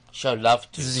 show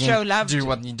love to. Show love do to.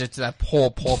 what you did to that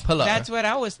poor pillow. That's what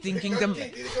I was thinking. On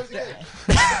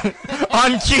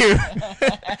cue.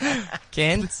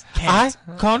 Kent.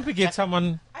 Can't we get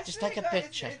someone? Just take a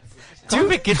picture. Can't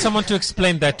we get someone to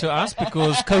explain that to us?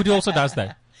 Because Cody also does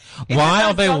that. Why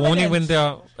are they warning when they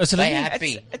are? They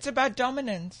happy. It's about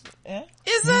dominance. Yeah?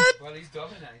 Is it? Well, he's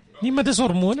dominating. Nee, maar dis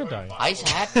hormone daai. Hy's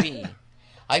happy.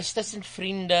 Hy's tussen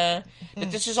vriende.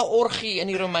 Dit is soos 'n orgie in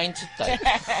die Romeinse tyd.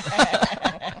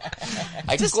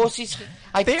 Hy het kossies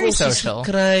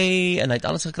gekry en hy het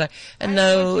alles gekry. En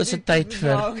nou is dit tyd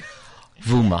vir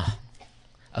Woema.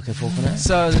 Okay, volgende.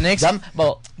 So the next I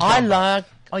like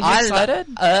Are you excited?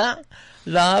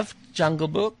 Love Jungle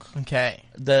Book. Okay.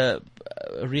 The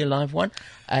real life one,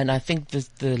 and I think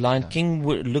the Lion King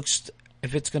looks,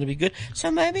 if it's going to be good,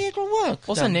 so maybe it'll work.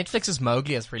 Also, Netflix's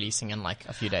Mowgli is releasing in like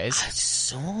a few days.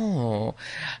 So,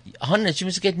 Hannes, you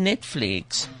must get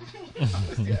Netflix. Is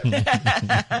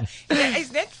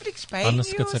Netflix paying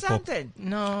you or something?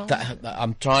 No.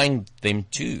 I'm trying them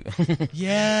too.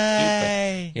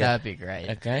 Yay! Yeah. That'd be great.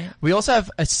 Okay. We also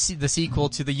have the sequel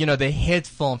to the hit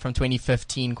film from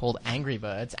 2015 called Angry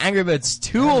Birds. Angry Birds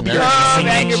 2 will be releasing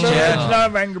next year.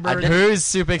 Love Angry Birds. Who's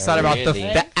super excited about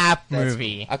the app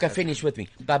movie? Okay, finish with me.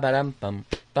 Ba-ba-dum-bum,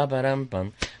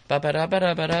 ba-ba-dum-bum,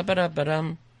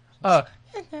 ba-ba-da-ba-da-ba-da-ba-da-ba-dum. Oh,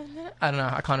 I don't know.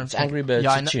 I can't. It's Angry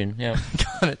Birds tune. Yeah.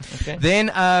 Got it. Okay.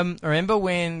 Then, remember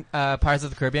when Pirates of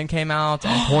the Caribbean came out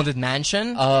and Haunted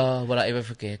Mansion? Oh, will I ever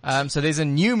forget? So there's a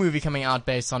new movie coming out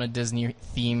based on a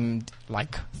Disney-themed,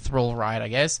 like, thrill ride, I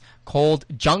guess, called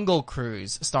Jungle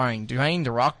Cruise, starring Dwayne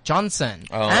 "The Rock" Johnson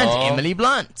and Emily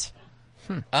Blunt.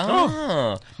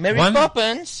 Mary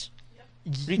Poppins.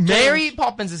 Mary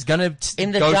Poppins is gonna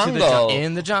in the go jungle. To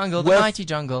in the jungle, the mighty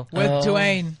jungle, with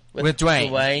Dwayne. With Dwayne.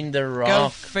 Dwayne the Rock. Go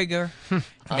figure.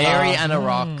 Mary and a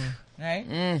rock.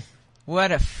 Right?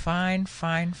 What a fine.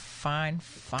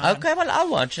 Okay, well, I'll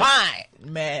watch it. Fine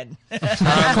man. He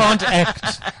can't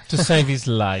act to save his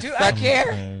life. Do I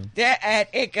care?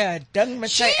 Ek ding met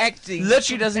sy acting.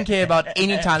 Literally doesn't care about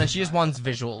any talent. She just wants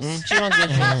visuals. She wants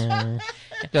visuals.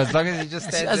 As long as he just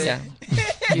stands there.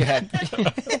 You happy.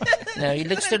 No, he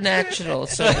looks too natural.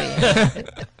 Sorry.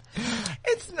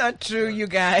 It's not true, you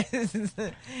guys.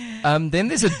 Then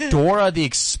there's a Dora the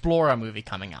Explorer movie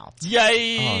coming out.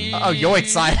 Yay! Oh, you're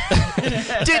excited.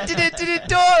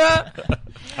 Dora!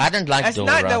 I didn't like That's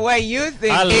Dora. not the way you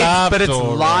think. But it's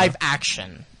live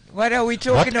action. What are we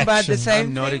talking about? The same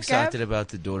I'm not thing, excited Gav? about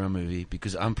the Dora movie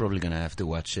because I'm probably going to have to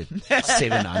watch it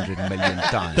 700 million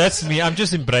times. That's me. I'm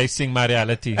just embracing my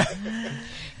reality.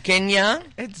 Kenya?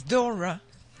 It's Dora.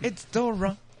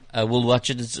 We'll watch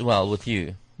it as well with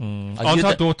you. Aren't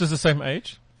our daughters the same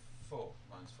age? 4.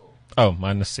 Mine's 4. Oh,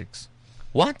 mine is 6.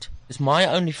 What? Is Maya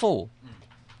only 4?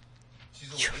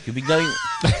 You'll be going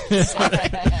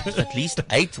at least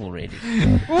 8 already.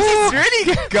 He's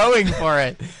really going for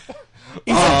it.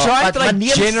 He's trying to like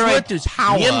generate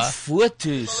power. Neem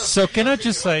foto's. So can I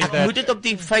just say Ek that moet dit op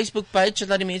die Facebook page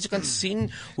sodat die mense kan sien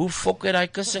hoe fok hy daai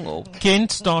kussing op.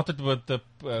 Kent started with the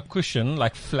cushion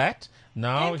like flat.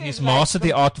 Now he's mastered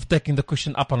the art of taking the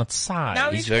cushion up on its side.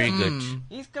 Now He's very good.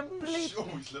 He's complete.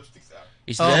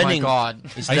 He's Oh my learning. God.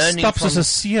 He's Hy learning stap soos 'n from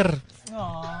seer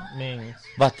Aw. mens.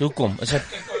 Wat? Hoekom? Is dit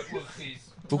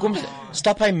Hoekom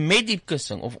stap hy met die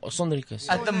kussing of sonder die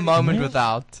kussing? At the moment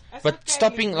without. But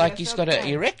stopping like he's got an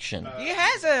erection. He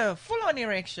has a full-on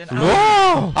erection.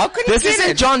 Whoa! How could he This get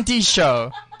isn't it? John T's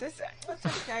show. It's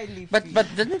okay, Leafy. But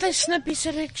didn't they snip his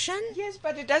erection? Yes,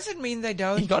 but it doesn't mean they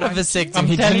don't. He got a want to. vasectomy. I'm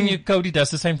He telling didn't- you, Cody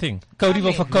does the same thing. Cody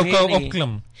wil vir Coco Really?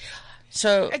 opklim.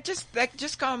 So They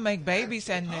just can't make babies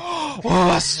and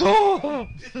oh, so.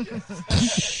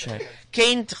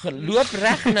 Kent, loop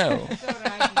reg nou.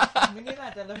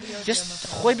 Just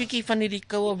gooi bietjie van hierdie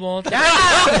koue water.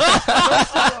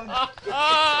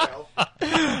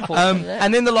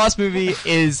 And then the last movie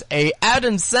is a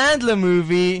Adam Sandler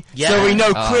movie. Yeah. So we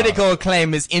know critical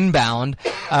acclaim is inbound.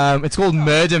 It's called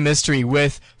Murder Mystery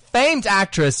with famed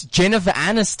actress Jennifer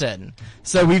Aniston.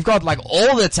 So we've got like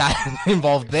all the talent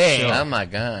involved there. Oh my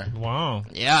god. Wow.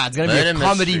 Yeah, it's gonna Murder be a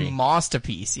comedy Mystery.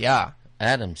 masterpiece. Yeah.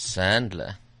 Adam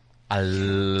Sandler.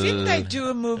 Didn't they do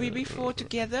a movie before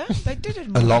together? They did a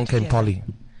movie Along Came together. Polly.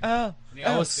 Oh.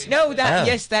 No, Oh.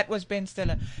 yes, that was Ben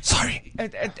Stiller. Sorry.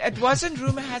 It wasn't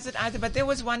Rumor Has It either, but there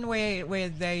was one where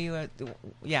they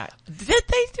yeah. Did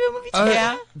they do a movie Oh, together?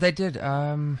 yeah. They did.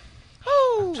 Oh,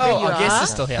 I guess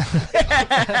it's still here.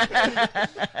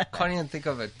 Can't even think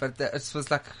of it, but it was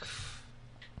like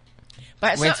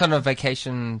But went so- on a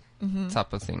vacation Mhm.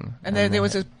 type of thing, And there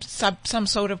was some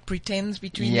sort of pretense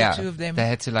between the two of them. They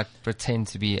had to like pretend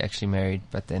to be actually married,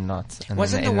 but they're not. And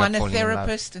Wasn't then the they one ended a up falling in love.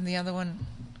 therapist and the other one?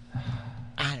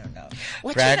 I don't know.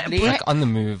 What's Bradley, your- like on the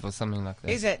move or something like that.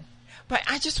 Is it? But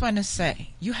I just want to say,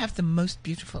 you have the most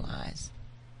beautiful eyes.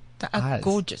 They are Eyes.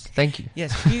 gorgeous. Thank you.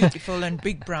 Yes, beautiful and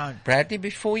big brown. Bradley,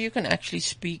 before you can actually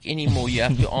speak anymore, you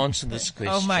have to answer this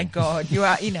question. Oh my God, you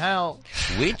are in hell.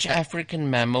 Which African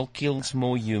mammal kills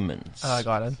more humans? I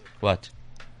got it. What?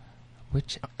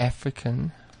 Which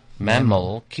African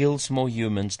mammal kills more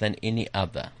humans than any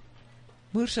other?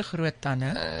 Moerse groot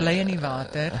tande, bly in die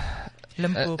water.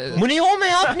 Limpopo. Moenie hom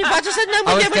help nie. Wat is dit nou?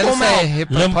 I was Moet jy met gonna hom say help?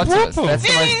 hippopotamus. That's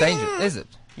the most dangerous, is it?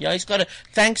 Yeah, he's got it.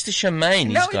 Thanks to Shemaine,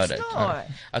 he's No, got it's it. not.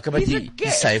 Okay, but He's a he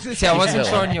guest. saved. See, I wasn't he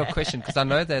sure on saved. your question because I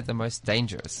know they're the most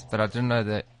dangerous, but I didn't know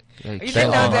that. You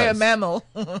didn't know they're a mammal.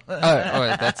 oh,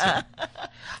 that's it.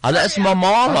 Hulle is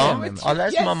mammalia. Yes. Hulle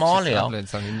is I've mammalia. learned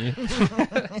something new.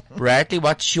 Bradley,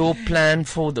 what's your plan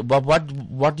for the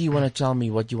what do you want to tell me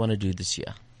what you want to do this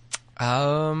year?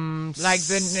 Like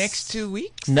the next 2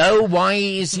 weeks? No, why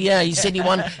is here? He said he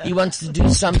wants to do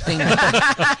something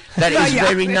that is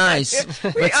very nice.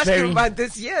 We That's asked very him about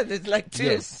this year. There's like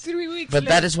 3 weeks But left.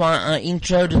 that is why I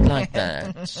introed it like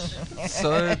that.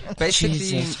 So basically,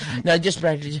 Jesus. No, just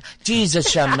Bradley.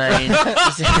 Jesus, Charmaine.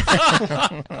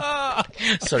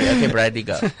 Sorry, okay, Bradley,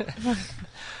 go.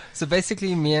 So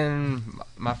basically, me and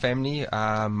my family,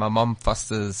 my mom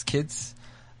fosters kids.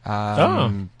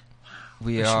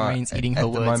 We Which are means at eating her the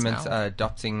words moment now.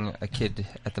 adopting a kid.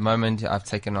 At the moment, I've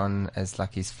taken on as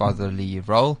like his fatherly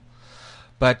role.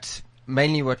 But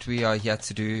mainly what we are here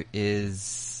to do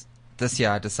is this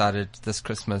year I decided this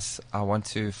Christmas I want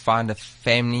to find a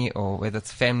family, or whether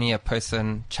it's family, a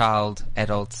person, child,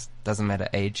 adult, doesn't matter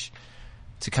age,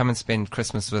 to come and spend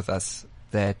Christmas with us,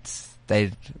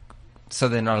 so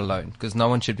they're not alone, because no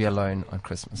one should be alone on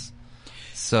Christmas.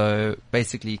 So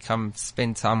basically come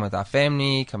spend time with our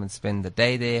family, come and spend the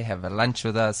day there, have a lunch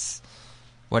with us,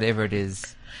 whatever it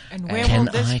is. And where Can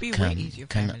will this I be? come? Where is your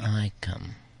Can family? I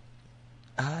come?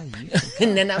 You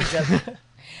No, I'm joking.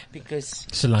 Because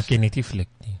So like net die fliek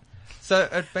nie. So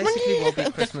it basically will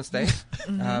be Christmas Day.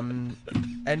 And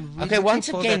we're Okay, looking once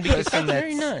for again, that because person that's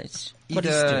very that's nice. What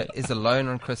is either it? is alone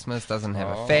on Christmas, doesn't have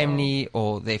a family,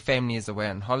 or their family is away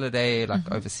on holiday,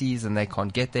 like overseas, and they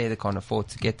can't get there, they can't afford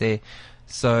to get there.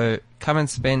 So come and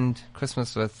spend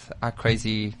Christmas with our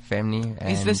crazy family.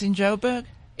 And Is this in Joburg?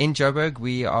 in Joburg?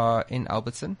 We are in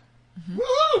Alberton.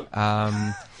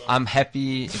 I'm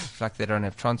happy if like they don't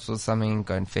have transport or something,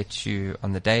 go and fetch you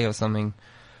on the day or something.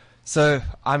 So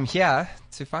I'm here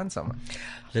to find someone.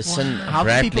 Listen, How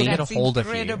can people Bradley. get a hold of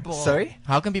you? incredible. Sorry?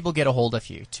 How can people get a hold of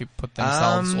you to put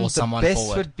themselves or someone the best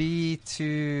forward? would be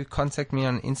to contact me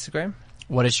on Instagram.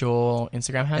 What is your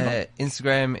Instagram handle?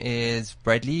 Instagram is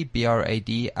Bradley,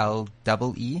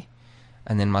 BRADLEE,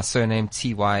 and then my surname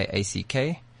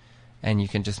TYACK, and you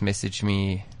can just message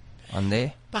me on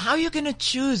there. But how are you going to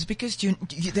choose? Because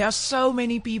there are so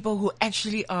many people who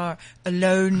actually are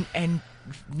alone and,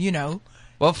 you know.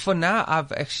 Well, for now,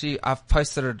 I've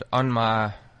posted it on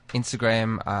my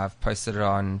Instagram. I've posted it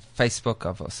on Facebook.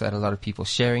 I've also had a lot of people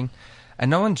sharing,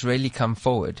 and no one's really come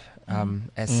forward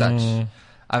as such.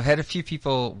 I've had a few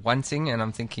people wanting, and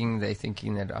they're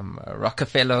thinking that I'm a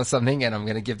Rockefeller or something, and I'm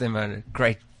going to give them a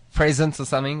great present or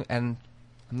something. And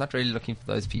I'm not really looking for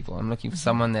those people. I'm looking for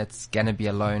someone that's going to be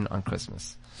alone on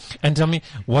Christmas. And tell me,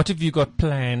 what have you got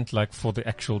planned like for the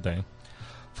actual day?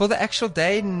 For the actual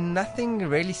day, nothing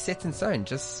really set in stone.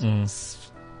 Just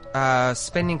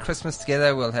spending Christmas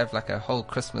together. We'll have like a whole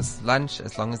Christmas lunch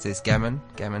as long as there's gammon.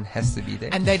 Gammon has to be there.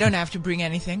 And they don't have to bring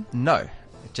anything? No.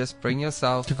 Just bring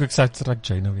yourself. Ek excited raak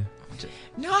jy nou weer.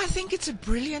 No, I think it's a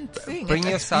brilliant thing. Bring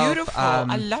It's yourself. beautiful.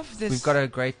 I love this. We've got a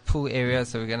great pool area,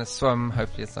 so we're going to swim.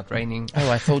 Hopefully it's not raining. Oh,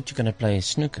 I thought you were going to play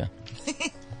snooker.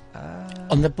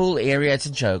 On the pool area, it's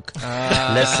a joke.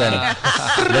 Listen.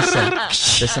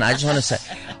 I just want to say,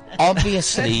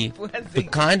 obviously, the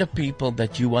kind of people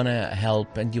that you want to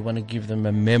help and you want to give them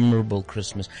a memorable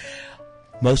Christmas,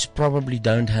 most probably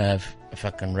don't have a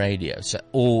fucking radio,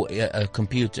 or a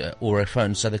computer or a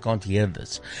phone, so they can't hear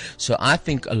this. So I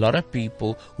think a lot of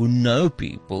people who know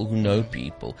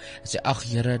people say, "Ag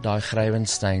Here, daai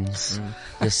Grywensteins,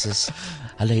 this is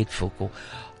hulle het fokol."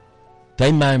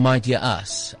 They might hear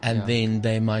us, and then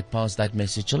they might pass that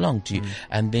message along to you,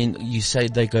 and then you say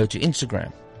they go to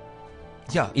Instagram.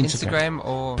 Yeah, Instagram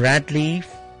or Bradley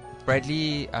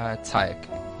Tyack,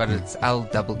 but it's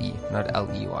LEE, not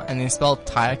LEY. And then spell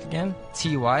Tyack again?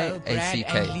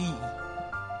 TYACK.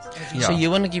 So you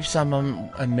want to give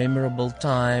someone a memorable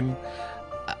time,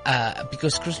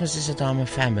 because Christmas is a time of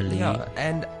family. Yeah,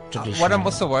 and what I'm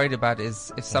also worried about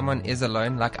is if someone is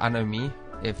alone, like I know me,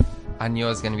 if I knew I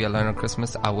was going to be alone on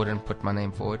Christmas, I wouldn't put my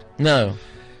name forward. No.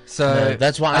 So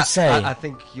that's why I say. I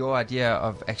think your idea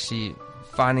of actually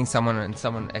finding someone and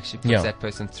someone actually puts that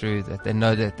person through, that they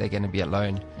know that they're going to be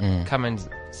alone, come and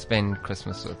spend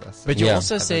Christmas with us. But you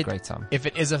also have a said great time. if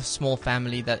it is a small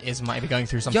family that is maybe going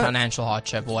through some financial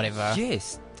hardship or whatever.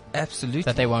 Yes, absolutely.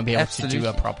 That they won't be able to do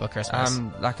a proper Christmas.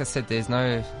 Like I said, there's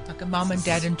no like a mom and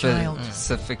dad and child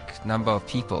specific number of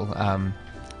people.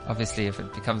 Obviously, if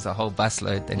it becomes a whole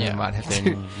busload, then you might have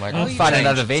to find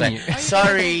another venue.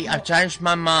 Sorry, I've changed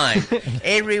my mind.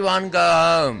 Everyone go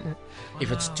home.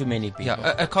 If it's too many people.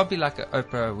 Yeah, it can't be like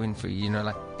Oprah Winfrey, you know,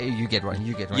 like, hey, you get one,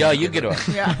 you get one. Yeah, you get one.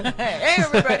 Yeah,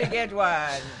 everybody get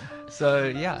one. So,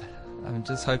 yeah, I'm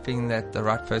just hoping that the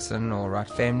right person or right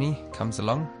family comes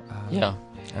along. Yeah.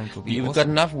 And it'll be You've awesome. got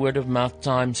enough word of mouth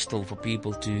time still for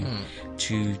people to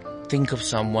think of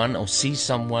someone or see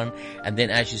someone, and then,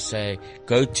 as you say,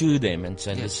 go to them and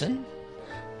say, listen,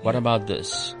 what about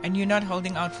this? And you're not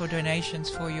holding out for donations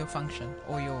for your function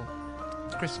or your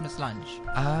Christmas lunch?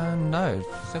 No.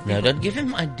 So No, don't give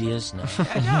him ideas now.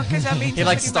 No, because I mean, he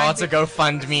like starts a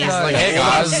GoFundMe. He's No, like, yeah, hey all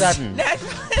guys. of a sudden.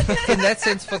 In that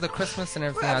sense, for the Christmas and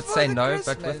everything, I'd say no.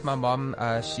 But with my mom,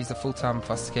 she's a full-time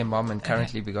foster care mom, and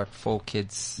currently we got 4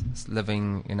 kids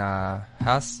living in our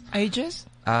house. Ages?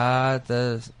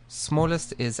 The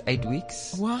smallest is 8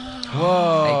 weeks. Wow.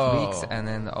 Whoa. 8 weeks, and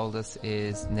then the oldest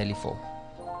is nearly 4.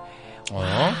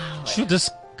 Wow. Shoot, this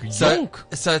So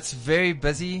it's very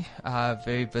busy,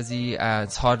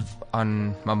 it's hard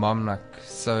on my mom, like,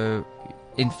 so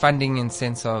in funding in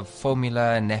sense of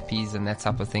formula and nappies and that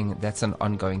type of thing, that's an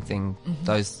ongoing thing.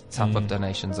 Those type of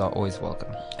donations are always welcome.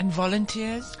 And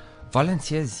volunteers?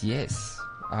 Volunteers, yes.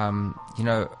 You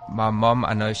know, my mom,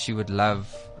 I know she would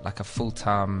love like a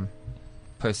full-time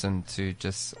person to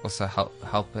just also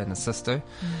help her and assist her.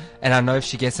 And I know if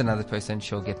she gets another person,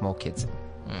 she'll get more kids.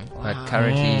 But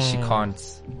currently she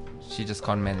just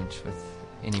can't manage with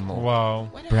anymore.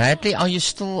 Wow. Bradley, are you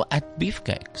still at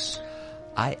Beefcakes?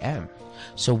 I am.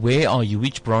 So where are you?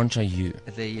 Which branch are you?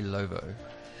 The Lovo.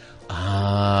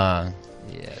 Ah.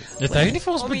 Yes. Dit hy nie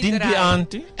vir ons bedien die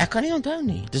aand nie. Ek kan nie onthou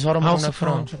nie. Dis waarom I'll ek nou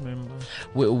vra. remember.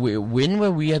 When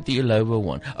were we at the Ilovo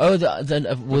one? Oh,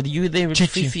 were you there with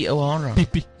Fifi O'Hara?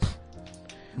 Pipi.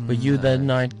 Were you that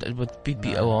night with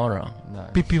Pipi O'Hara? No.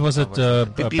 Pipi was at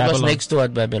Pipi Babylon. was next door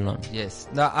at Babylon. Yes.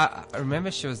 No, I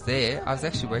remember she was there. I was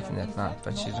actually working that night,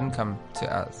 but she didn't come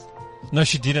to us. No,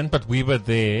 she didn't, but we were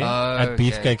there at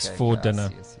Beefcakes for dinner.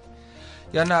 I see.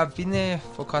 Yeah, no, I've been there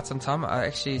for quite some time. I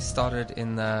actually started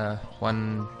in the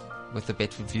one with the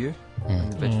Bedford View. When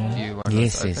the Bedford View one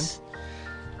was open. Yes.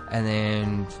 And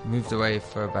then moved away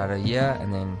for about a year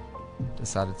and then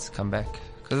decided to come back.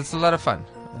 Because it's a lot of fun.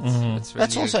 It's really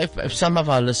That's also, if some of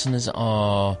our listeners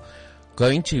are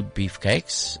going to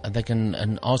Beefcakes, and they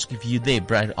can ask if you're there,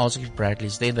 ask if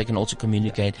Bradley's there, they can also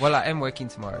communicate. Well, I am working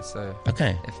tomorrow, so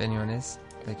okay. If anyone is,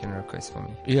 they can request for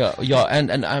me. Yeah,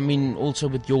 and I mean also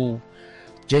with your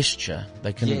gesture,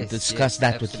 they can discuss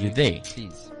that with you there.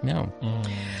 Please. Yeah.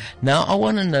 Now I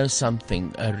want to know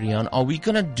something, Rian. Are we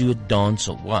gonna do a dance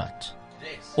or what?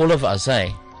 All of us, eh?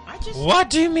 What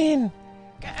do you mean?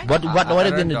 What are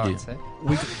we gonna do?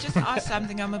 We just ask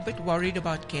something. I'm a bit worried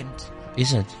about Kent.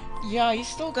 Is it? Yeah, he's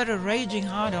still got a raging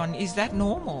hard on. Is that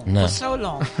normal? No. For so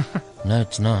long. No,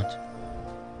 it's not.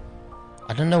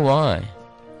 I don't know why.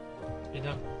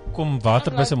 Kom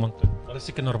water by sy mond. Dat is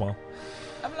seker normaal.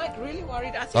 I'm like really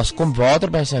worried. I think Daar's kom water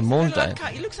by sy mond uit.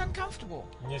 he looks uncomfortable.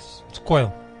 Yes. It's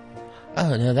coil.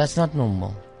 Oh, no, that's not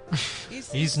normal.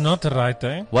 He's not right,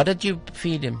 eh? What did you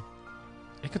feed him?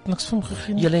 Ek het niks vir hom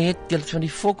gegee nie. Julle het van die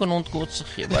fucking hondkots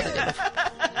gegee. Wat het julle?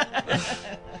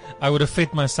 I would have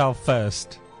fed myself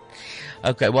first.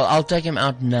 Okay, well, I'll take him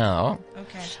out now.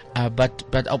 Okay. But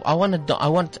I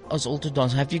want us all to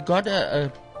dance. Have you got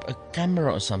a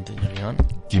camera or something, Rian?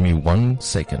 Give me 1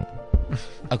 second.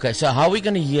 Okay, so how are we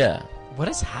going to hear? What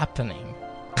is happening?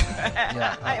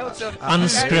 I also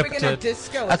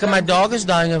Unscripted. Okay, my dog is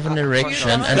dying of an erection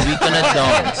and we're going to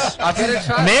dance.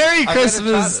 Merry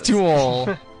Christmas to all.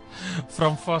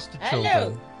 From foster Hello.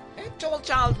 children. A tall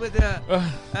child with a...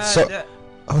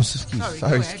 Excuse.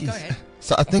 Go ahead.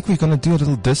 So I think we're gonna do a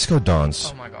little disco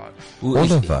dance. Oh my god.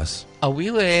 All of us. Are we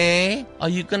where? Are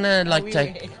you going to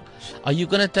Are you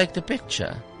going to take the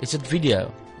picture? Is it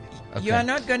video? Okay. You are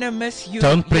not going to miss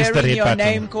Don't press the hearing red your button.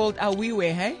 name called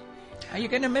Awiwe, hey? Are you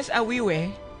going to miss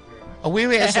Awiwe?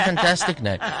 Awiwe is a fantastic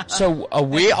name. So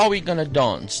where are we going to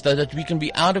dance so that we can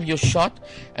be out of your shot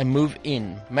and move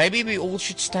in? Maybe we all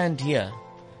should stand here.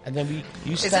 And then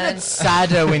you stand... Isn't it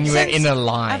sadder when you are in a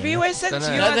line? Awiwe, since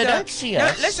you No, are they the... don't see No,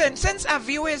 us. listen, since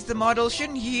Awiwe is the model,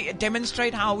 shouldn't he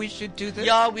demonstrate how we should do this?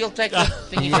 Yeah, we'll take the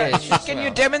thing. Can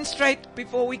you demonstrate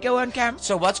before we go on camp?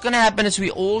 So what's going to happen is we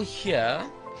all here,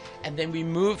 and then we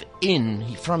move in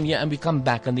from here, and we come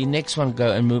back, and the next one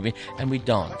go and move in, and we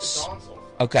dance.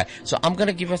 Okay, so I'm going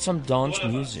to give us some dance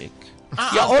music.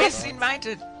 All guests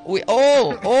invited. We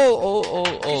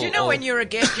Because you know when you're a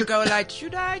guest, you go like,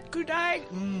 should I, could I?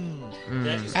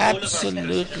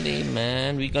 Absolutely,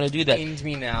 man. We're going to do that. End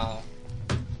me now.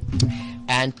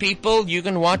 And people, you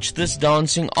can watch this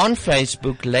dancing on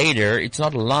Facebook later. It's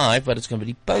not live, but it's going to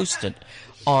be posted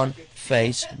on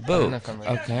Facebook.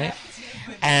 Okay.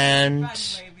 And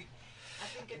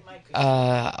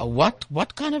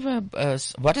what kind of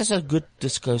what is a good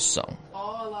disco song?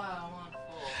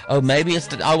 Oh, maybe it's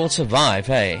that I Will Survive.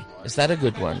 Hey, is that a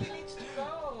good one?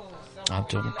 I'm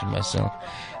talking to myself.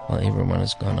 Well, everyone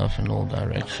has gone off in all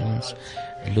directions.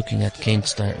 Looking at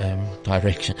Kent's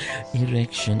direction.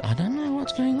 Erection. I don't know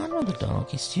what's going on with the dog.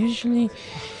 He's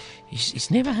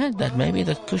never had that. Maybe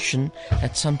the cushion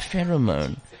had some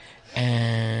pheromone.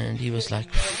 And he was like,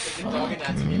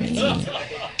 fuck me.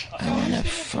 I wanna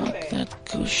fuck that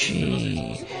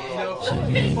cushy. So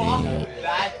maybe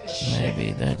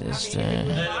that is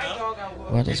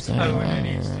what is going on?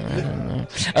 I don't know.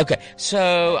 Okay,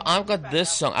 so I've got this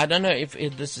song. I don't know if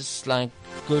this is like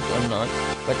good or not,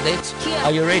 but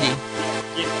are you ready?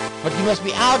 But you must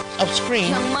be out of screen.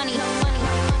 Young Money.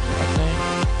 Okay.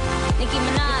 Nicki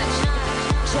Minaj.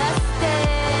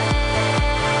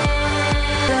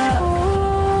 All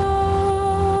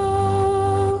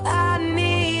I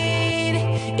need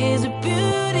is a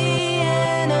beauty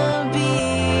and a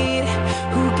beat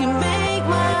who can make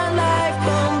my life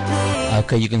complete.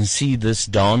 Okay, you can see this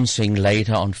dancing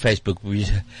later on Facebook. We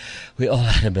all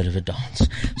had a bit of a dance.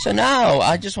 So now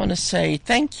I just want to say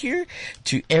thank you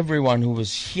to everyone who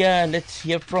was here. Let's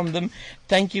hear from them.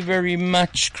 Thank you very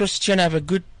much, Christian. Have a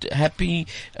good, happy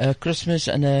Christmas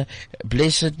and a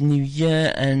blessed New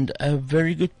Year and a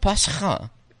very good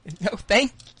Pascha. No,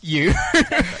 thank you.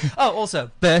 Oh, also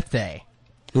birthday.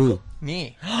 Who?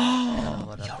 Me.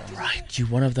 You're right. You're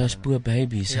one of those poor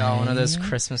babies. Yeah, eh? one of those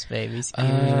Christmas babies.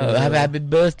 Have a happy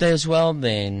birthday as well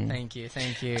then. Thank you,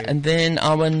 thank you. And then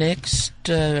our next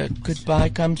goodbye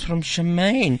comes from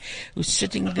Shemaine, who's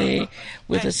sitting there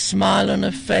with a smile on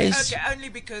her face. Okay, only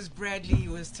because Bradley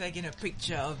was taking a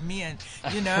picture of me, and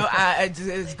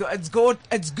it's good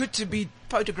to be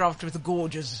photographed with a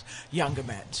gorgeous younger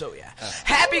man. So yeah,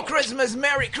 Happy Christmas,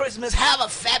 Merry Christmas, have a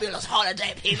fabulous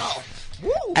holiday, people. Woo.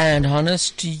 And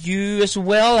Hannes, to you as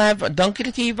well. Dankie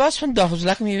dat jy hier was vandag. Ons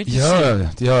lekker om jou te sien.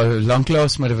 Ja,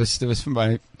 lanklaas, maar dit was vir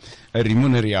my 'n riem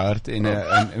onder die hart en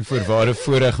 'n voorware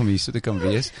voorreg om hier so te kan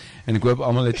wees. En ek hoop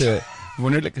almal het 'n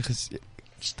wonderlike tyd.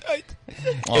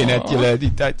 En dat julle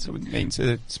die tyd so met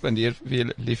mense spandeer wie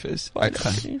julle lief is. Ek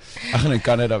gaan in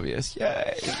Canada wees.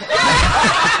 Yay.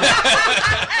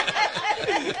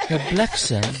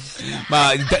 Bliksem.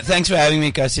 Maar thanks for having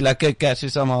me, Cassie. Lekker catch you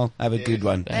somehow. Have a good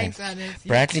one. Thanks, Hannes.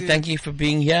 Bradley, thank you for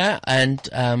being here, and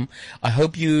I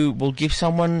hope you will give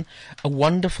someone a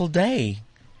wonderful day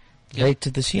later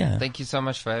this year. Thank you so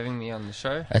much for having me on the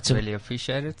show. It's really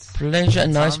appreciate it. Pleasure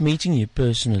and nice meeting you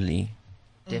personally.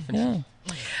 Definitely. Ja.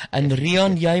 En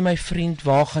Rian, jy my vriend,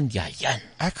 waar gaan jy heen?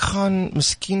 Ek gaan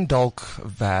miskien dalk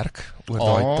werk oor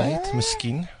daai tyd,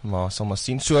 miskien, maar sal maar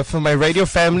sien. So for my radio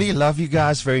family, love you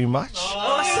guys very much.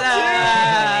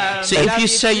 Awesome. So if you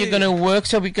say you're going to work,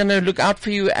 so we're going to look out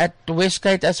for you at the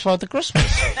Westgate as Father Christmas.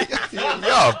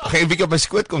 Ja, geen bietjie op my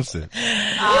skoot kom sit.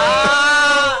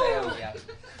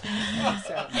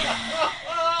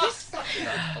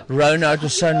 Rona, it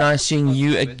was so nice seeing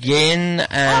you again.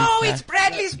 And It's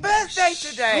Bradley's birthday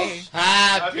today.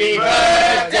 Happy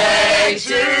birthday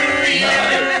to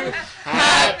you.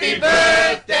 Happy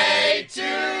birthday to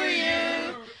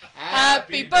you.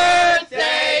 Happy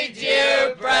birthday,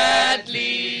 dear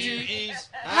Bradley.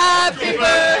 Happy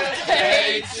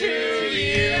birthday to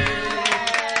you.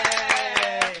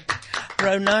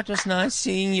 Rona, it was nice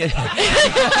seeing you.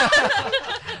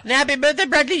 Happy birthday,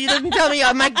 Bradley. You didn't tell me.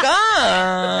 Oh, my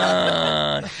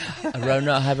God.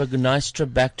 Rona, have a nice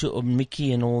trip back to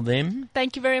Mickey and all them.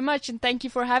 Thank you very much, and thank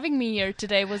you for having me here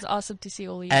today. It was awesome to see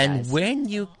all you And guys. when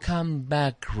you come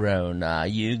back, Rona,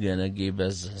 you're going to give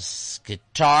us a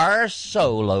guitar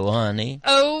solo, honey.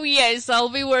 Oh, yes, I'll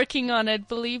be working on it,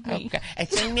 believe me. Okay. And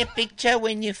send me a picture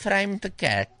when you frame the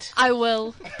cat. I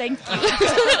will. Thank you.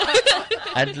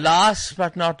 And last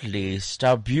but not least,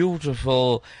 our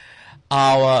beautiful,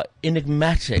 our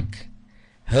enigmatic,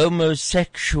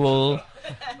 homosexual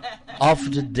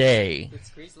of the day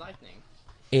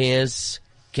is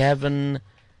Gavin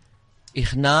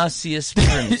Ignatius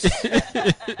Prince.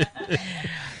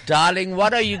 Darling,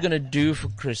 what are you going to do for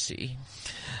Chrissy?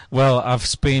 Well, I've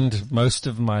spent most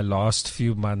of my last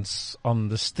few months on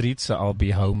the street, so I'll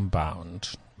be homebound.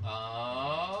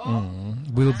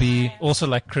 We'll be also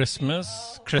like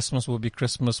Christmas. Christmas will be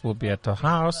Christmas. We'll be at our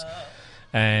house,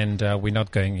 and we're not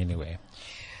going anywhere.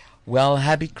 Well,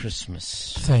 happy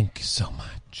Christmas. Thank you so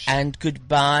much. And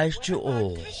goodbye to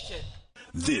all.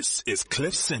 This is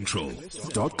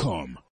CliffCentral.com.